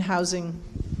 And housing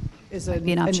is a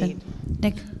option. need.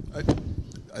 Nick?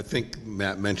 I think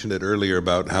Matt mentioned it earlier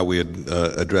about how we had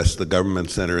addressed the government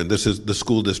center, and this is the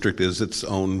school district is its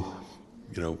own,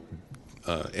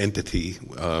 entity.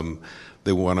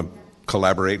 They want to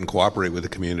collaborate and cooperate with the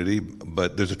community,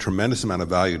 but there's a tremendous amount of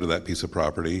value to that piece of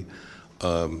property,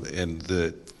 and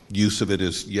the use of it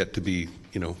is yet to be,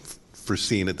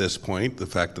 foreseen at this point. The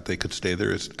fact that they could stay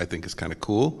there I think, is kind of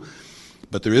cool.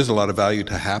 But there is a lot of value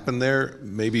to happen there.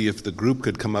 Maybe if the group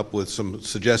could come up with some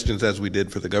suggestions, as we did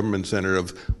for the government center,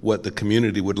 of what the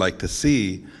community would like to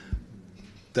see,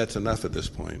 that's enough at this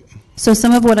point. So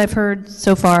some of what I've heard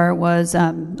so far was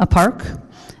a park,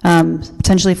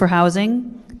 potentially for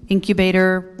housing,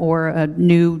 incubator, or a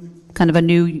new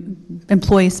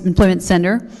employment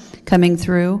center coming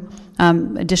through,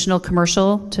 additional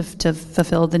commercial to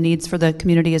fulfill the needs for the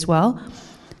community as well.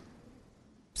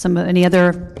 Any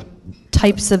other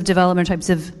types of development,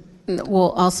 Well,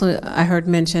 also, I heard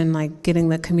mention like getting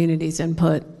the community's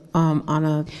input on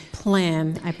a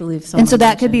plan, I believe. And so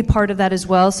that could be part of that as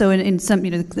well. So in some,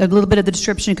 a little bit of the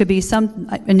description could be some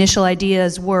initial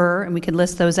ideas and we could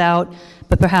list those out,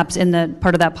 but perhaps in the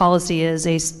part of that policy is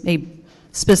a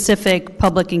specific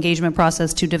public engagement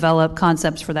process to develop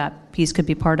concepts for that piece could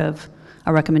be part of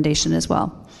a recommendation as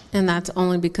well. And that's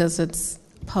only because it's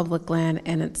public land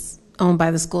and it's owned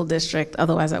by the school district.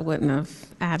 Otherwise, I wouldn't have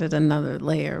added another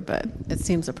layer, but it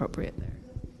seems appropriate there.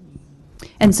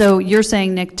 And so you're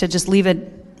saying, Nick, to just leave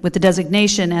it with the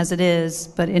designation as it is,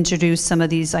 but introduce some of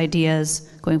these ideas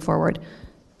going forward.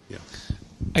 Yeah.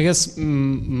 I guess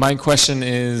my question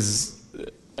is,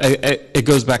 it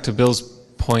goes back to Bill's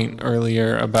point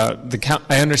earlier about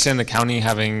I understand the county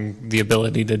having the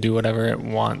ability to do whatever it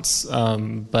wants,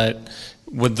 but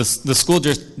would the school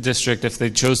district, if they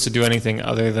chose to do anything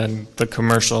other than the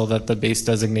commercial that the base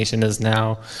designation is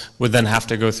now, would then have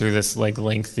to go through this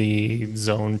lengthy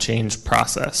zone change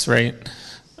process, right?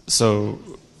 So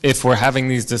if we're having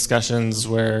these discussions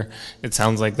where it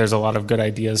sounds like there's a lot of good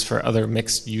ideas for other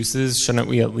mixed uses, shouldn't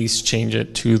we at least change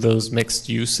it to those mixed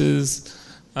uses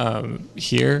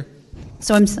here?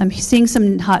 So I'm seeing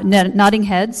some nodding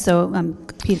heads. So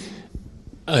Pete.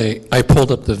 I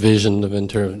pulled up the vision,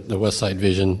 the West Side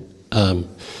vision.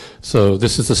 So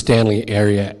this is the Stanley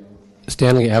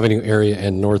Avenue area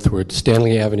and northward.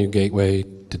 Stanley Avenue Gateway.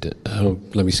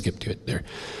 Let me skip to it there.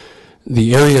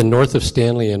 The area north of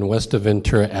Stanley and west of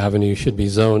Ventura Avenue should be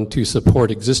zoned to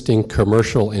support existing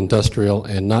commercial, industrial,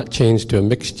 and not changed to a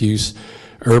mixed-use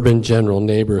urban general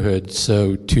neighborhood,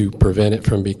 so to prevent it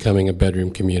from becoming a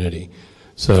bedroom community.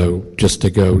 So just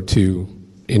to go to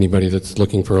anybody that's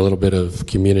looking for a little bit of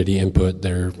community input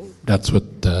there, that's what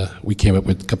we came up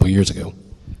with a couple years ago.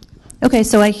 Okay,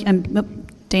 so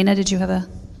Dana, did you have a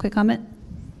quick comment?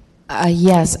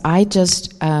 Yes, I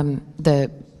just,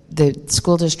 the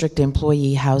school district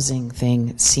employee housing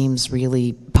thing seems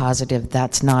really positive.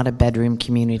 That's not a bedroom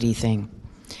community thing.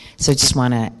 So just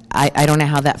want to, I don't know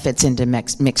how that fits into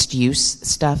mixed use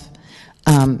stuff,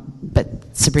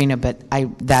 but Sabrina,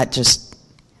 that just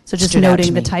So just stood out to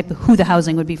noting the me. type of who the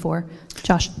housing would be for.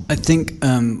 Josh? I think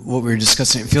what we were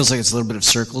discussing, it feels like it's a little bit of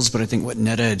circles, but I think what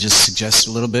Netta had just suggested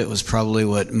a little bit was probably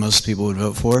what most people would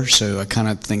vote for. So I kind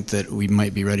of think that we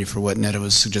might be ready for what Netta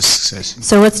was just suggesting.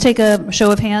 So let's take a show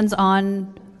of hands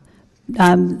on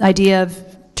idea of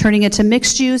turning it to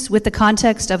mixed use with the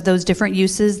context of those different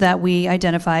uses that we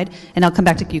identified. And I'll come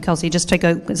back to you, Kelsey. Just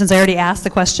since I already asked the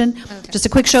question, just a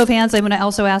quick show of hands. I'm going to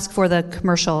also ask for the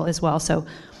commercial as well. So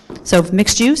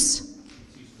mixed use?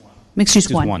 Mixed use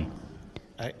one.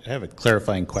 I have a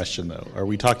clarifying question, though. Are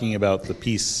we talking about the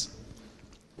piece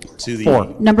to the...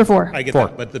 Four. Number 4. I get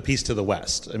that, but the piece to the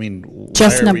west. I mean,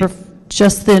 Just why are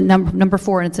the number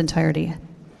 4 in its entirety.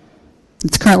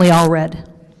 It's currently all red.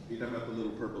 You talking about the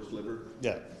little purple sliver?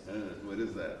 Yeah. What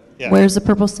is that? Yeah. Where's the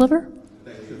purple sliver?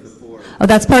 Next to the 4. Oh,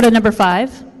 that's part of number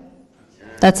 5.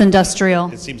 That's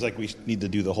industrial. It seems like we need to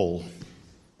do the whole...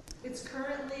 It's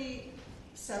currently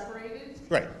separated.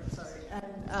 Right.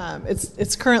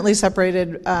 It's currently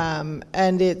separated,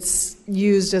 and it's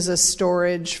used as a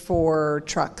storage for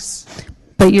trucks.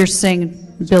 But you're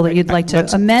saying, Bill, that you'd like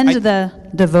to amend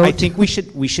the vote? I think we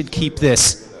should keep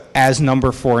this as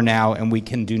number 4 now, and we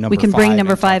can do number 5. We can bring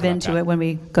number 5 into it when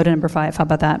we go to number 5. How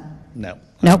about that? No.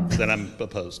 Nope. Then I'm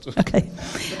opposed. Okay.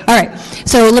 All right.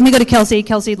 So let me go to Kelsey.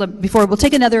 Kelsey, before we'll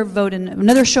take another vote and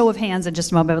another show of hands in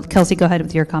just a moment. Kelsey, go ahead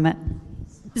with your comment.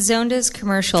 Zoned as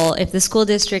commercial, if the school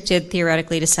district did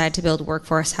theoretically decide to build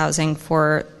workforce housing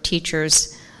for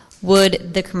teachers,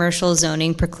 would the commercial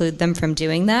zoning preclude them from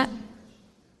doing that?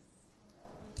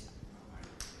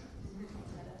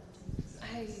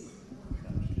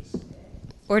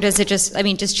 Or does it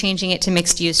just changing it to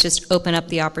mixed use just open up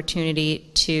the opportunity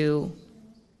to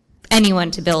anyone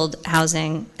to build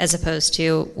housing as opposed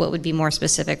to what would be more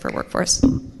specific for workforce?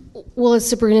 Well, as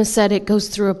Sabrina said, it goes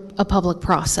through a public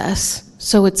process,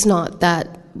 so it's not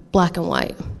that black and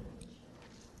white.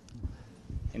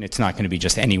 And it's not going to be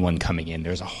just anyone coming in.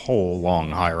 There's a whole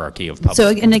long hierarchy of public. So,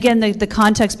 and again, the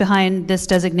context behind this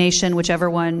designation, whichever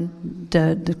one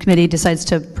the committee decides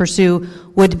to pursue,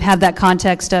 would have that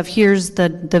context of here's the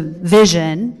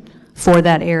vision for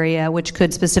that area, which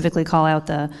could specifically call out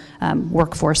the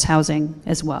workforce housing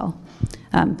as well.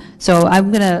 So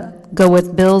I'm going to go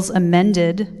with Bill's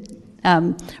amended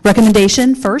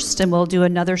recommendation first, and we'll do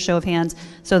another show of hands.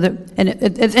 So and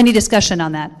if any discussion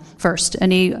on that first,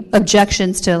 any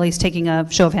objections to at least taking a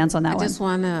show of hands on that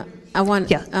one? I want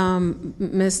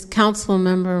Ms.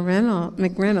 Councilmember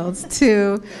McReynolds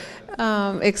to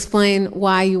explain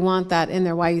why you want that in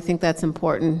there, why you think that's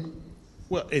important.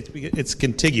 Well, it's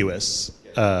contiguous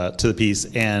to the piece,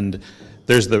 and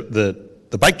there's the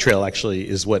bike trail actually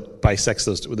is what bisects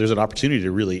those two. There's an opportunity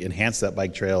to really enhance that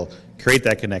bike trail, create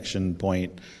that connection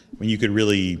point when you could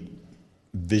really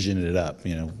vision it up.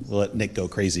 We'll let Nick go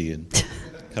crazy and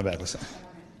come back with something.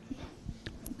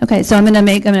 Okay, so I'm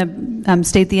going to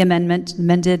state the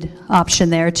amended option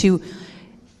there to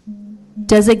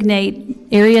designate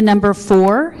area number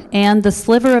 4 and the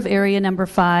sliver of area number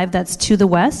 5 that's to the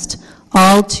west,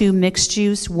 all to mixed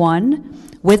use 1,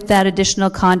 with that additional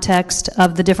context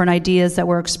of the different ideas that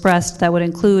were expressed that would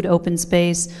include open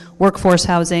space, workforce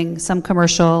housing, some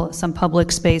commercial, some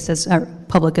public spaces,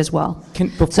 public as well.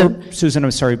 Susan, I'm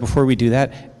sorry, before we do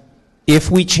that, if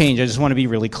we change, I just want to be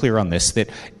really clear on this, that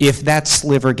if that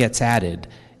sliver gets added,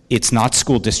 it's not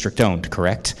school district owned,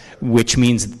 correct? Which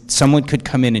means someone could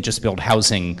come in and just build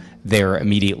housing there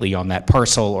immediately on that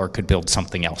parcel, or could build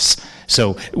something else.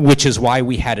 So, which is why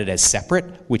we had it as separate,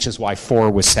 which is why 4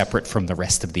 was separate from the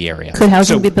rest of the area. Could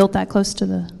housing be built that close to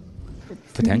the...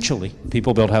 Potentially.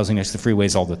 People build housing next to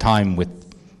freeways all the time with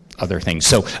other things.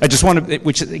 So I just want to,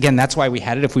 which again, that's why we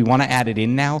had it. If we want to add it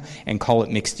in now and call it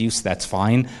mixed use, that's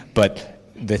fine. But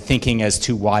the thinking as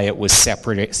to why it was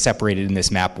separated in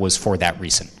this map was for that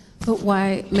reason. But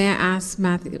why, may I ask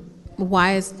Matthew,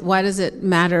 why does it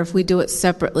matter if we do it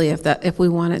separately, if we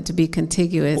want it to be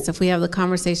contiguous, if we have the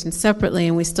conversation separately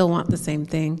and we still want the same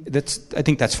thing? I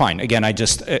think that's fine. Again,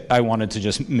 I wanted to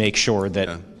just make sure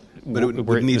that But it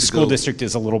would need the to school go- district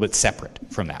is a little bit separate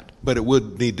from that. But it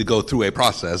would need to go through a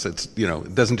process. It's,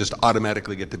 it doesn't just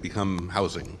automatically get to become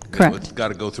housing. Correct. It's got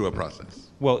to go through a process.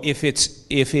 Well, if it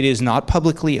is not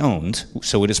publicly owned,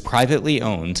 so it is privately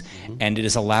owned, and it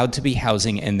is allowed to be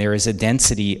housing, and there is a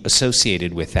density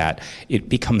associated with that, it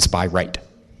becomes by right.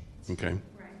 Okay.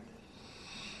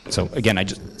 So again,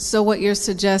 So what you're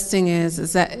suggesting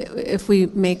is that if we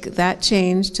make that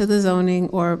change to the zoning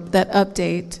or that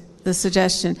update, the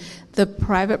suggestion, the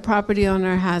private property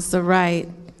owner has the right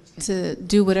to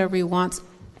do whatever he wants,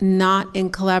 not in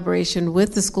collaboration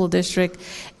with the school district,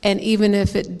 and even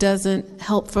if it doesn't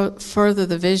help further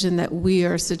the vision that we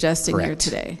are suggesting here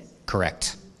today.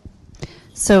 Correct.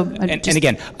 So, and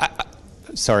again,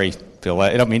 sorry, Phil,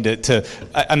 I don't mean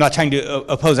I'm not trying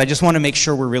to oppose. I just want to make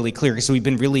sure we're really clear, because we've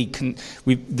been really,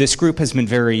 this group has been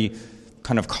very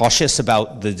kind of cautious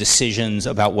about the decisions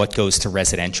about what goes to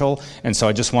residential, and so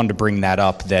I just wanted to bring that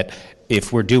up, that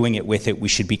if we're doing it with it, we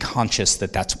should be conscious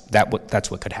that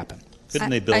that's what could happen. Couldn't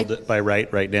they build it by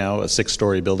right now, a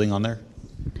 6-story building on there?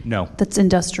 No. That's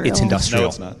industrial. It's industrial. No,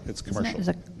 it's not. It's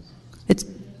commercial.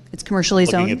 It's commercially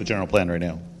zoned. Looking at the general plan right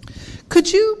now. Could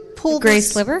you pull Gray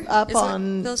this sliver? up Is what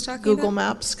on Bill's talking Google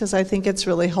about? Maps? Because I think it's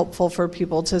really helpful for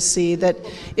people to see that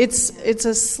it's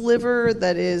a sliver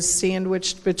that is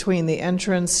sandwiched between the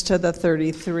entrance to the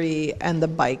 33 and the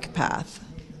bike path.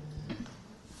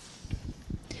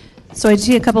 So I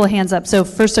see a couple of hands up. So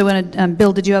first I want to,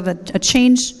 Bill, did you have a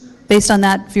change based on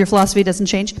that? If your philosophy doesn't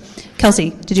change?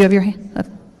 Kelsey, did you have your hand up?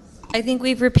 I think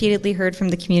we've repeatedly heard from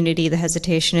the community the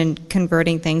hesitation in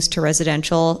converting things to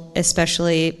residential,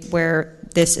 especially where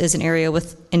this is an area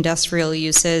with industrial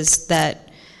uses that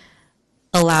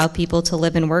allow people to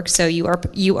live and work. So you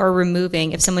are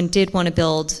removing, if someone did want to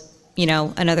build,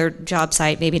 another job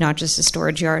site, maybe not just a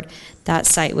storage yard, that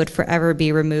site would forever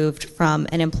be removed from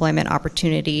an employment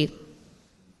opportunity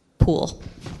pool.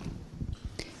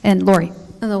 And Lori.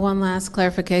 And the one last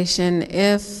clarification,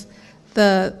 if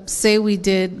say we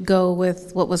did go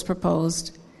with what was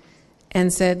proposed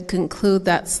and said conclude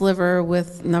that sliver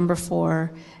with number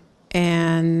 4,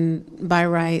 and by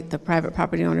right the private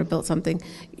property owner built something,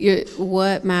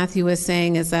 what Matthew was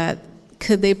saying is that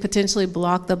could they potentially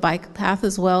block the bike path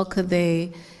as well? Could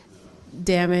they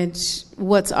damage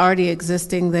what's already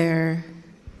existing there,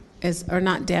 or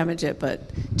not damage it, but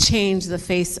change the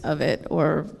face of it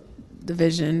or the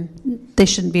vision? They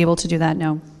shouldn't be able to do that,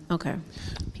 no. Okay.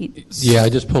 Pete. Yeah, I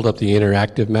just pulled up the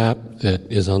interactive map that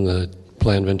is on the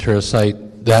Plan Ventura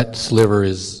site. That sliver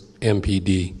is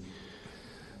MPD.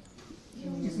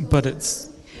 But it's...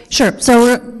 Sure, so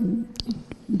we're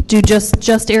do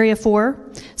just area 4.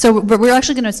 So we're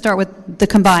actually going to start with the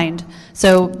combined.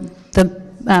 So the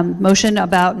motion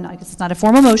about, I guess it's not a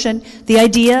formal motion, the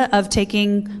idea of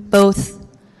taking both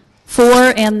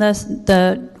 4 and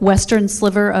the western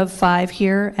sliver of 5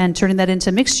 here and turning that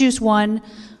into mixed use 1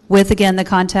 with, again, the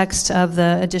context of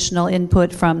the additional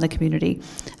input from the community,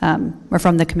 or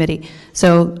from the committee.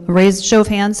 So raise show of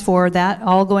hands for that,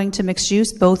 all going to mixed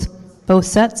use, both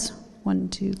sets. 1,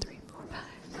 2, 3, 4,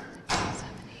 5, 6,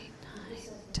 7, 8, 9,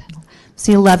 10, 11.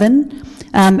 See 11.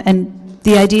 And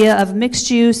the idea of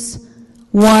mixed use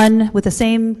 1 with the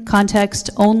same context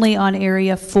only on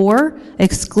area 4,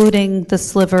 excluding the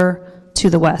sliver to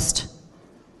the west.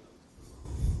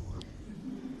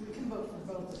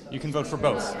 You can vote for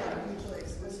both.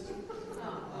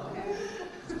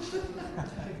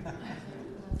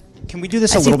 Can we do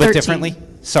this a little bit differently?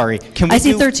 Sorry. Can we I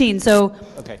see 13, so...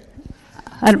 Okay.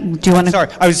 Do you want to... Sorry,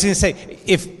 I was going to say,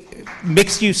 if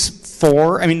mixed use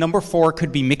 4, number 4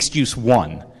 could be mixed use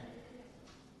 1.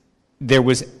 There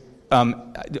was, is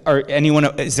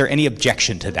there any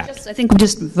objection to that? I think we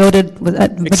just voted,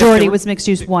 majority was mixed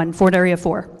use 1 for area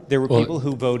 4. There were people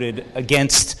who voted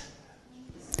against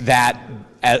that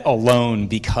alone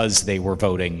because they were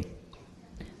voting,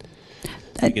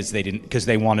 because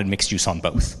they wanted mixed use on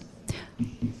both.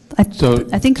 I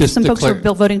think some folks were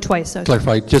voting twice. So.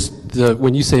 Clarify,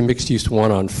 when you say mixed use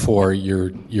 1 on 4,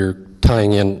 you're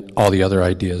tying in all the other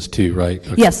ideas too, right?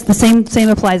 Okay. Yes, the same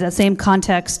applies, that same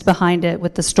context behind it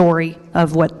with the story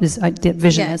of what the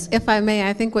vision is. If I may,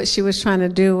 I think what she was trying to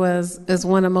do is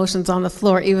when a motion's on the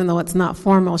floor, even though it's not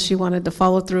formal, she wanted to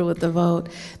follow through with the vote.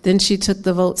 Then she took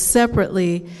the vote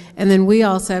separately, and then we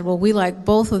all said, well, we like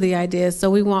both of the ideas, so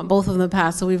we want both of them to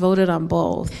pass, so we voted on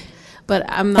both. But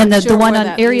I'm not and sure the one where on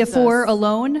that area leaves 4 us.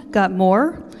 alone got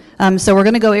more. So we're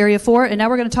going to go Area 4, and now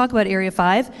we're going to talk about Area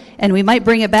 5, and we might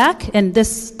bring it back, and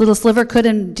this little sliver could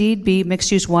indeed be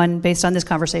mixed-use 1 based on this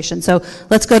conversation. So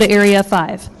let's go to Area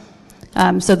 5.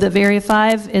 So the Area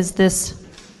 5 is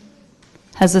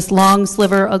has this long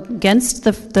sliver against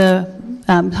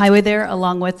the highway there,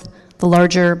 along with the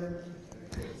larger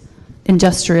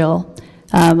industrial.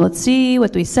 Let's see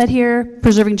what we said here.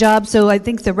 Preserving jobs. So I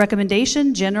think the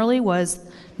recommendation generally was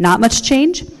not much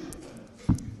change.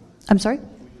 I'm sorry?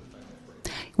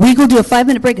 We will do a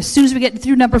 5-minute break as soon as we get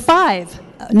through number 5.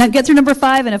 Get through number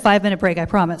 5 and a 5-minute break, I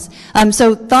promise.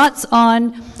 So thoughts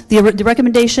on the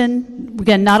recommendation?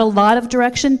 Again, not a lot of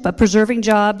direction, but preserving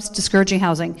jobs, discouraging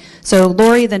housing. So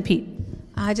Lori, then Pete.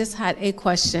 I just had a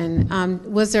question.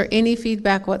 Was there any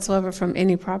feedback whatsoever from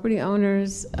any property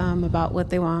owners about what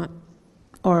they want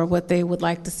or what they would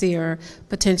like to see or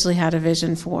potentially had a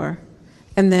vision for?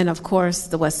 And then, of course,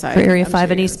 the west side. For Area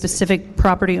 5, any specific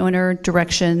property owner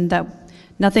direction that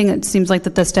nothing it seems like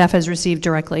that the staff has received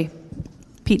directly?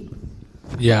 Pete.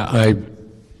 Yeah, I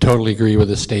totally agree with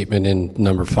the statement in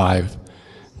number 5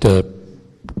 to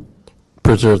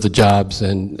preserve the jobs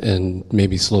and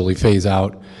maybe slowly phase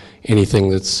out anything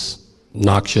that's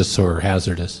noxious or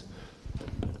hazardous.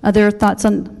 Other thoughts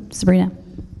on Sabrina?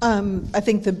 I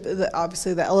think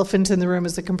obviously the elephant in the room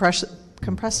is the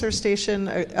compressor station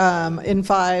in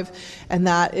 5, and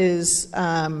that is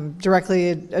directly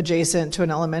adjacent to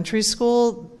an elementary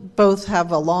school. Both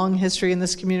have a long history in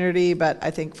this community, but I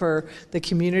think for the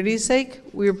community's sake,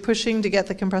 we're pushing to get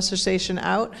the compressor station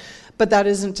out. But that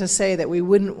isn't to say that we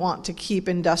wouldn't want to keep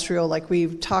industrial like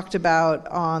we've talked about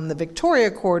on the Victoria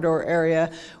Corridor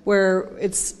area, where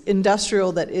it's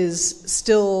industrial that is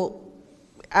still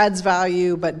adds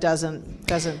value but doesn't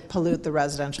pollute the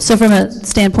residential. So from a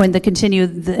standpoint that continue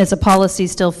as a policy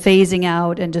still phasing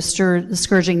out and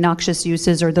discouraging noxious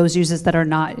uses or those uses that are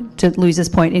not, to Louise's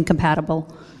point,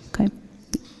 incompatible. Okay.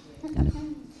 Got it.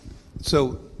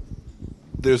 So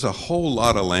there's a whole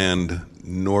lot of land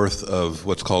north of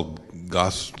what's called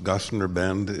Gosner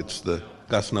Bend. It's the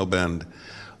Gosno Bend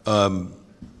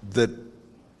that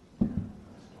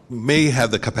may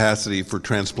have the capacity for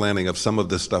transplanting of some of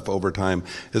this stuff over time.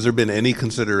 Has there been any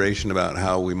consideration about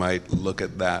how we might look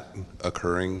at that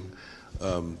occurring?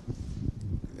 And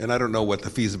I don't know what the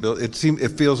feasibility.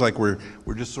 It feels like we're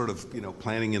just sort of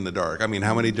planning in the dark. I mean,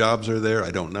 how many jobs are there?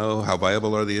 I don't know. How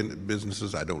viable are the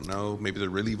businesses? I don't know. Maybe they're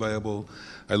really viable.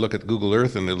 I look at Google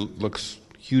Earth and it looks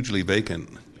hugely vacant.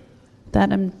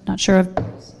 That I'm not sure of.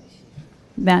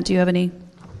 Matt, do you have any?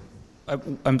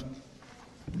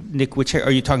 Nick, which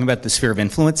are you talking about? The sphere of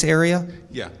influence area?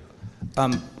 Yeah.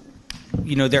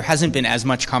 There hasn't been as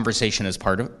much conversation as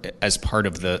part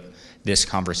of this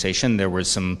conversation. There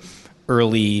was some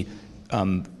early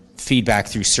feedback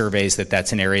through surveys that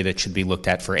that's an area that should be looked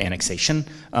at for annexation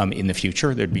in the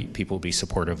future. People would be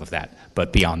supportive of that,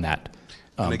 but beyond that.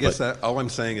 And I guess that all I'm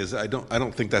saying is I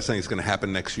don't think that's saying it's going to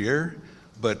happen next year,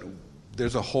 but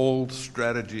there's a whole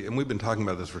strategy, and we've been talking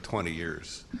about this for 20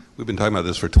 years. We've been talking about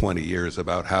this for 20 years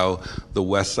about how the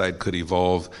west side could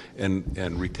evolve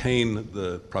and retain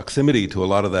the proximity to a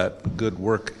lot of that good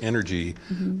work energy,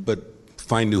 but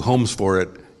find new homes for it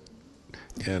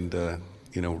and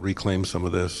reclaim some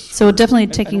of this. So definitely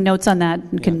taking notes on that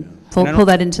and can pull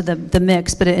that into the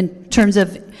mix. But in terms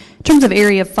of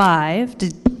Area 5,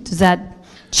 does that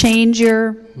change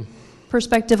your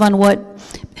perspective on what?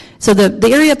 So the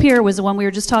area up here was the one we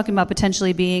were just talking about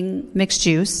potentially being mixed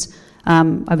use. I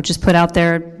would just put out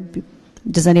there,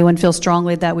 does anyone feel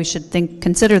strongly that we should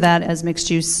consider that as mixed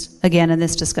use again in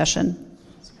this discussion?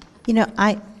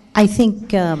 I think,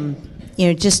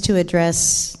 just to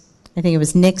address, I think it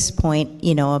was Nick's point,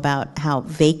 about how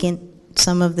vacant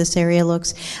some of this area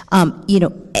looks.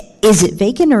 Is it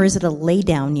vacant or is it a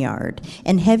laydown yard?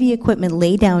 And heavy equipment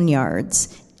laydown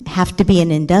yards have to be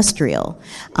an industrial.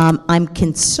 I'm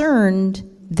concerned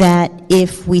that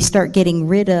if we start getting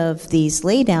rid of these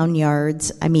laydown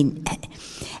yards,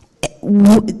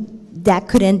 that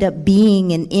could end up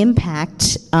being an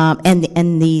impact,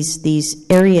 and these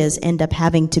areas end up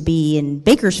having to be in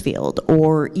Bakersfield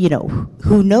or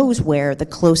who knows where the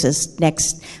closest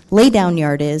next laydown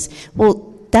yard is.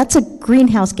 Well, that's a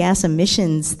greenhouse gas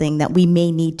emissions thing that we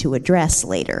may need to address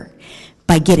later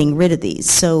by getting rid of these.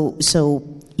 So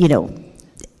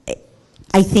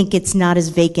I think it's not as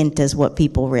vacant as what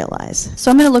people realize. So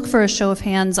I'm going to look for a show of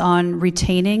hands on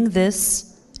retaining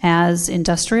this as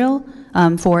industrial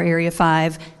for Area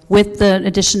 5 with the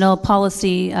additional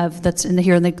policy that's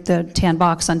here in the tan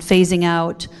box on phasing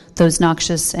out those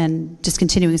noxious and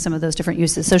discontinuing some of those different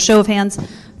uses. So show of hands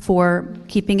for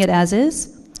keeping it as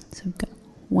is. So we've got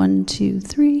 1, 2,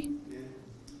 3.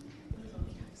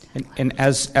 And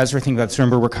as we're thinking about this,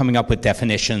 remember, we're coming up with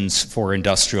definitions for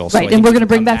industrial. So I Right, think and we're we going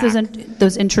to can bring come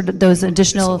back those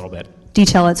additional little bit.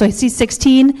 detail. So I see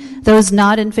 16. Those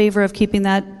not in favor of keeping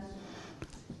that?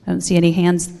 I don't see any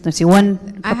hands. I see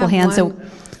one couple have hands. So one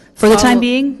for the time follow-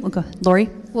 being, we'll go. Lori?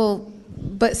 Well,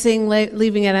 but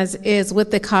leaving it as is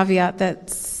with the caveat that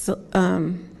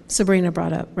Sabrina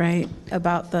brought up, right?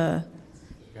 About the,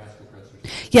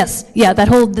 Yes, yeah,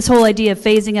 this whole idea of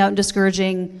phasing out and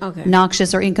discouraging Okay.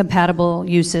 noxious or incompatible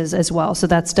uses as well. So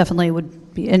that's definitely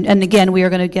would be, and again, we are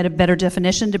going to get a better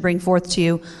definition to bring forth to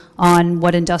you on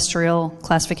what industrial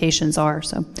classifications are.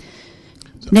 So,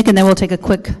 Nick, and then we'll take a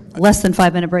quick, less than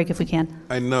 5 minute break if we can.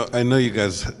 I know you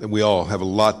guys, we all have a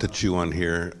lot to chew on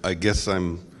here. I guess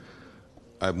I'm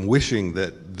wishing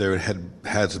that there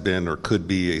has been or could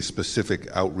be a specific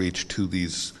outreach to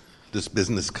this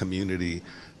business community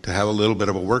to have a little bit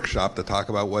of a workshop to talk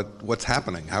about what's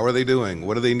happening. How are they doing?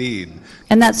 What do they need?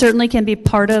 And that certainly can be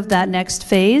part of that next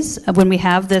phase when we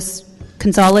have this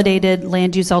consolidated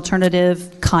land use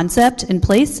alternative concept in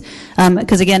place.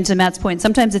 Because again, to Matt's point,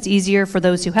 sometimes it's easier for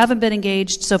those who haven't been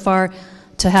engaged so far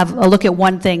to have a look at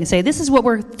one thing and say, this is what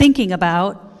we're thinking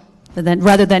about, and then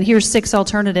rather than here's 6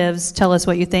 alternatives, tell us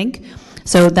what you think.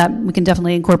 So that we can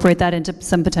definitely incorporate that into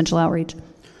some potential outreach.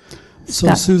 So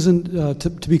Scott. Susan, to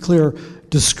be clear,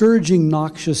 discouraging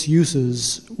noxious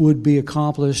uses would be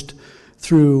accomplished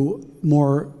through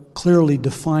more clearly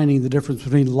defining the difference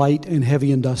between light and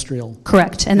heavy industrial.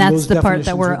 Correct, and that's those the part that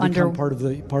definitions we're would become under.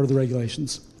 part of the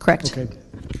regulations. Correct. Okay.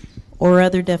 Or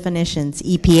other definitions.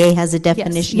 EPA has a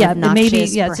definition yeah, of it may be-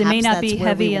 noxious. yes, it may Perhaps not be that's where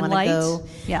heavy we and wanna light. go.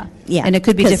 Yeah. Yeah. And it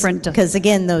could be different. Because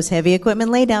again, those heavy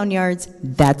equipment laydown yards,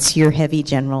 that's your heavy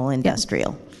general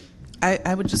industrial.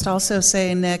 I would just also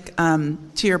say, Nick, to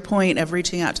your point of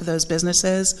reaching out to those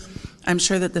businesses, I'm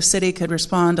sure that the city could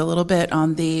respond a little bit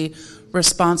on the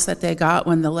response that they got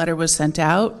when the letter was sent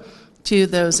out to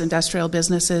those industrial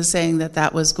businesses saying that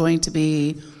that was going to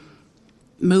be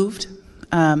moved.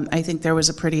 I think there was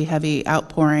a pretty heavy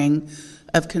outpouring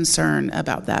of concern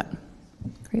about that.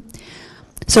 Great.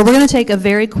 So we're going to take a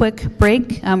very quick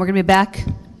break. We're going to be back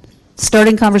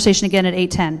starting conversation again at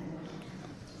 8:10.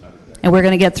 And we're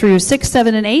going to get through 6,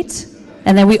 7, and 8,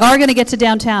 and then we are going to get to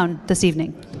downtown this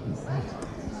evening.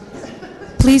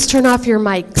 Please turn off your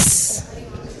mics.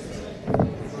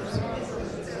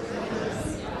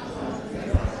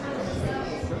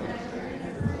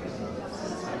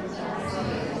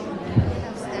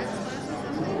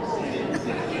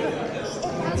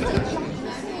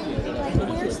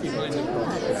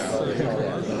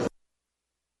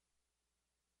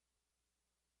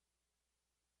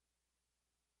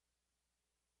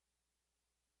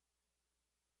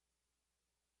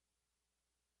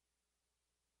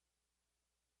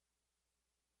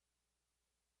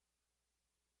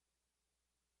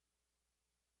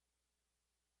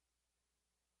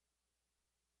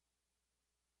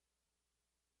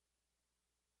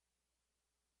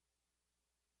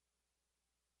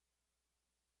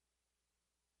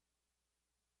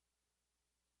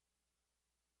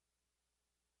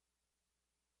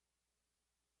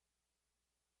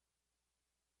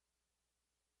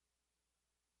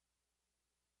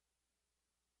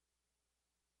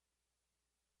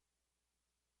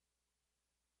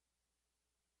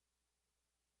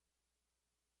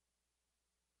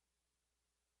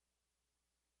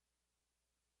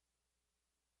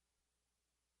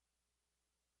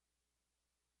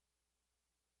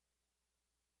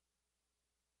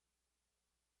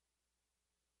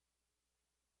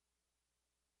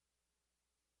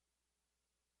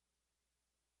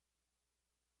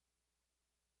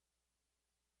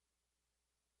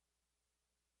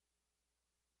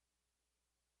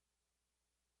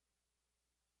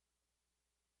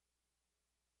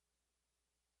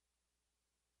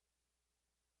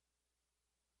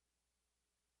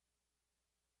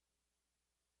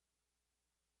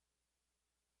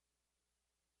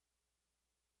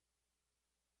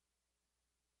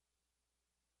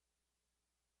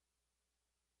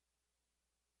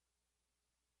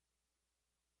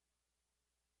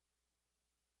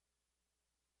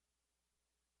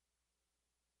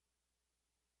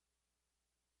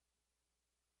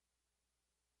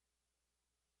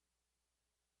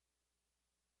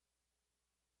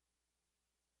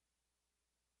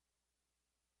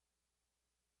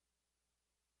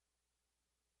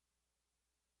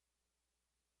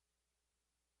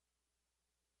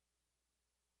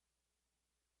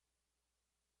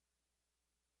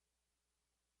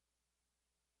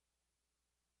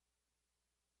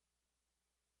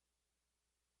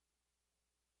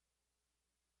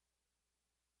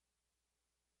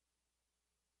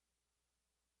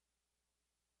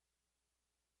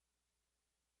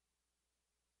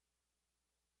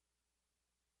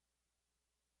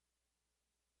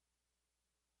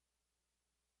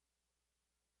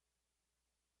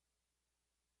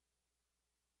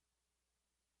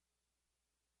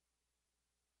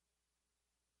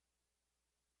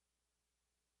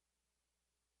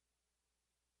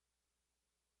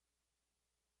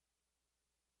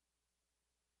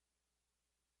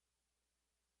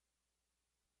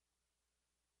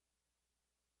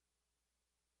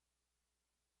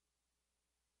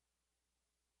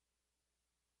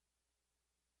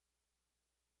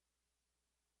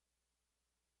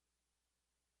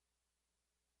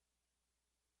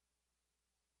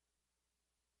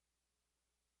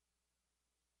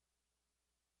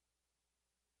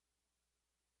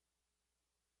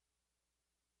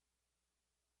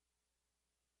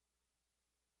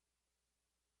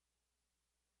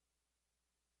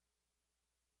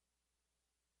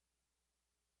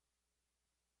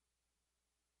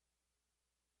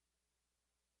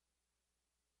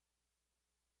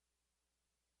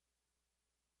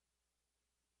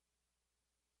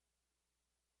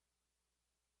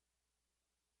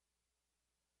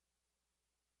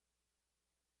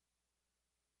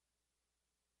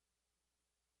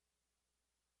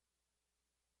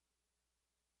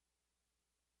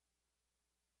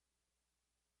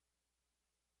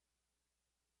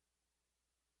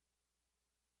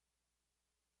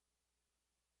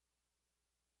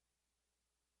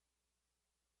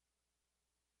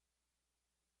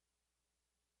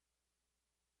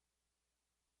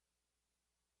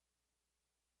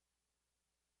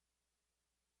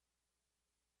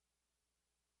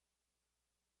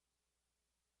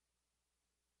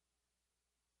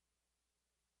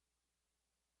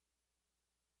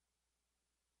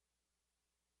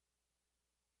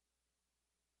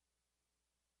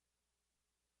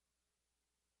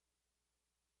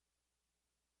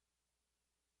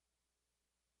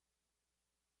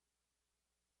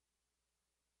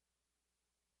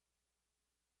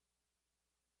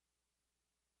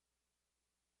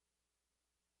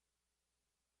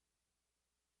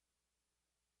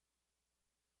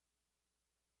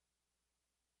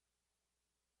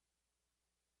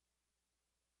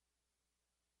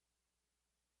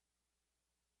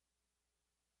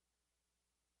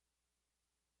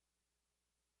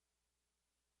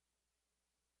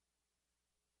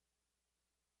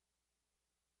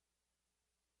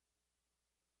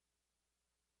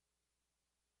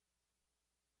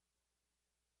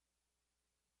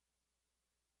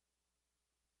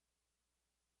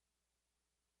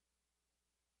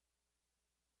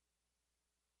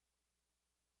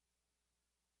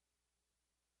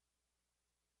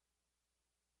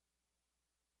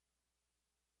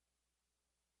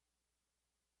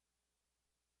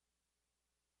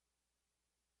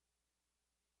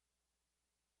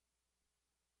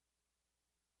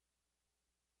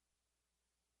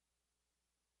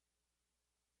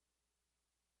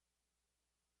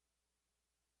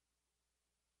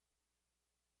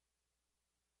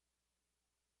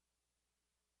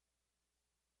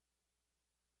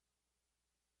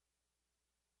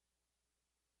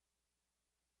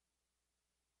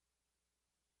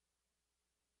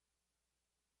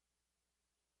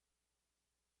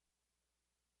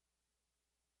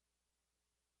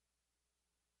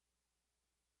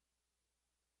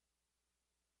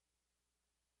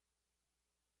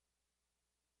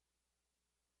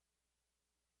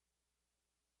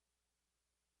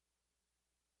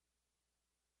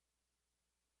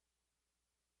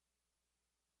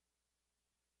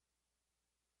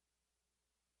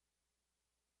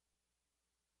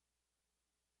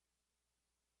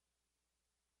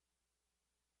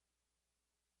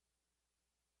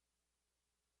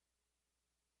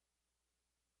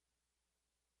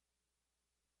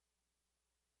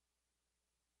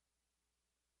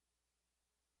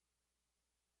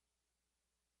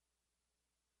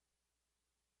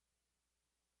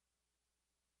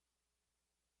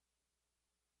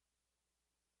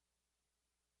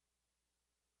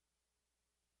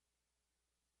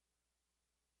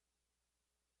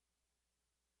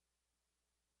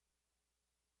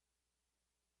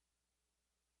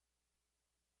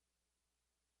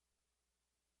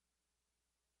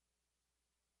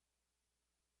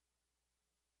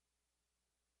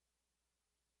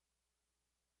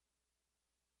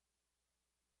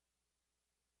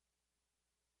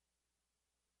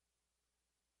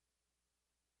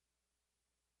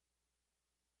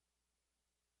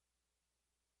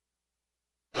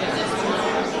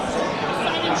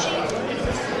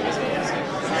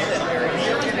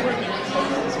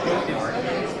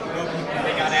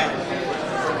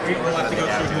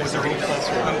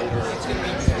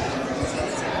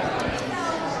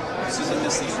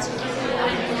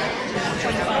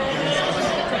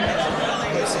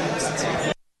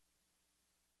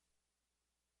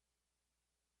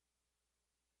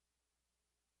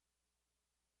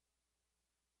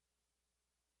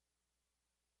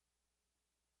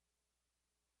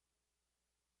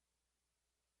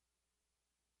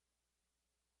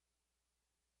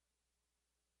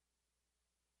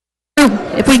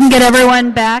 If we can get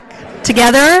everyone back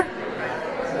together,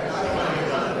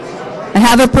 I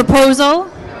have a proposal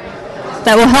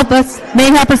that will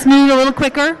may help us move a little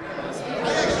quicker.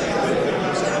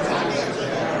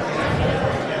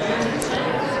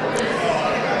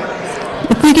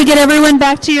 If we could get everyone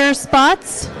back to your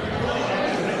spots.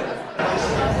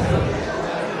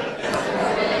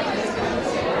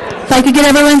 If I could get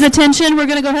everyone's attention, we're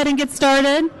going to go ahead and get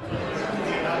started.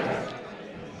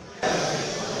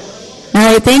 All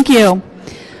right, thank you.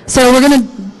 So we're going to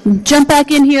jump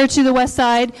back in here to the west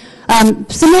side.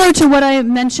 Similar to what I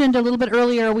mentioned a little bit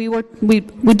earlier, we would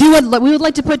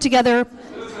like to put together.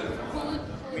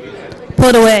 Pull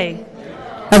it away.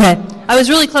 Okay. I was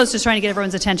really close to trying to get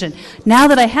everyone's attention. Now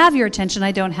that I have your attention,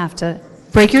 I don't have to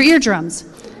break your eardrums.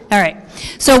 All right.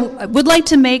 So I would like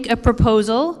to make a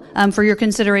proposal for your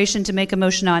consideration to make a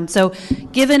motion on. So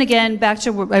given, again, back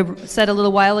to what I said a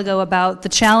little while ago about the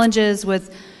challenges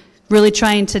with really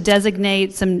trying to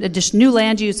designate some additional new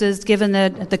land uses, given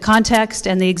the context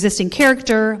and the existing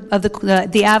character of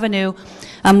the avenue,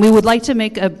 we would like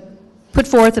to put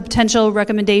forth a potential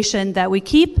recommendation that we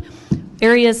keep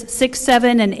areas 6,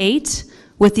 7, and 8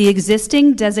 with the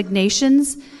existing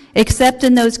designations, except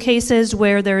in those cases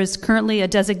where there is currently a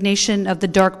designation of the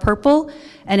dark purple,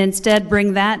 and instead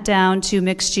bring that down to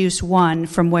mixed use 1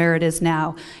 from where it is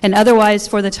now. And otherwise,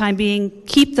 for the time being,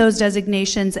 keep those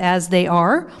designations as they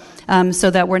are, so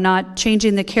that we're not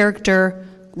changing the character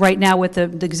right now with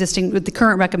the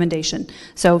current recommendation.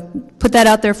 So put that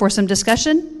out there for some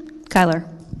discussion. Kyler.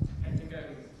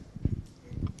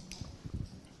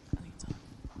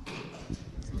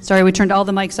 Sorry, we turned all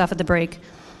the mics off at the break.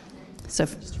 So.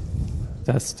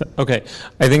 Okay.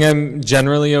 I think I'm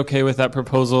generally okay with that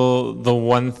proposal. The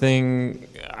one thing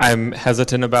I'm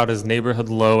hesitant about is neighborhood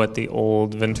low at the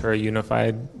old Ventura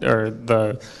Unified, or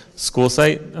the school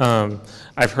site.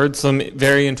 I've heard some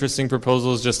very interesting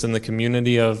proposals just in the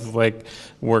community of like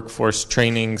workforce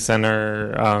training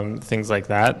center, things like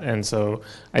that. And so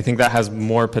I think that has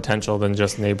more potential than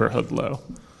just neighborhood low.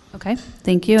 Okay,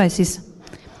 thank you. I see.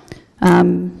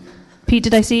 Pete,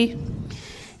 did I see?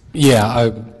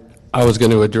 Yeah, I was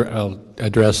going to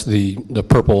address the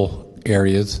purple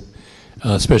areas,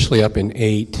 especially up in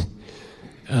 8.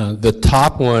 The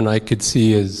top one I could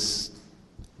see is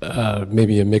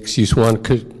maybe a mixed-use one.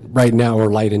 Right now we're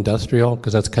light industrial,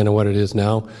 because that's kind of what it is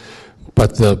now.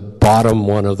 But the bottom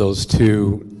one of those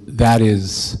two, that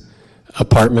is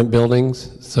apartment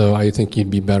buildings. So I think you'd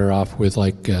be better off with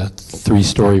like a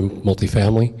 3-story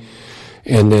multifamily.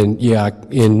 And then, yeah,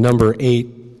 in number 8,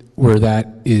 where that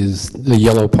is the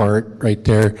yellow part right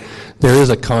there, there is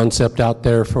a concept out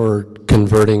there for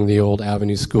converting the old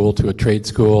Avenue School to a trade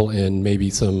school and maybe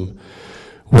some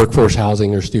workforce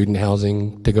housing or student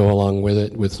housing to go along with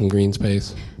it with some green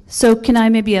space. So can I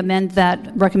maybe amend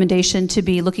that recommendation to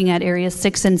be looking at areas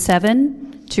 6 and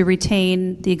 7 to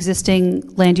retain the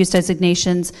existing land use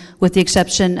designations with the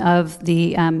exception of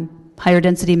the higher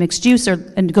density mixed use,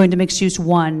 and going to mixed use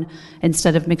 1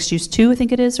 instead of mixed use 2, I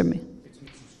think it is, or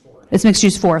it's mixed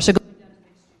use 4. So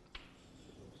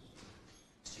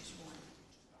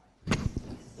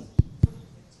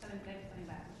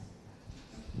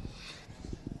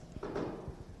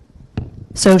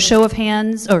So show of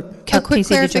hands, or a quick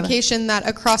Casey, clarification that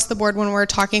across the board when we're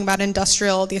talking about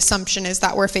industrial, the assumption is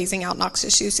that we're phasing out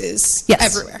noxious uses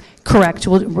everywhere. Correct.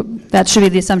 That should be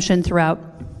the assumption throughout.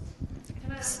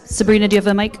 Sabrina, do you have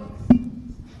a mic?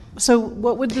 So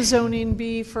what would the zoning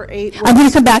be for 8? I'm going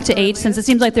to come back to 8 since it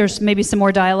seems like there's maybe some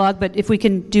more dialogue, but if we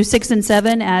can do 6 and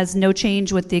 7 as no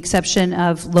change with the exception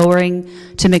of lowering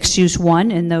to mixed use 1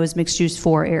 in those mixed use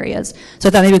 4 areas. So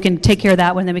I thought maybe we can take care of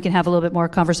that one, then we can have a little bit more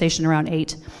conversation around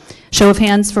 8. Show of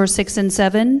hands for 6 and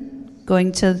 7,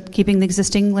 going to keeping the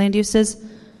existing land uses.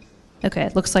 Okay,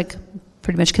 it looks like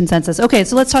pretty much consensus. Okay,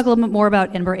 so let's talk a little bit more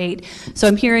about number 8. So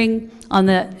I'm hearing on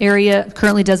the area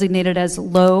currently designated as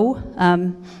low,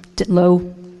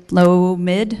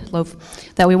 mid,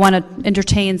 that we want to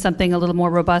entertain something a little more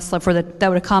robust that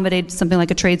would accommodate something like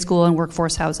a trade school and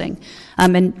workforce housing.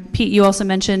 And Pete, you also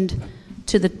mentioned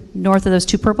to the north of those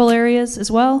 2 purple areas as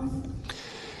well?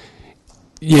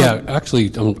 Yeah,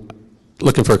 actually, I'm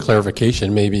looking for a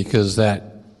clarification maybe, because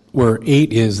that where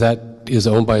 8 is, that is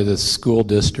owned by the school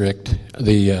district,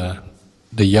 the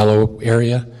yellow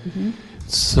area.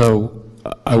 So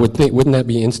I would think, wouldn't that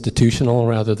be institutional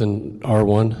rather than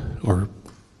R1 or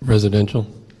residential?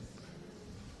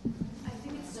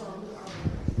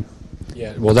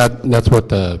 Yeah, well, that's what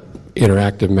the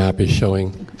interactive map is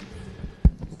showing.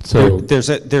 So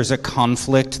there's a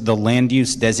conflict. The land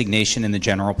use designation in the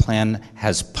general plan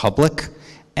has public,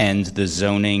 and the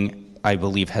zoning, I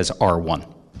believe, has R1.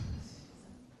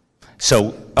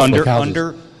 So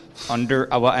under,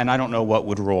 well, and I don't know what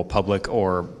would rule public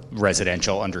or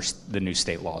residential under the new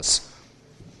state laws.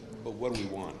 But what do we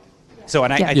want? So,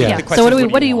 and I think the question So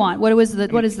is, what do you want? What is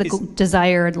the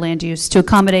desired land use to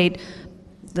accommodate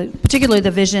particularly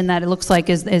the vision that it looks like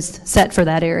is set for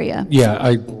that area?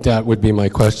 Yeah, that would be my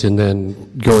question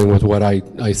then, going with what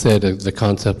I said, the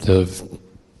concept of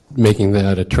making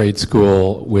that a trade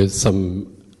school with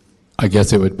some, I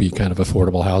guess it would be kind of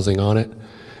affordable housing on it.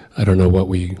 I don't know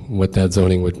what that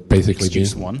zoning would basically be.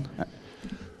 Mixed use 1.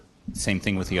 Same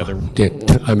thing with the other. Yeah,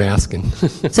 I'm asking.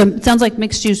 So it sounds like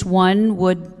mixed use 1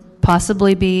 would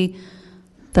possibly be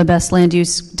the best land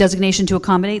use designation to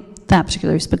accommodate that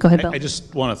particular use. But go ahead, Bill. I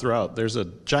just want to throw out, there's a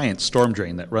giant storm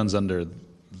drain that runs under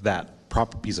that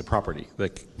piece of property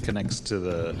that connects to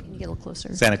the Get a little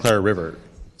closer. Santa Clara River.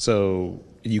 So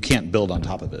you can't build on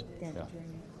top of it.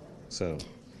 So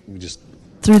we just...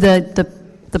 Through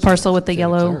the parcel with the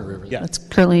yellow, that's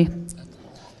currently...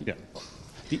 Yeah.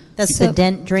 That's the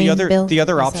dent drain, Bill? The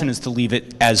other option is to leave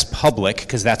it as public,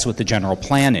 because that's what the general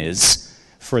plan is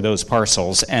for those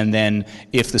parcels. And then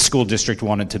if the school district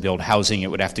wanted to build housing, it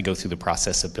would have to go through the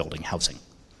process of building housing.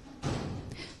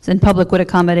 Then public would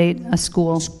accommodate a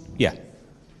school. Yeah.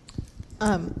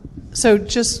 So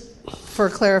just for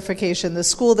clarification, the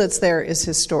school that's there is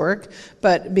historic,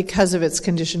 but because of its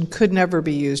condition, could never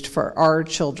be used for our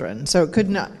children. So it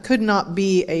could not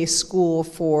be a school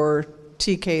for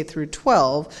TK through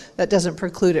 12. That doesn't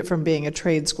preclude it from being a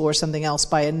trade school or something else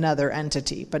by another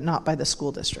entity, but not by the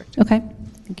school district. Okay,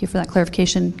 thank you for that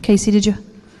clarification. Casey, did you?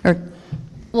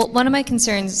 Well, one of my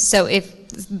concerns, so if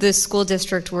the school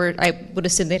district were, I would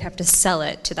assume they'd have to sell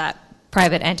it to that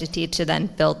private entity to then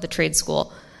build the trade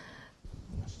school.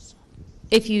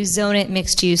 If you zone it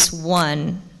mixed use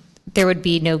 1, there would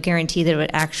be no guarantee that it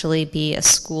would actually be a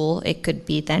school. It could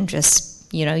be then just,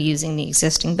 using the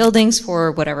existing buildings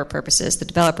for whatever purposes the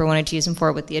developer wanted to use them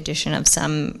for, with the addition of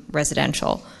some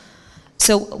residential.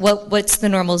 So what's the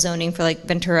normal zoning for like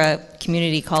Ventura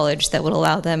Community College that would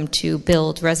allow them to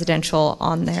build residential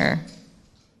on their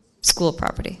school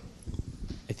property?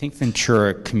 I think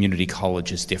Ventura Community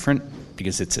College is different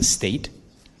because it's a state,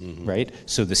 right?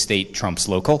 So the state trumps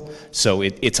local. So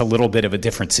it's a little bit of a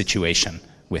different situation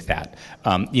with that.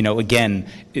 Again,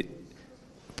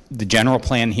 the general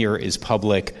plan here is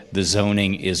public. The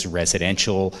zoning is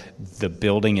residential. The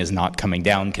building is not coming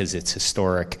down because it's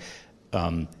historic.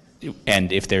 And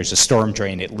if there's a storm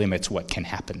drain, it limits what can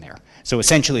happen there. So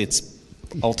essentially, it's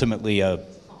ultimately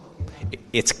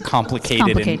it's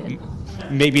complicated. And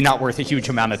maybe not worth a huge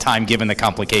amount of time given the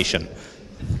complication.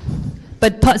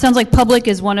 But it sounds like public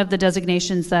is one of the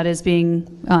designations that is being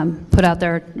put out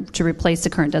there to replace the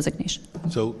current designation.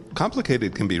 So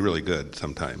complicated can be really good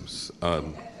sometimes.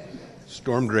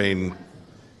 Storm drain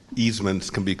easements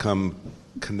can become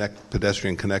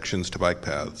pedestrian connections to bike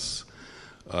paths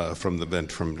from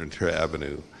Ventura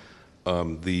Avenue.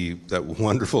 That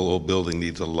wonderful old building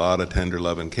needs a lot of tender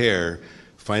love and care.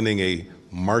 Finding a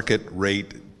market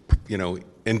rate,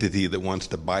 entity that wants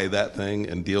to buy that thing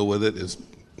and deal with it is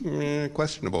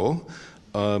questionable.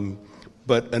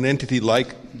 But an entity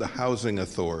like the Housing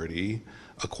Authority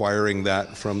acquiring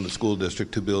that from the school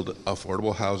district to build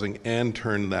affordable housing and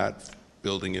turn that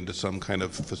building into some kind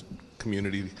of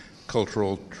community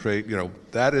cultural trade,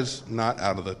 that is not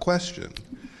out of the question.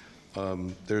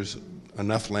 There's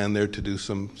enough land there to do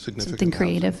some significant Something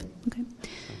creative. housing. Okay.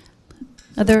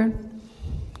 Other?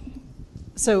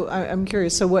 So I'm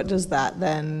curious, so what does that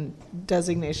then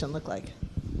designation look like?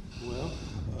 Well,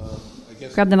 I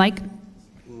guess... Grab the mic.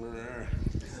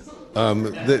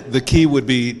 The key would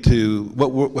be to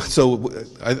what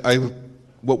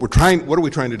are we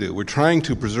trying to do? We're trying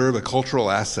to preserve a cultural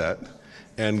asset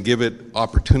and give it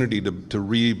opportunity to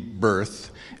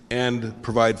rebirth and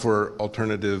provide for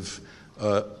alternative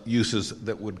uses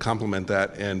that would complement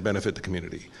that and benefit the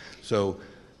community. So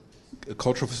a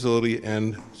cultural facility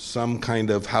and some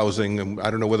kind of housing, and I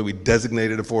don't know whether we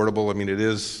designate it affordable. I mean, it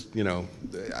is,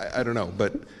 I don't know,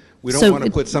 but we don't want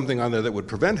to put something on there that would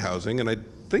prevent housing, and I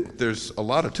think there's a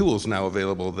lot of tools now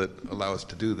available that allow us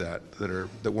to do that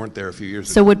that weren't there a few years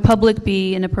ago. So would public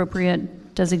be an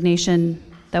appropriate designation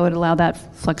that would allow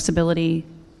that flexibility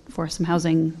for some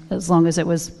housing as long as it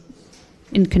was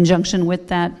in conjunction with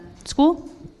that school?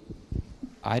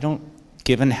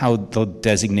 Given how the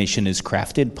designation is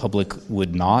crafted, public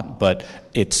would not, but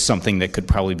it's something that could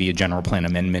probably be a general plan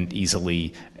amendment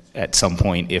easily at some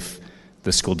point if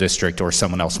the school district or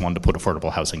someone else wanted to put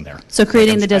affordable housing there. So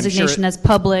creating the I'm sure designation as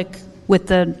public with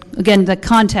the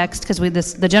context, because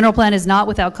the general plan is not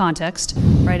without context,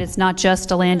 right? It's not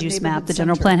just a land use map. The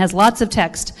general plan has lots of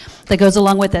text that goes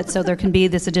along with it, so there can be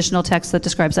this additional text that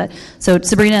describes that. So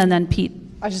Sabrina and then Pete.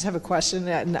 I just have a question,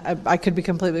 and I could be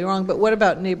completely wrong, but what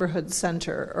about neighborhood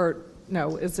center? Or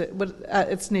no,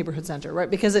 it's neighborhood center, right?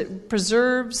 Because it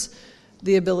preserves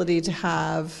the ability to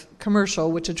have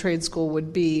commercial, which a trade school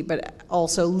would be, but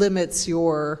also limits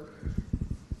your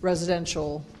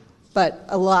residential, but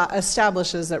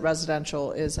establishes that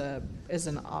residential is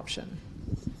an option.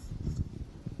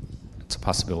 It's a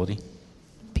possibility.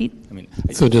 Pete? I mean,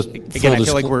 so just again, I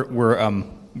feel like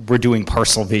we're doing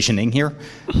parcel visioning here,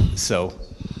 so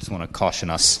just want to caution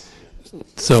us.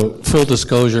 So full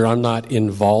disclosure, I'm not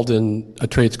involved in a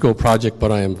trade school project,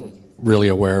 but I am really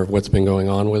aware of what's been going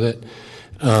on with it.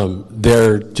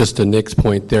 Just to Nick's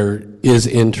point, there is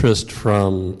interest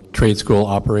from trade school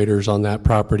operators on that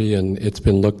property, and it's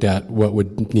been looked at what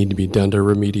would need to be done to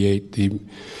remediate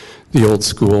the old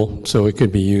school, so it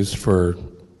could be used for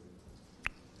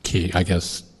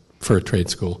for a trade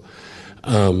school.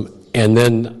 And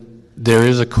then there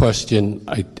is a question,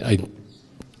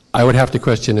 I would have to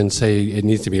question and say it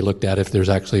needs to be looked at if there's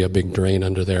actually a big drain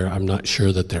under there. I'm not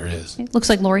sure that there is. It looks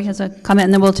like Lori has a comment,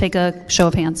 and then we'll take a show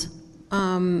of hands.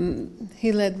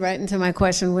 He led right into my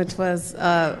question, which was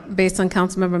based on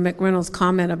Councilmember McReynolds'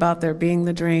 comment about there being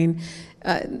the drain.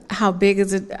 How big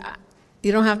is it?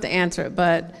 You don't have to answer it,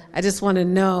 but I just want to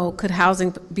know, could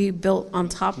housing be built on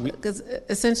top? Because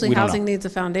essentially housing needs a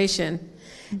foundation.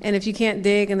 And if you can't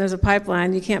dig and there's a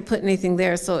pipeline, you can't put anything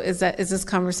there. So is this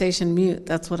conversation mute?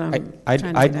 That's what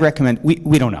I'd recommend,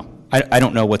 we don't know. I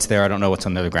don't know what's there. I don't know what's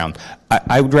under the ground.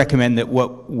 I would recommend that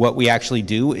what we actually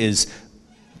do is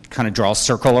kind of draw a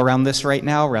circle around this right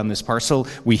now, around this parcel.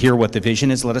 We hear what the vision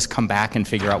is. Let us come back and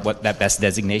figure out what that best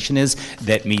designation is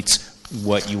that meets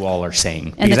what you all are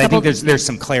saying. Because I think there's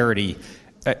some clarity,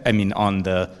 on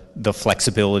the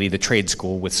flexibility, the trade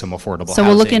school with some affordable housing. So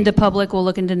we'll look into public, we'll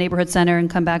look into neighborhood center and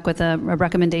come back with a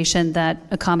recommendation that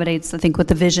accommodates, I think, what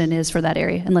the vision is for that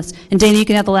area. And Dana, you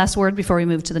can have the last word before we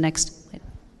move to the next.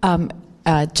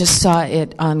 Just saw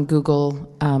it on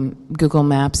Google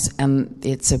Maps, and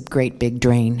it's a great big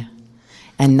drain.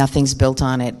 And nothing's built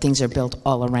on it. Things are built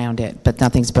all around it, but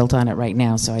nothing's built on it right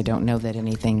now, so I don't know that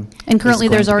anything. And currently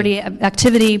there's already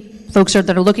activity, folks that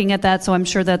are looking at that, so I'm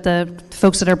sure that the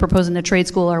folks that are proposing the trade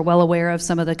school are well aware of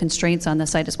some of the constraints on the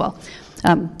site as well.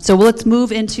 So let's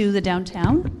move into the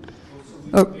downtown.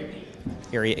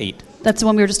 Area 8. That's the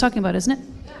one we were just talking about, isn't it?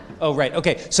 Oh, right.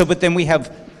 Okay. So, but then we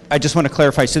have, I just want to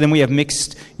clarify. So then we have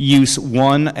mixed use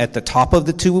 1 at the top of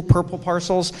the 2 purple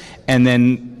parcels, and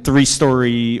then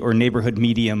 3-story or neighborhood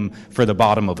medium for the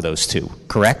bottom of those 2,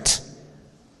 correct?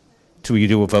 Do we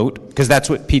do a vote? Because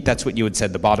that's what, Pete, that's what you had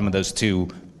said, the bottom of those 2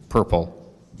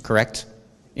 purple, correct?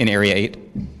 In area 8?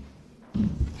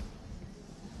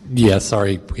 Yeah,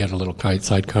 sorry, we had a little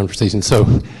side conversation. So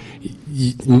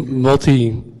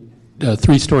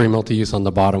 3-story multi-use on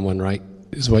the bottom one, right,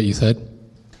 is what you said?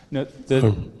 No,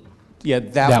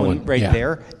 that one right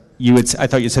there. I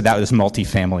thought you said that was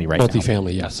multifamily right now.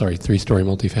 Multifamily, yeah, sorry, 3-story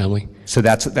multifamily. So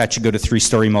that should go to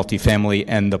 3-story multifamily,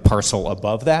 and the parcel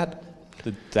above that,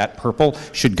 that purple,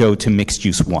 should go to mixed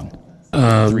use 1.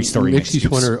 3-story mixed use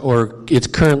 1, or it's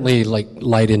currently like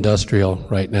light industrial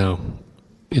right now.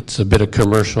 It's a bit of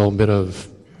commercial, a bit of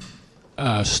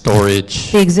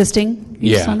storage. The existing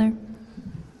use on there?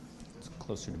 It's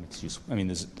closer to mixed use. I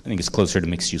think it's closer to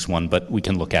mixed use 1, but we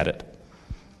can look at it.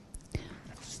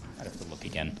 I'd have to look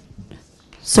again.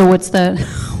 So what's the?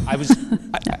 I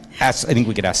think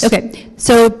we could ask. Okay,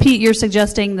 so Pete, you're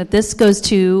suggesting that this goes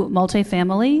to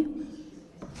multifamily?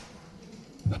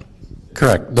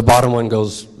 Correct. The bottom one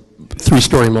goes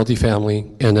 3-story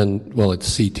multifamily, and then, well, it's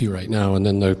C2 right now, and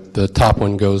then the top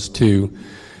one goes to,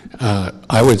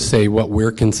 I would say, what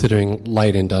we're considering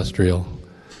light industrial.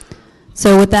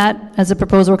 So with that as a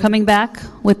proposal, we're coming back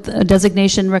with a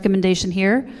designation recommendation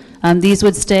here. These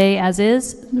would stay as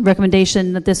is.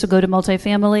 Recommendation that this would go to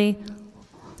multifamily,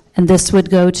 and this would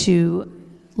go to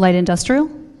light industrial.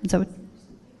 Is that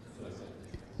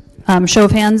what? Show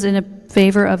of hands in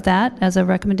favor of that as a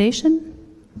recommendation.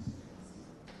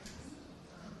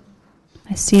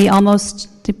 I see almost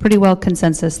pretty well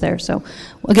consensus there. So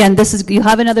again, you'll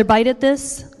have another bite at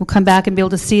this. We'll come back and be able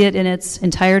to see it in its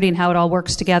entirety and how it all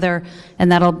works together, and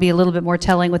that'll be a little bit more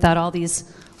telling without all these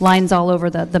lines all over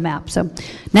the map. So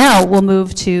now we'll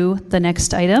move to the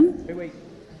next item. Wait.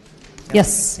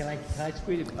 Yes. Can I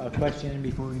squeeze a question in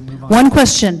before we move on? One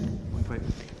question.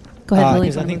 Go ahead, Lily.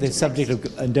 Because I think the subject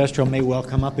of industrial may well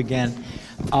come up again.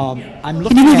 I'm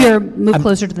Can you move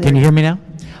closer to the... Can you hear me now?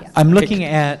 I'm looking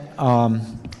at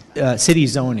city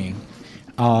zoning.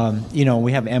 We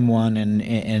have M1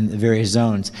 and the various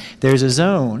zones. There's a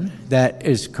zone that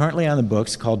is currently on the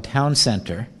books called Town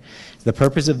Center. The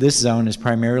purpose of this zone is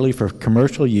primarily for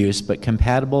commercial use, but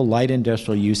compatible light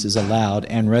industrial use is allowed,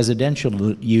 and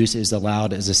residential use is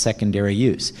allowed as a secondary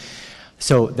use.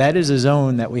 So that is a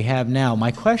zone that we have now. My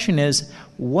question is,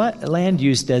 what land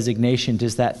use designation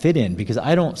does that fit in? Because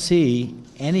I don't see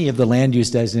any of the land use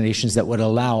designations that would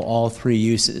allow all three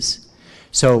uses.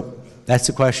 So that's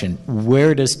the question.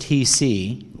 Where does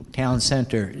TC, Town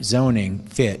Center zoning,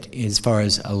 fit as far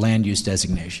as a land use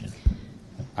designation?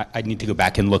 I need to go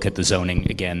back and look at the zoning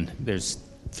again. There's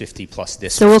 50 plus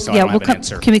districts, So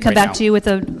can we come back to you with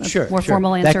a more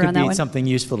formal answer on that one? That could be something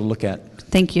useful to look at.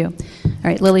 Thank you. All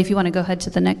right, Lily, if you want to go ahead to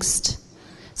the next.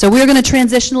 So we're going to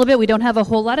transition a little bit. We don't have a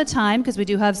whole lot of time because we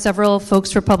do have several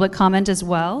folks for public comment as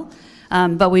well.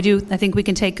 But I think we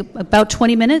can take about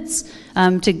 20 minutes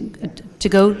to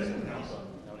go.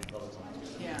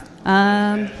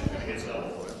 I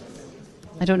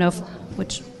don't know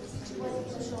which.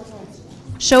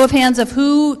 Show of hands of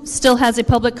who still has a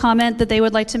public comment that they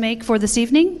would like to make for this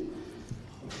evening.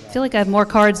 I feel like I have more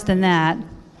cards than that.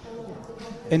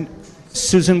 And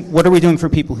Susan, what are we doing for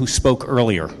people who spoke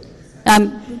earlier?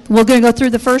 We're going to go through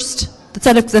the first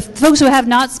set of the folks who have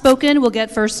not spoken. We'll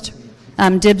get first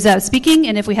dibs at speaking,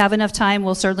 and if we have enough time,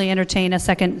 we'll certainly entertain a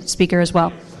second speaker as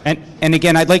well. And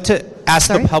again, I'd like to ask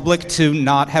the public to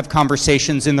not have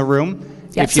conversations in the room.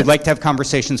 Yes, if you'd like to have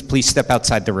conversations, please step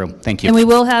outside the room. Thank you. And we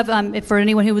will have, for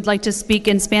anyone who would like to speak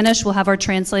in Spanish, we'll have our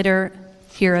translator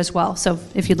here as well. So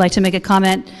if you'd like to make a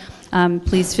comment,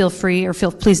 please feel free, or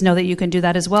please know that you can do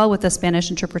that as well with the Spanish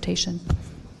interpretation.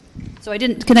 So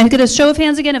can I get a show of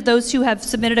hands again of those who have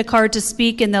submitted a card to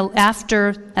speak at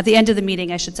the end of the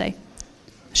meeting, I should say.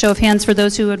 Show of hands for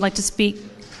those who would like to speak.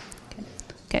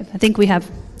 Okay, I think we have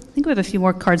a few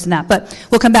more cards than that, but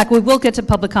we'll come back. We will get to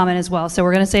public comment as well. So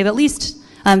we're going to save at least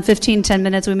 10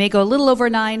 minutes. We may go a little over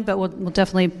 9, but we'll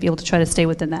definitely be able to try to stay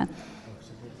within that.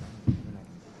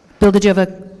 Bill, did you have a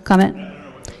comment?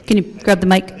 Can you grab the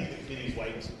mic?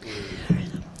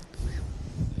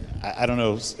 I don't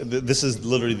know. This is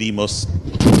literally the most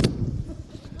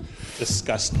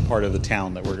discussed part of the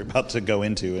town that we're about to go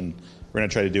into, and we're going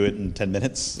to try to do it in 10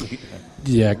 minutes.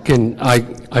 Yeah,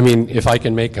 I mean, if I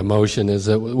can make a motion, is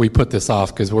that we put this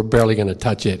off because we're barely going to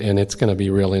touch it, and it's going to be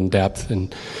real in-depth,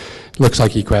 and it looks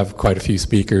like you could have quite a few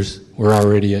speakers. We're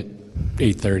already at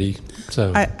 8:30,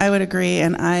 so. I would agree,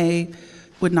 and I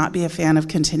would not be a fan of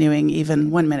continuing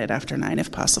even 1 minute after 9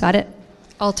 if possible. Got it.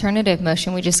 Alternative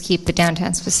motion, we just keep the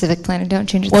downtown specific plan and don't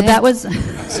change it. Well, that was...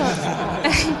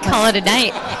 Call it a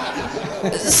night.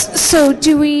 So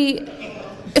do we,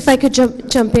 if I could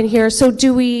jump in here, so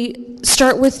do we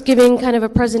start with giving kind of a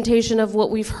presentation of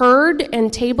what we've heard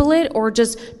and table it, or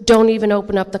just don't even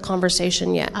open up the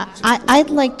conversation yet? I'd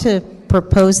like to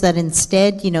propose that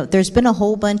instead, there's been a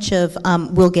whole bunch of,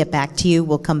 we'll get back to you,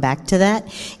 we'll come back to that.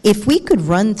 If we could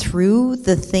run through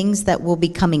the things that we'll be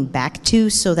coming back to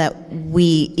so that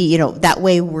we, that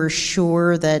way we're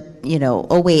sure that,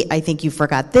 oh wait, I think you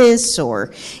forgot this,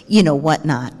 or,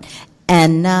 whatnot.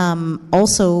 And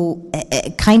also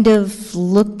kind of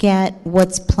look at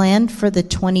what's planned for the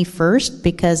 21st,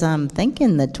 because I'm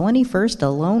thinking the 21st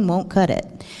alone won't cut it.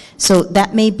 So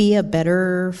that may be a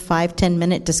better 5-10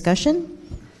 minute discussion.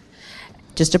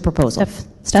 Just a proposal.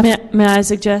 Steph? May I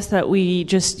suggest that we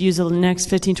just use the next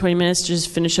 15-20 minutes to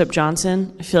just finish up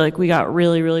Johnson? I feel like we got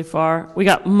really, really far. We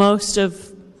got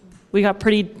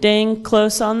pretty dang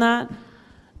close on that.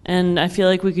 And I feel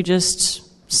like we could just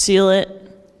seal it.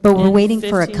 But we're waiting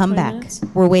for a comeback.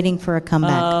 We're waiting for a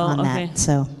comeback on okay. that.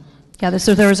 So. Yeah,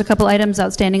 so there was a couple items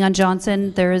outstanding on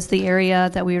Johnson. There is the area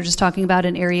that we were just talking about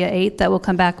in Area 8 that we'll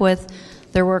come back with.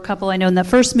 There were a couple, I know, in the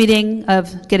first meeting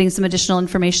of getting some additional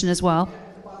information as well.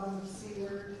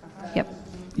 Yep.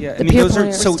 Yeah, the those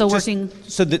are still working.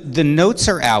 So the notes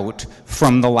are out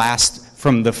from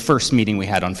the first meeting we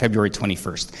had on February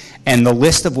 21st, and the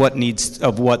list of what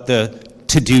the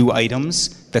to-do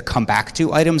items, the come back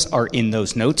to items, are in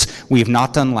those notes. We have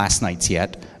not done last night's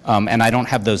yet. And I don't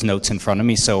have those notes in front of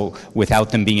me, so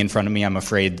without them being in front of me, I'm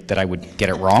afraid that I would get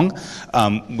it wrong,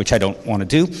 which I don't want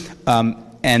to do.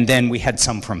 And then we had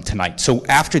some from tonight. So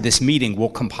after this meeting, we'll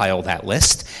compile that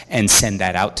list and send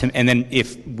that out to, and then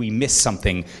if we miss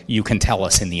something, you can tell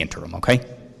us in the interim, okay?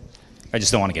 I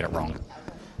just don't want to get it wrong.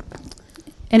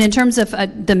 And in terms of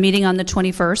the meeting on the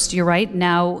 21st, you're right.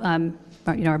 Now,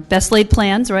 our best laid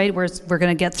plans, right? We're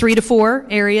going to get 3 to 4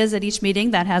 areas at each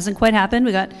meeting. That hasn't quite happened.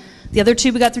 We got the other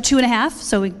 2. We got through 2.5.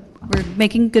 So we're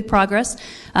making good progress.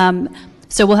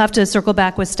 So we'll have to circle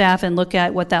back with staff and look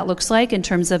at what that looks like in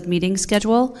terms of meeting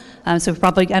schedule. So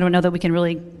probably, I don't know that we can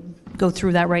really go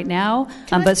through that right now,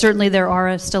 but certainly there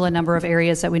are still a number of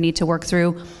areas that we need to work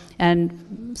through.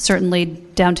 And certainly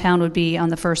downtown would be on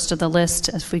the first of the list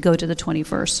if we go to the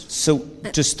 21st. So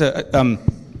just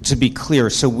to be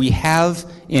clear, so we have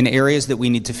in areas that we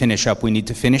need to finish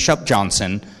up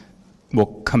Johnson. We'll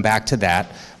come back to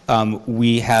that.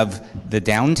 We have the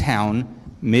downtown,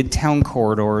 midtown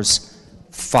corridors,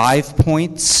 5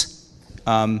 Points,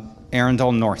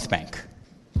 Arundel North Bank,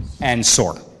 and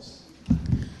SOAR.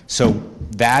 So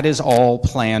that is all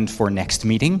planned for next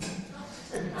meeting.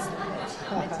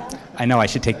 I know I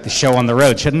should take the show on the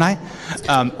road, shouldn't I?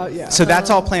 So that's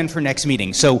all planned for next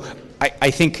meeting. So I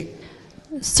think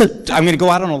I'm going to go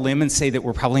out on a limb and say that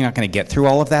we're probably not going to get through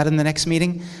all of that in the next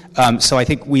meeting. So I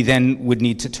think we then would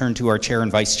need to turn to our chair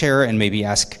and vice chair and maybe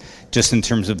ask just in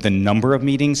terms of the number of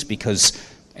meetings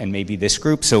and maybe this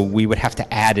group. So we would have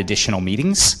to add additional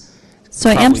meetings. So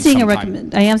I am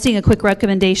seeing a quick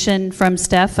recommendation from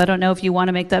Steph. I don't know if you want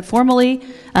to make that formally.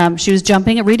 She was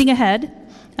reading ahead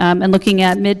and looking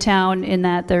at Midtown in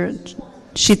that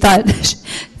she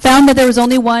found that there was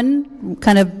only one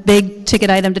kind of big ticket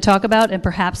item to talk about, and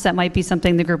perhaps that might be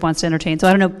something the group wants to entertain. So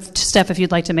I don't know, Steph, if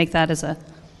you'd like to make that as a...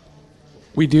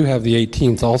 We do have the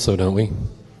 18th also, don't we?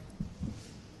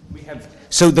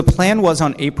 So the plan was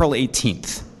on April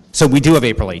 18th. So we do have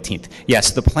April 18th.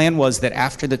 Yes, the plan was that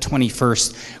after the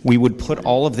 21st, we would put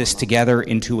all of this together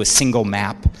into a single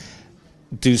map,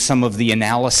 do some of the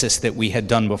analysis that we had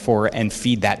done before, and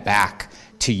feed that back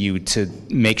to you to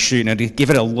make sure, to give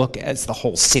it a look as the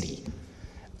whole city.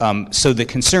 So the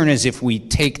concern is if we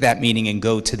take that meeting and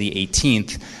go to the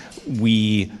 18th,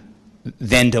 we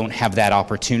then don't have that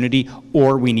opportunity,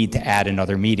 or we need to add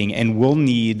another meeting. And we'll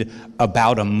need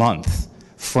about a month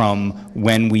from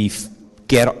when we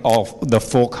get all the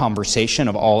full conversation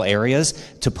of all areas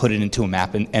to put it into a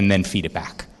map and then feed it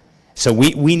back. So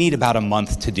we need about a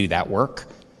month to do that work.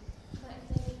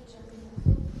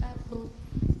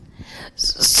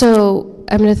 So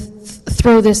I'm going to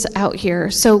throw this out here.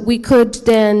 So we could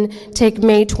then take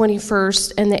May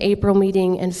 21st and the April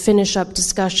meeting and finish up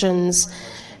discussions.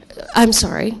 I'm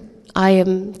sorry, I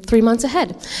am 3 months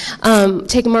ahead.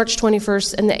 Take March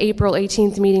 21st and the April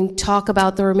 18th meeting, talk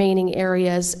about the remaining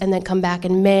areas, and then come back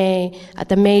in May at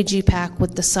the May GPAC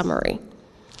with the summary.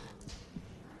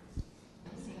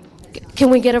 Can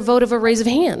we get a vote of a raise of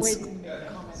hands?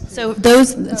 So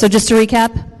just to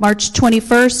recap, March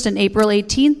 21st and April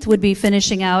 18th would be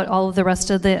finishing out all of the rest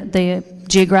of the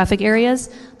geographic areas.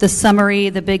 The summary,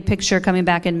 the big picture coming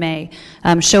back in May.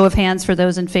 Show of hands for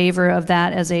those in favor of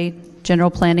that as a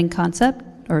general planning concept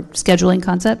or scheduling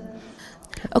concept.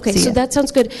 Okay, so that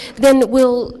sounds good. Then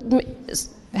we'll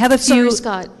have a few. Sorry,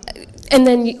 Scott. And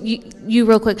then you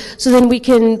real quick. So then we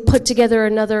can put together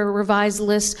another revised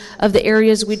list of the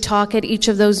areas we talk at each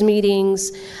of those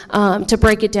meetings to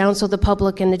break it down so the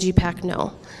public and the GPAC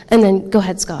know. And then go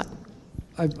ahead, Scott.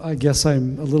 I guess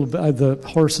I'm a little bit, the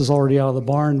horse is already out of the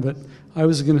barn, but I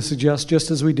was going to suggest,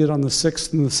 just as we did on the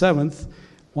 6th and the 7th,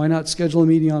 why not schedule a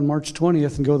meeting on March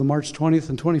 20th and go the March 20th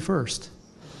and 21st?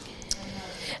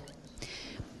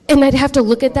 And I'd have to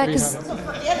look at that because...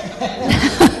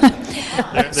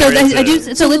 Before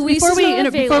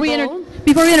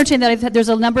we entertain that, there's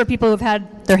a number of people who've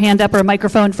had their hand up or a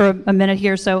microphone for a minute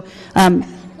here. So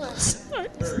let's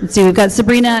see, we've got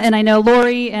Sabrina, and I know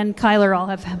Lori and Kyler all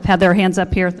have had their hands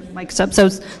up here, mics up. So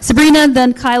Sabrina,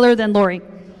 then Kyler, then Lori.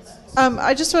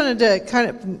 I just wanted to kind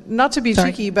of, not to be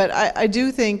cheeky, but I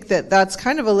do think that that's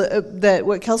kind of that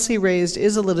what Kelsey raised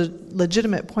is a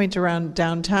legitimate point around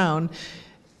downtown.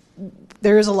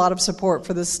 There is a lot of support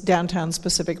for this downtown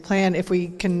specific plan. If we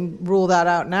can rule that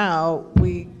out now,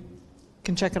 we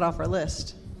can check it off our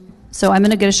list. So I'm going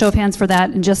to get a show of hands for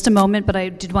that in just a moment, but I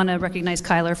did want to recognize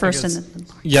Kyler first.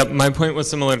 Yep, my point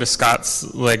was similar to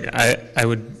Scott's. Like, I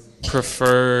would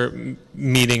prefer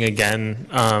meeting again.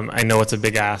 I know it's a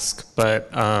big ask,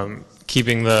 but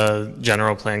keeping the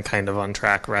general plan kind of on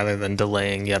track rather than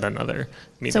delaying yet another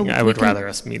meeting. I would rather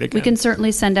us meet again. We can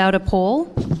certainly send out a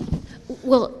poll.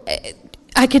 Well,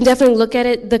 I can definitely look at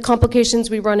it. The complications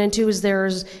we run into is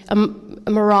there's a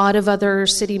myriad of other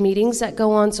city meetings that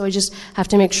go on, so I just have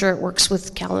to make sure it works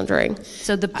with calendaring.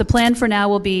 So the plan for now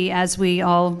will be as we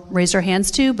all raise our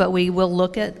hands to, but we will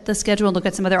look at the schedule and look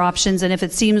at some other options, and if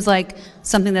it seems like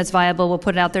something that's viable, we'll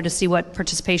put it out there to see what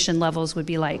participation levels would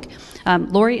be like.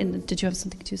 Lori, and did you have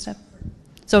something to, Steph?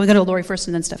 So we're going to go to Lori first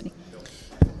and then Stephanie.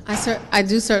 I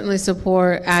do certainly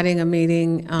support adding a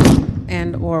meeting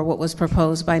and or what was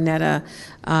proposed by NETA.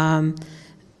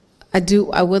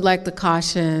 I would like the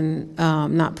caution,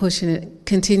 not pushing it,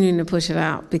 continuing to push it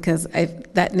out, because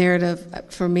that narrative,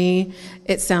 for me,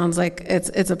 it sounds like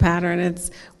it's a pattern.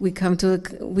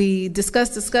 We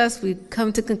discuss, we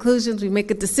come to conclusions, we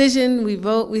make a decision, we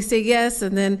vote, we say yes,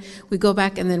 and then we go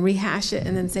back and then rehash it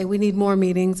and then say we need more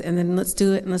meetings, and then let's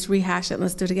do it and let's rehash it and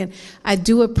let's do it again. I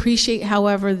do appreciate,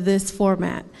 however, this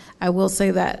format. I will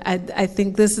say that. I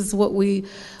think this is what we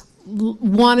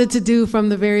wanted to do from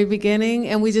the very beginning,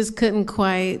 and we just couldn't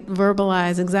quite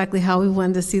verbalize exactly how we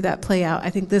wanted to see that play out. I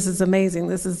think this is amazing.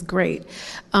 This is great.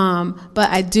 But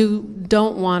I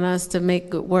don't want us to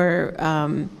make it where,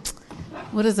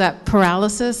 what is that,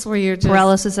 paralysis, where you're just...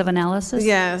 Paralysis of analysis?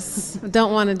 Yes,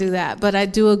 don't want to do that. But I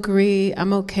do agree,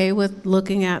 I'm okay with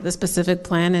looking at the specific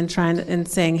plan and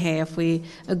saying, hey, if we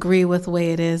agree with the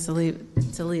way it is, to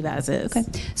leave as is. Okay.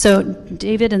 So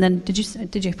David, and then did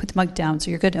you put the mic down?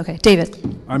 So you're good? Okay.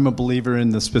 David. I'm a believer in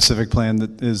the specific plan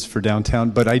that is for downtown,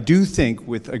 but I do think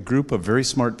with a group of very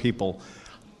smart people,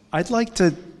 I'd like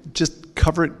to just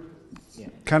cover it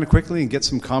kind of quickly and get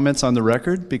some comments on the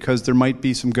record, because there might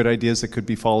be some good ideas that could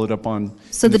be followed up on.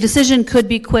 So the decision could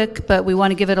be quick, but we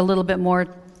want to give it a little bit more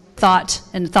thought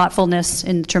and thoughtfulness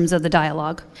in terms of the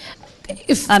dialogue.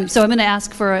 So I'm going to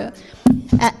ask for a...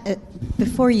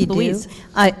 Before you Louise. do,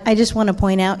 I just want to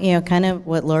point out, kind of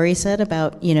what Lori said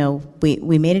about,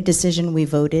 we made a decision, we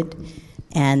voted,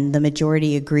 and the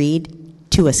majority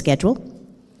agreed to a schedule.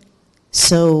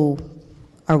 So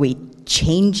are we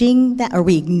changing that? Are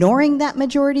we ignoring that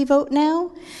majority vote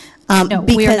now? No,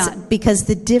 we are not. Because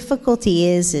the difficulty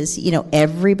is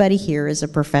everybody here is a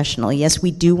professional. Yes,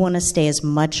 we do want to stay as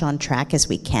much on track as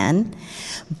we can,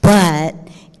 but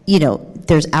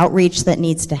there's outreach that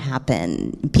needs to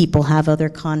happen. People have other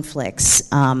conflicts,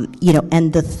 and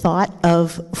the thought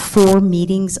of 4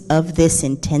 meetings of this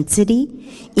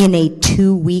intensity in a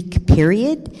 2-week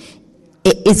period,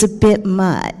 it is a bit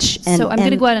much. So I'm going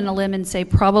to go out on a limb and say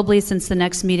probably, since the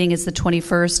next meeting is the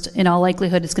 21st, in all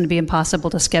likelihood it's going to be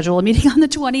impossible to schedule a meeting on the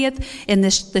 20th in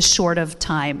this short of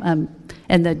time.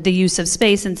 And the use of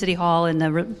space in City Hall and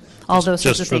all those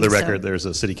sorts of things. Just for the record, there's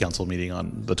a City Council meeting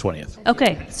on the 20th.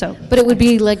 Okay, so. But it would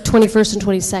be like 21st and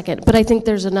 22nd. But I think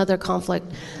there's another conflict.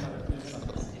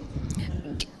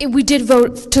 We did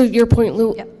vote, to your point,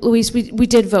 Louise, we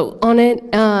did vote on it.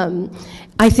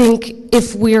 I think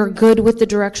if we're good with the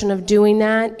direction of doing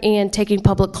that and taking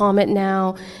public comment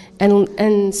now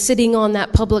and sitting on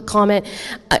that public comment,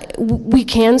 we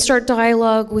can start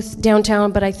dialogue with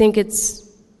downtown, but I think it's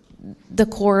the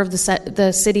core of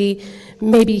the city.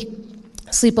 Maybe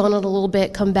sleep on it a little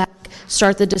bit, come back,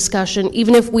 start the discussion.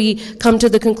 Even if we come to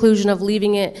the conclusion of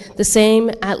leaving it the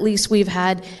same, at least we've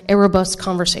had a robust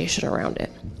conversation around it.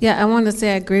 Yeah, I want to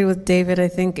say I agree with David. I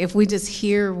think if we just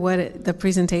hear what the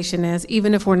presentation is,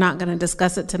 even if we're not going to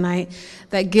discuss it tonight,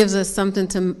 that gives us something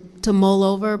to mull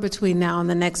over between now and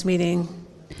the next meeting.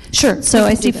 Sure. So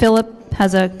I see Philip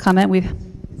has a comment.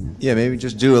 Yeah, maybe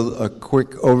just do a quick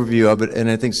overview of it. And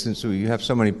I think since you have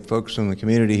so many folks from the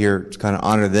community here, to kind of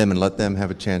honor them and let them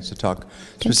have a chance to talk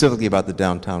specifically about the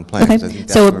downtown plan. Okay. I think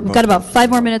that's So where we've got about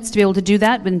 5 more minutes to be able to do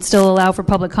that and still allow for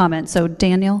public comment. So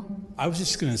Daniel? I was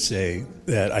just going to say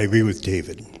that I agree with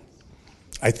David.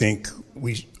 I think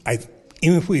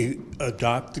even if we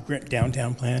adopt the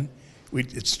downtown plan,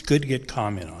 it's good to get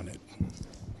comment on it.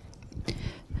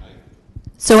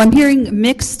 So I'm hearing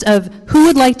mixed of who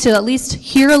would like to at least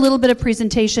hear a little bit of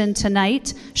presentation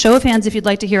tonight. Show of hands if you'd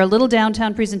like to hear a little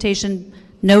downtown presentation,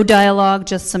 no dialogue,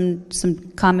 just some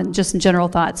comment, just some general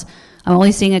thoughts. I'm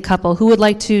only seeing a couple. Who would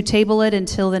like to table it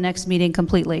until the next meeting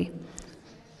completely?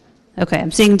 Okay,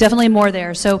 I'm seeing definitely more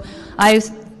there. So I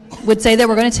would say that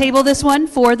we're going to table this one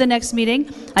for the next meeting.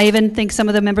 I even think some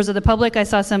of the members of the public, I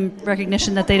saw some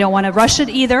recognition that they don't want to rush it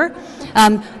either.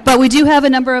 But we do have a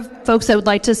number of folks that would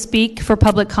like to speak for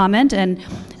public comment, and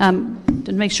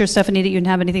to make sure, Stephanie, that you didn't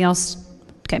have anything else.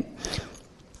 Okay.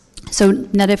 So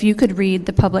Netta, if you could read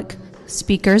the public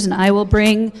speakers, and I will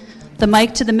bring the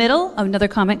mic to the middle. Oh, another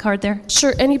comment card there.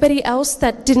 Sure. Anybody else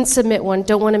that didn't submit one?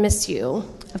 Don't want to miss you.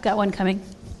 I've got one coming.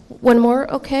 One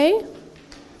more? Okay.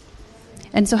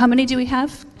 And so how many do we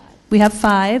have? We have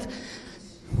 5.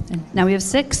 And now we have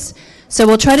 6. So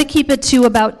we'll try to keep it to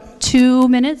about 2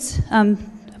 minutes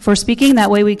for speaking. That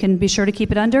way we can be sure to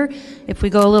keep it under. If we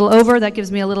go a little over, that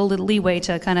gives me a little leeway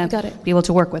to kind of be able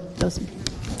to work with those.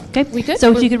 Okay, we good?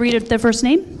 So if you could read their first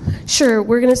name. Sure.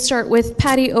 We're going to start with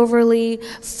Patty Overly,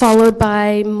 followed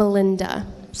by Melinda.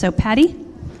 So Patty.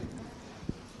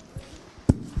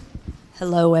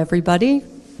 Hello, everybody.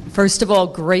 First of all,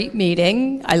 great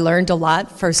meeting. I learned a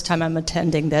lot first time I'm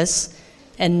attending this,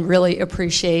 and really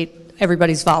appreciate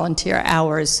everybody's volunteer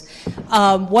hours.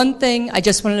 One thing I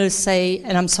just wanted to say,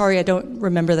 and I'm sorry I don't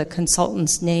remember the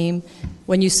consultant's name,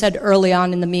 when you said early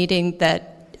on in the meeting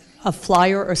that a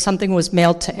flyer or something was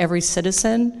mailed to every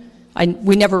citizen,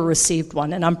 we never received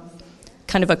one, and I'm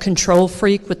kind of a control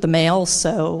freak with the mail,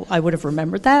 so I would have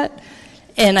remembered that.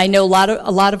 And I know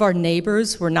a lot of our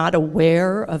neighbors were not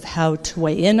aware of how to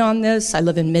weigh in on this. I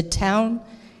live in Midtown,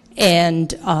 and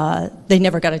they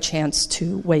never got a chance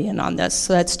to weigh in on this.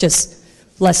 So that's just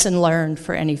lesson learned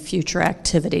for any future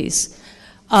activities.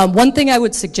 One thing I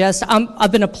would suggest,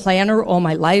 I've been a planner all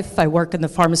my life. I work in the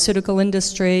pharmaceutical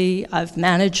industry. I've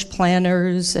managed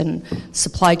planners and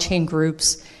supply chain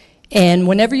groups. And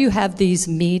whenever you have these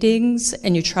meetings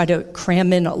and you try to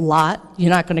cram in a lot, you're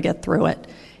not going to get through it.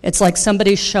 It's like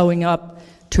somebody showing up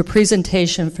to a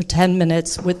presentation for 10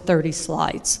 minutes with 30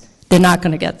 slides. They're not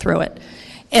going to get through it.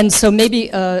 And so maybe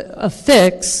a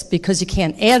fix, because you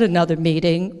can't add another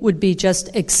meeting, would be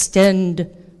just extend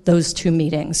those 2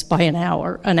 meetings by an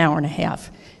hour and a half.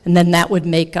 And then that would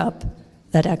make up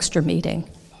that extra meeting.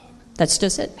 That's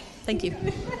just it. Thank you.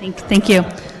 Thank you.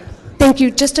 Thank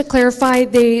you. Just to clarify,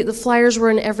 the flyers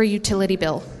were in every utility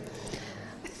bill.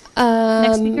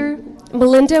 Next speaker?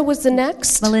 Melinda was the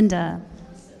next. Melinda.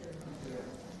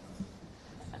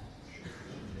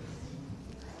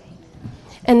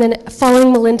 And then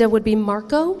following Melinda would be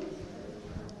Marco.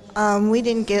 We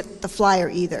didn't get the flyer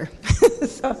either,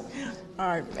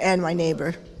 and my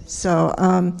neighbor. So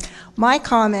my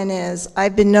comment is,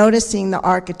 I've been noticing the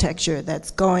architecture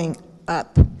that's going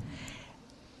up,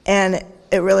 and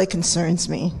it really concerns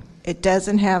me. It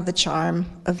doesn't have the charm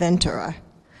of Ventura.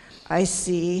 I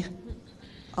see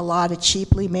a lot of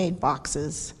cheaply made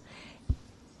boxes,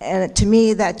 and to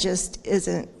me that just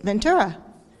isn't Ventura.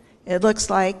 It looks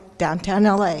like downtown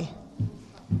LA,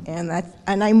 and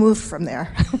I moved from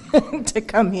there to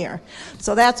come here.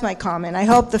 So that's my comment. I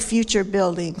hope the future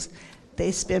buildings,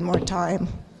 they spend more time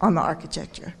on the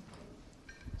architecture.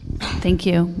 Thank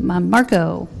you.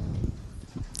 Marco.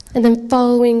 And then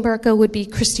following Marco would be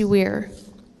Christy Weir.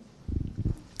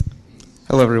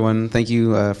 Hello, everyone. Thank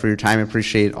you for your time. I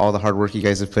appreciate all the hard work you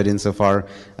guys have put in so far.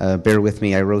 Bear with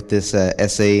me. I wrote this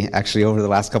essay actually over the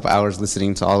last couple hours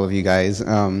listening to all of you guys.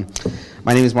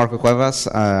 My name is Marco Cuevas.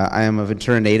 I am a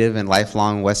Ventura native and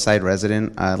lifelong West Side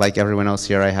resident. Like everyone else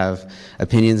here, I have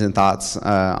opinions and thoughts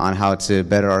on how to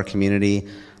better our community.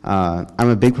 I'm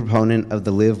a big proponent of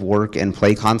the live, work, and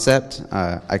play concept.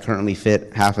 I currently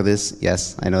fit half of this.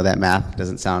 Yes, I know that math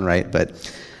doesn't sound right, but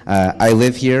I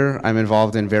live here. I'm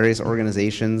involved in various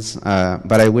organizations,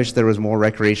 but I wish there was more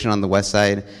recreation on the West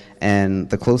Side, and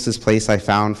the closest place I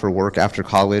found for work after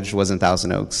college was in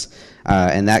Thousand Oaks,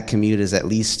 and that commute is at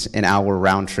least an hour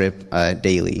round trip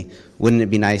daily. Wouldn't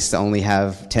it be nice to only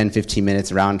have 10, 15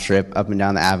 minutes round trip up and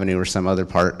down the avenue or some other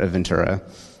part of Ventura?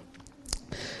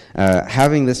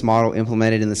 Having this model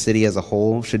implemented in the city as a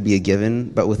whole should be a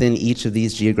given, but within each of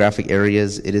these geographic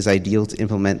areas, it is ideal to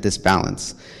implement this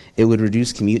balance. It would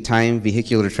reduce commute time,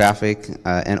 vehicular traffic,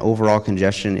 and overall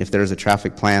congestion if there is a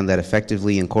traffic plan that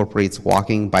effectively incorporates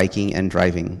walking, biking, and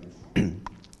driving.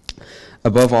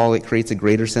 Above all, it creates a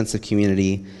greater sense of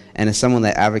community, and as someone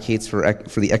that advocates for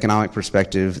the economic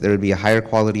perspective, there would be a higher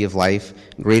quality of life,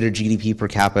 greater GDP per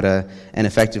capita, and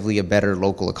effectively a better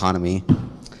local economy.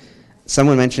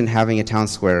 Someone mentioned having a town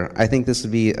square. I think this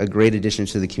would be a great addition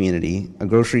to the community. A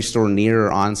grocery store near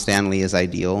or on Stanley is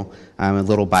ideal. I'm a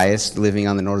little biased living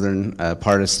on the northern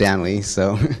part of Stanley,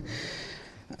 so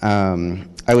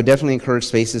I would definitely encourage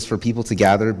spaces for people to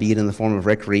gather, be it in the form of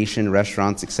recreation,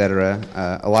 restaurants,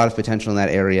 etc. A lot of potential in that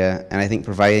area, and I think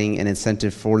providing an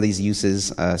incentive for these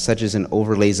uses, such as an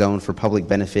overlay zone for public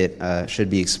benefit, should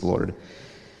be explored.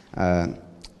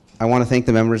 I want to thank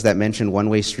the members that mentioned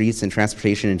one-way streets and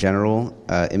transportation in general.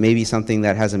 It may be something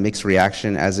that has a mixed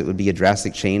reaction as it would be a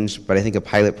drastic change, but I think a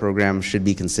pilot program should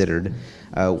be considered.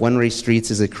 One-way streets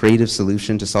is a creative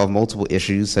solution to solve multiple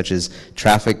issues such as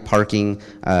traffic, parking,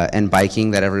 and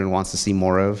biking that everyone wants to see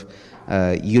more of.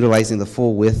 Utilizing the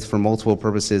full width for multiple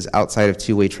purposes outside of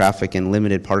two-way traffic and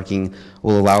limited parking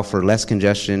will allow for less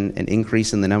congestion, an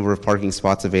increase in the number of parking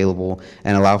spots available,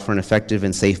 and allow for an effective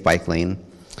and safe bike lane.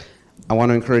 I want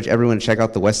to encourage everyone to check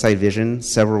out the West Side Vision.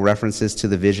 Several references to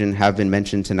the vision have been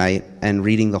mentioned tonight, and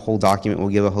reading the whole document will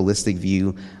give a holistic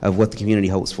view of what the community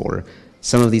hopes for.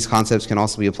 Some of these concepts can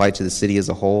also be applied to the city as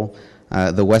a whole.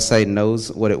 The West Side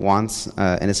knows what it wants,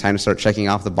 and it's time to start checking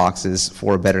off the boxes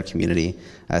for a better community.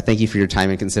 Thank you for your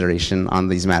time and consideration on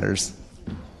these matters.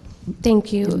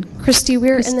 Thank you. Christy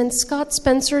Weir, and then Scott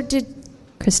Spencer,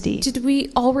 did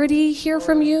we already hear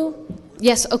from you?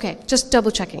 Yes, okay, just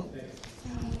double checking.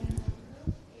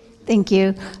 Thank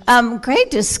you.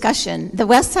 Great discussion. The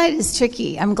West Side is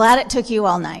tricky. I'm glad it took you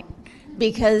all night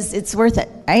because it's worth it,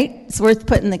 right? It's worth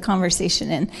putting the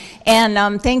conversation in.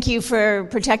 And thank you for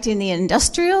protecting the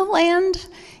industrial land,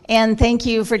 and thank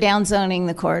you for downzoning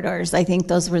the corridors. I think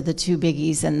those were the two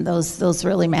biggies, and those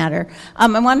really matter. I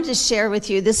wanted to share with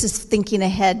you, this is thinking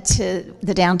ahead to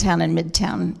the downtown and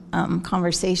midtown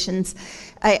conversations.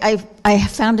 I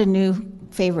found a new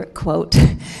favorite quote.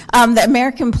 The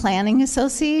American Planning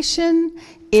Association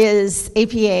is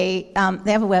APA.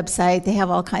 They have a website. They have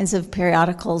all kinds of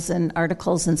periodicals and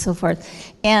articles and so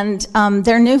forth. And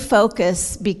their new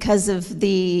focus, because of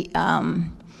the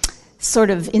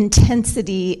sort of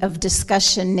intensity of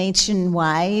discussion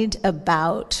nationwide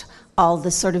about all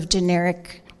the sort of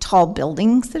generic tall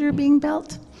buildings that are being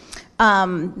built,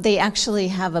 they actually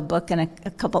have a book and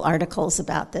a couple articles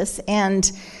about this.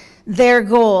 And their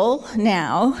goal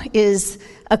now is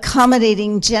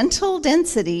accommodating gentle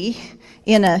density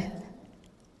in a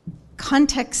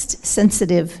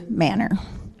context-sensitive manner.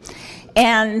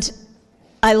 And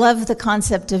I love the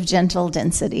concept of gentle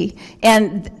density.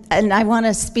 And I want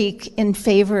to speak in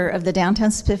favor of the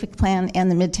Downtown Specific Plan and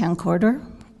the Midtown Corridor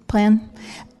Plan,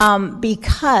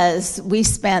 because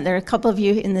there are a couple of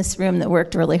you in this room that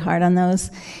worked really hard on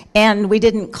those, and we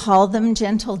didn't call them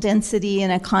gentle density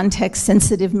in a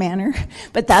context-sensitive manner,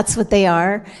 but that's what they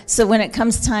are. So when it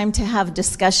comes time to have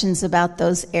discussions about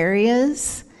those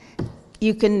areas,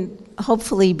 you can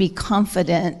hopefully be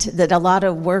confident that a lot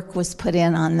of work was put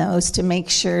in on those to make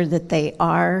sure that they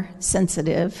are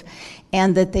sensitive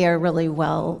and that they are really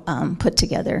well put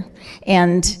together.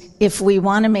 And if we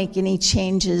want to make any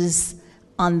changes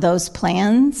on those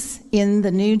plans in the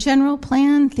new general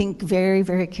plan, think very,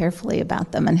 very carefully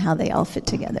about them and how they all fit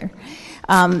together.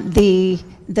 The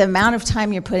amount of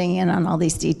time you're putting in on all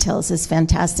these details is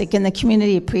fantastic, and the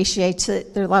community appreciates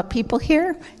it. There are a lot of people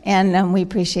here, and we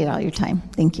appreciate all your time.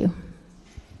 Thank you.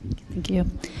 Thank you.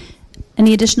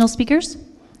 Any additional speakers?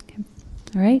 Okay.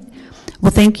 All right.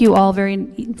 Well, thank you all very,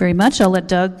 very much. I'll let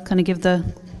Doug kind of give do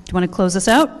you want to close us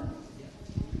out?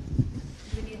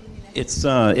 It's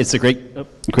a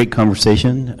great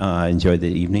conversation. I enjoyed the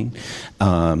evening,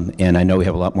 and I know we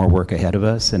have a lot more work ahead of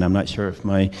us. And I'm not sure if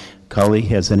my colleague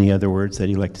has any other words that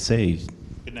he'd like to say.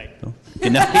 Good night. No?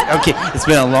 Good night. Okay, it's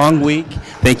been a long week.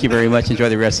 Thank you very much. Enjoy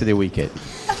the rest of the weekend.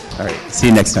 All right. See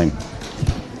you next time.